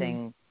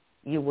something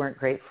you weren't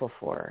grateful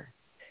for.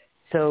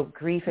 So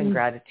grief and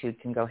gratitude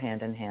can go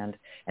hand in hand.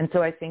 And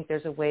so I think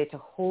there's a way to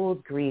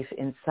hold grief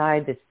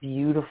inside this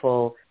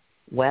beautiful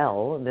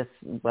well, this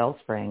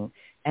wellspring,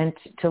 and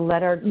to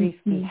let our grief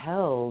be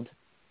held.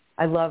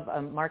 I love,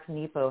 Mark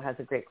Nepo has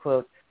a great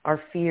quote, "Our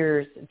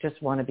fears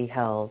just want to be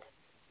held."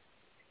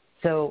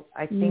 So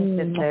I think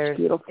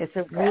that it's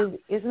a really,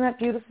 isn't that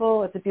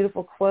beautiful? It's a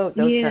beautiful quote.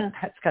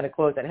 That's kind of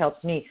quote that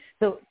helps me.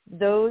 So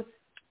those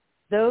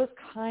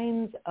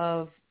kinds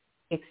of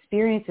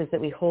experiences that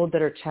we hold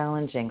that are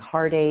challenging,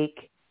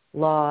 heartache,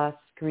 loss,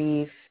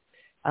 grief,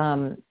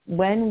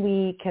 when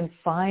we can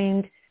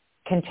find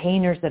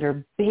containers that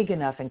are big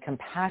enough and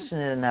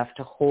compassionate enough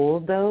to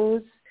hold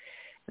those,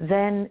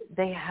 then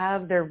they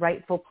have their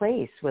rightful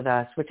place with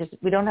us, which is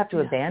we don't have to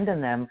abandon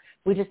them.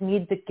 We just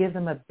need to give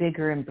them a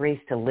bigger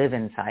embrace to live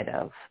inside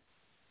of.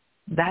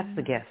 That's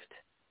the gift.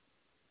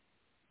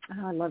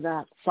 Oh, I love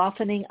that.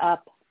 Softening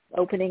up,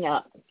 opening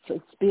up. So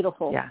it's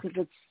beautiful. Yeah.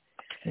 Because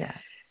it's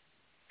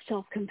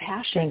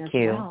self-compassion Thank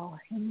you. well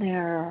in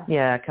there.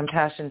 Yeah,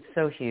 compassion's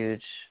so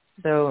huge,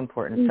 so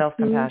important.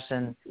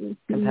 Self-compassion,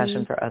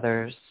 compassion for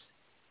others.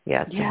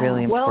 Yeah, it's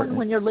really important. Well,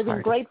 when you're living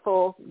part.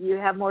 grateful, you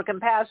have more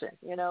compassion.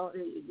 You know,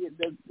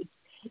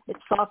 it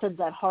softens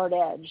that hard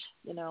edge.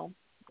 You know,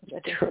 I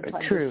think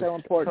sometimes it's so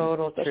important.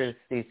 Total truth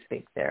you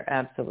speak there.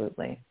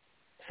 Absolutely.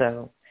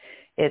 So,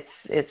 it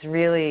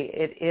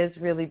is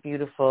really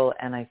beautiful,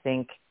 and I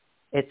think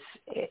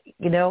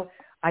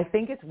I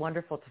think it's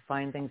wonderful to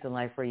find things in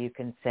life where you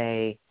can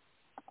say,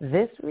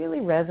 this really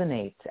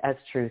resonates as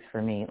truth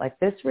for me. Like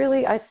this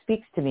really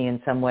speaks to me in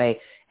some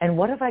way. And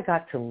what have I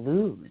got to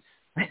lose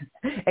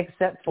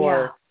except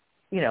for,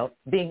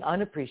 being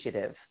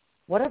unappreciative?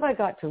 What have I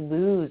got to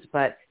lose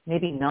but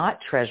maybe not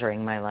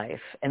treasuring my life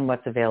and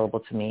what's available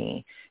to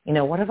me?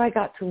 What have I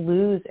got to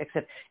lose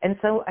except, and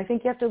so I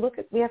think we have to look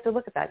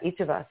at that, each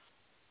of us.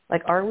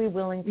 Like, are we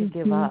willing to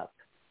give up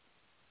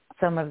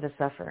some of the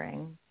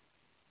suffering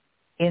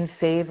in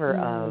favor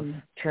of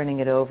turning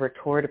it over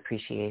toward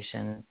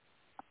appreciation,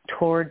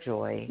 toward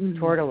joy,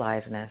 toward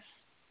aliveness,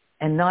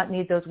 and not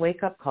need those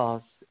wake-up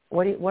calls?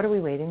 What are we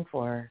waiting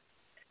for?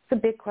 It's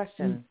a big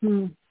question.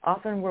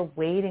 Often we're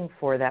waiting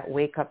for that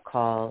wake-up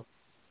call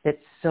that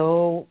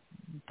so,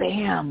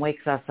 bam,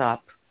 wakes us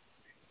up,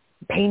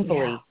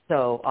 painfully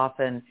so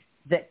often,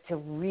 that to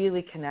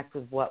really connect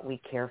with what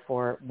we care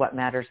for, what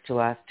matters to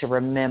us, to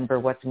remember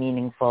what's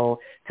meaningful,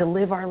 to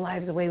live our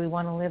lives the way we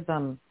want to live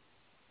them.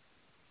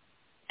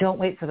 Don't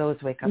wait for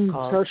those wake-up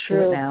calls. So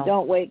true. Do it now.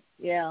 Don't wait,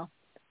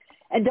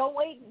 And don't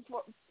wait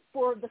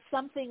for the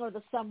something or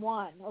the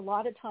someone. A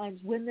lot of times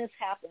when this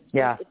happens,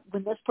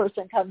 when this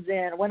person comes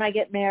in, when I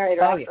get married,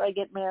 or after I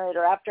get married,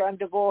 or after I'm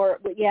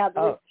divorced,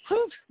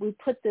 we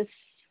put this,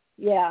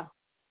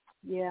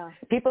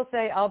 People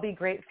say, I'll be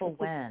grateful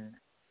when.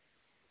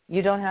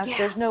 You don't have,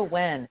 there's no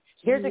when.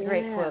 Here's a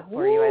great quote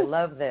for you. I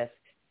love this.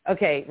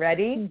 Okay,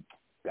 ready?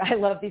 I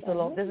love these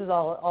this is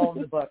all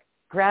in the book.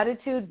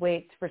 Gratitude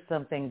waits for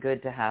something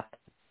good to happen.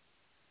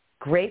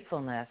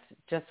 Gratefulness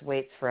just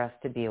waits for us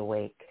to be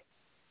awake.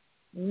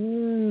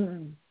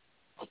 Beautiful.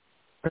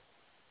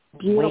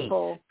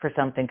 Wait for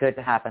something good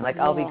to happen. Like,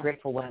 I'll be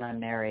grateful when I'm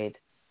married.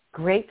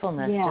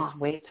 Gratefulness just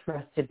waits for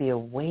us to be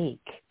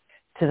awake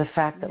to the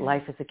fact that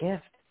life is a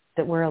gift,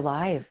 that we're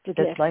alive,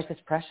 that life is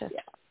precious,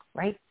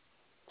 right?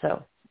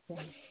 So,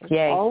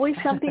 yay. Always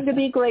something to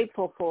be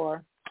grateful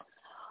for.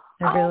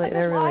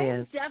 There really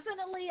is.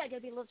 Definitely, I got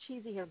to be a little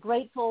cheesy here,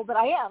 grateful, but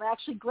I am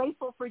actually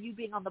grateful for you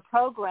being on the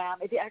program.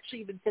 It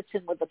actually even fits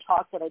in with the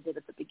talk that I did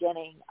at the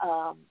beginning.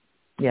 All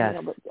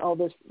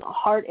this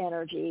heart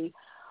energy.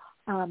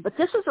 But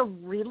this is a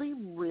really,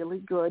 really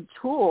good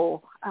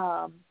tool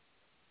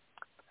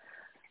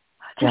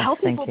to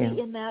help people be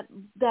in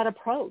that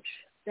approach,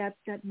 that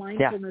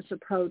mindfulness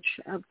approach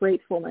of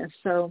gratefulness.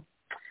 So,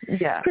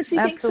 Kristi,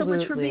 thanks so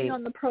much for being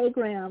on the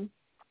program.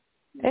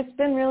 It's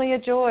been really a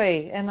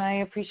joy, and I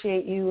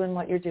appreciate you and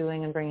what you're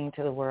doing and bringing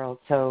to the world.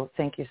 So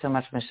thank you so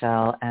much,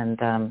 Michelle,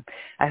 and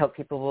I hope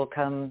people will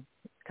come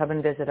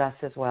and visit us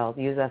as well.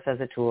 Use us as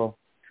a tool.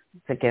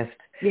 It's a gift.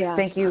 Yeah,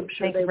 thank you.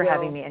 Thank you for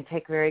having me, and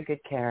take very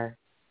good care.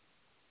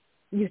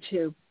 You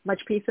too.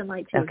 Much peace and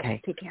light, too.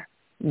 Okay. Take care.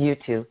 You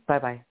too.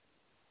 Bye-bye.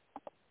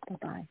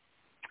 Bye-bye.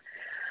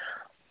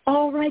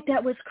 All right,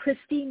 that was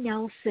Kristi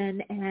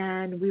Nelson,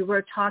 and we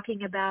were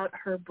talking about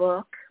her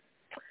book,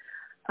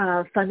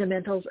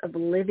 Fundamentals of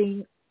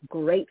Living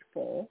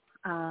Grateful,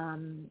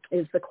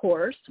 is the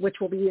course, which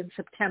will be in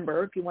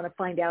September. If you want to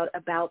find out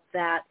about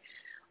that,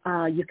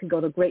 you can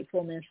go to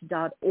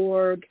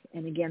gratefulness.org.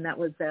 And again, that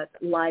was that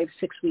live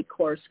 6-week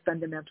course,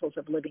 Fundamentals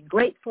of Living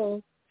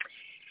Grateful.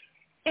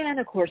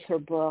 And, of course, her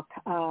book,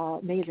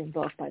 amazing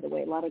book, by the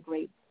way, a lot of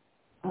great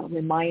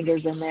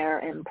reminders in there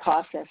and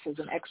processes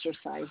and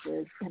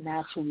exercises, and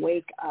that's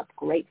Wake Up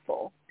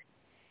Grateful.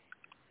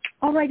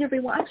 All right,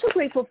 everyone, I'm so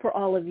grateful for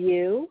all of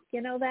you.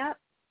 You know that?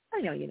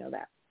 I know you know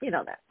that. You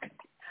know that.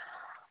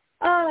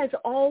 As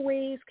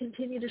always,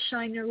 continue to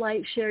shine your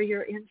light, share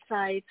your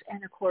insights,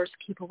 and, of course,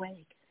 keep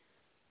awake.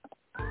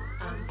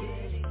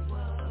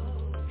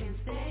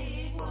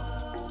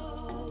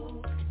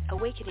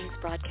 Awakenings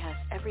broadcast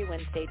every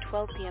Wednesday,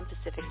 12 p.m.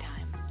 Pacific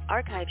Time.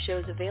 Archive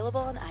shows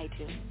available on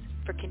iTunes.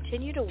 For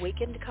continued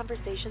awakened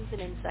conversations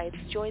and insights,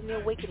 join the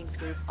Awakenings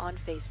group on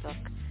Facebook.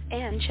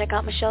 And check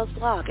out Michelle's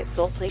blog at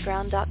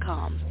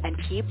soulplayground.com. And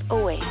keep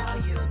awake.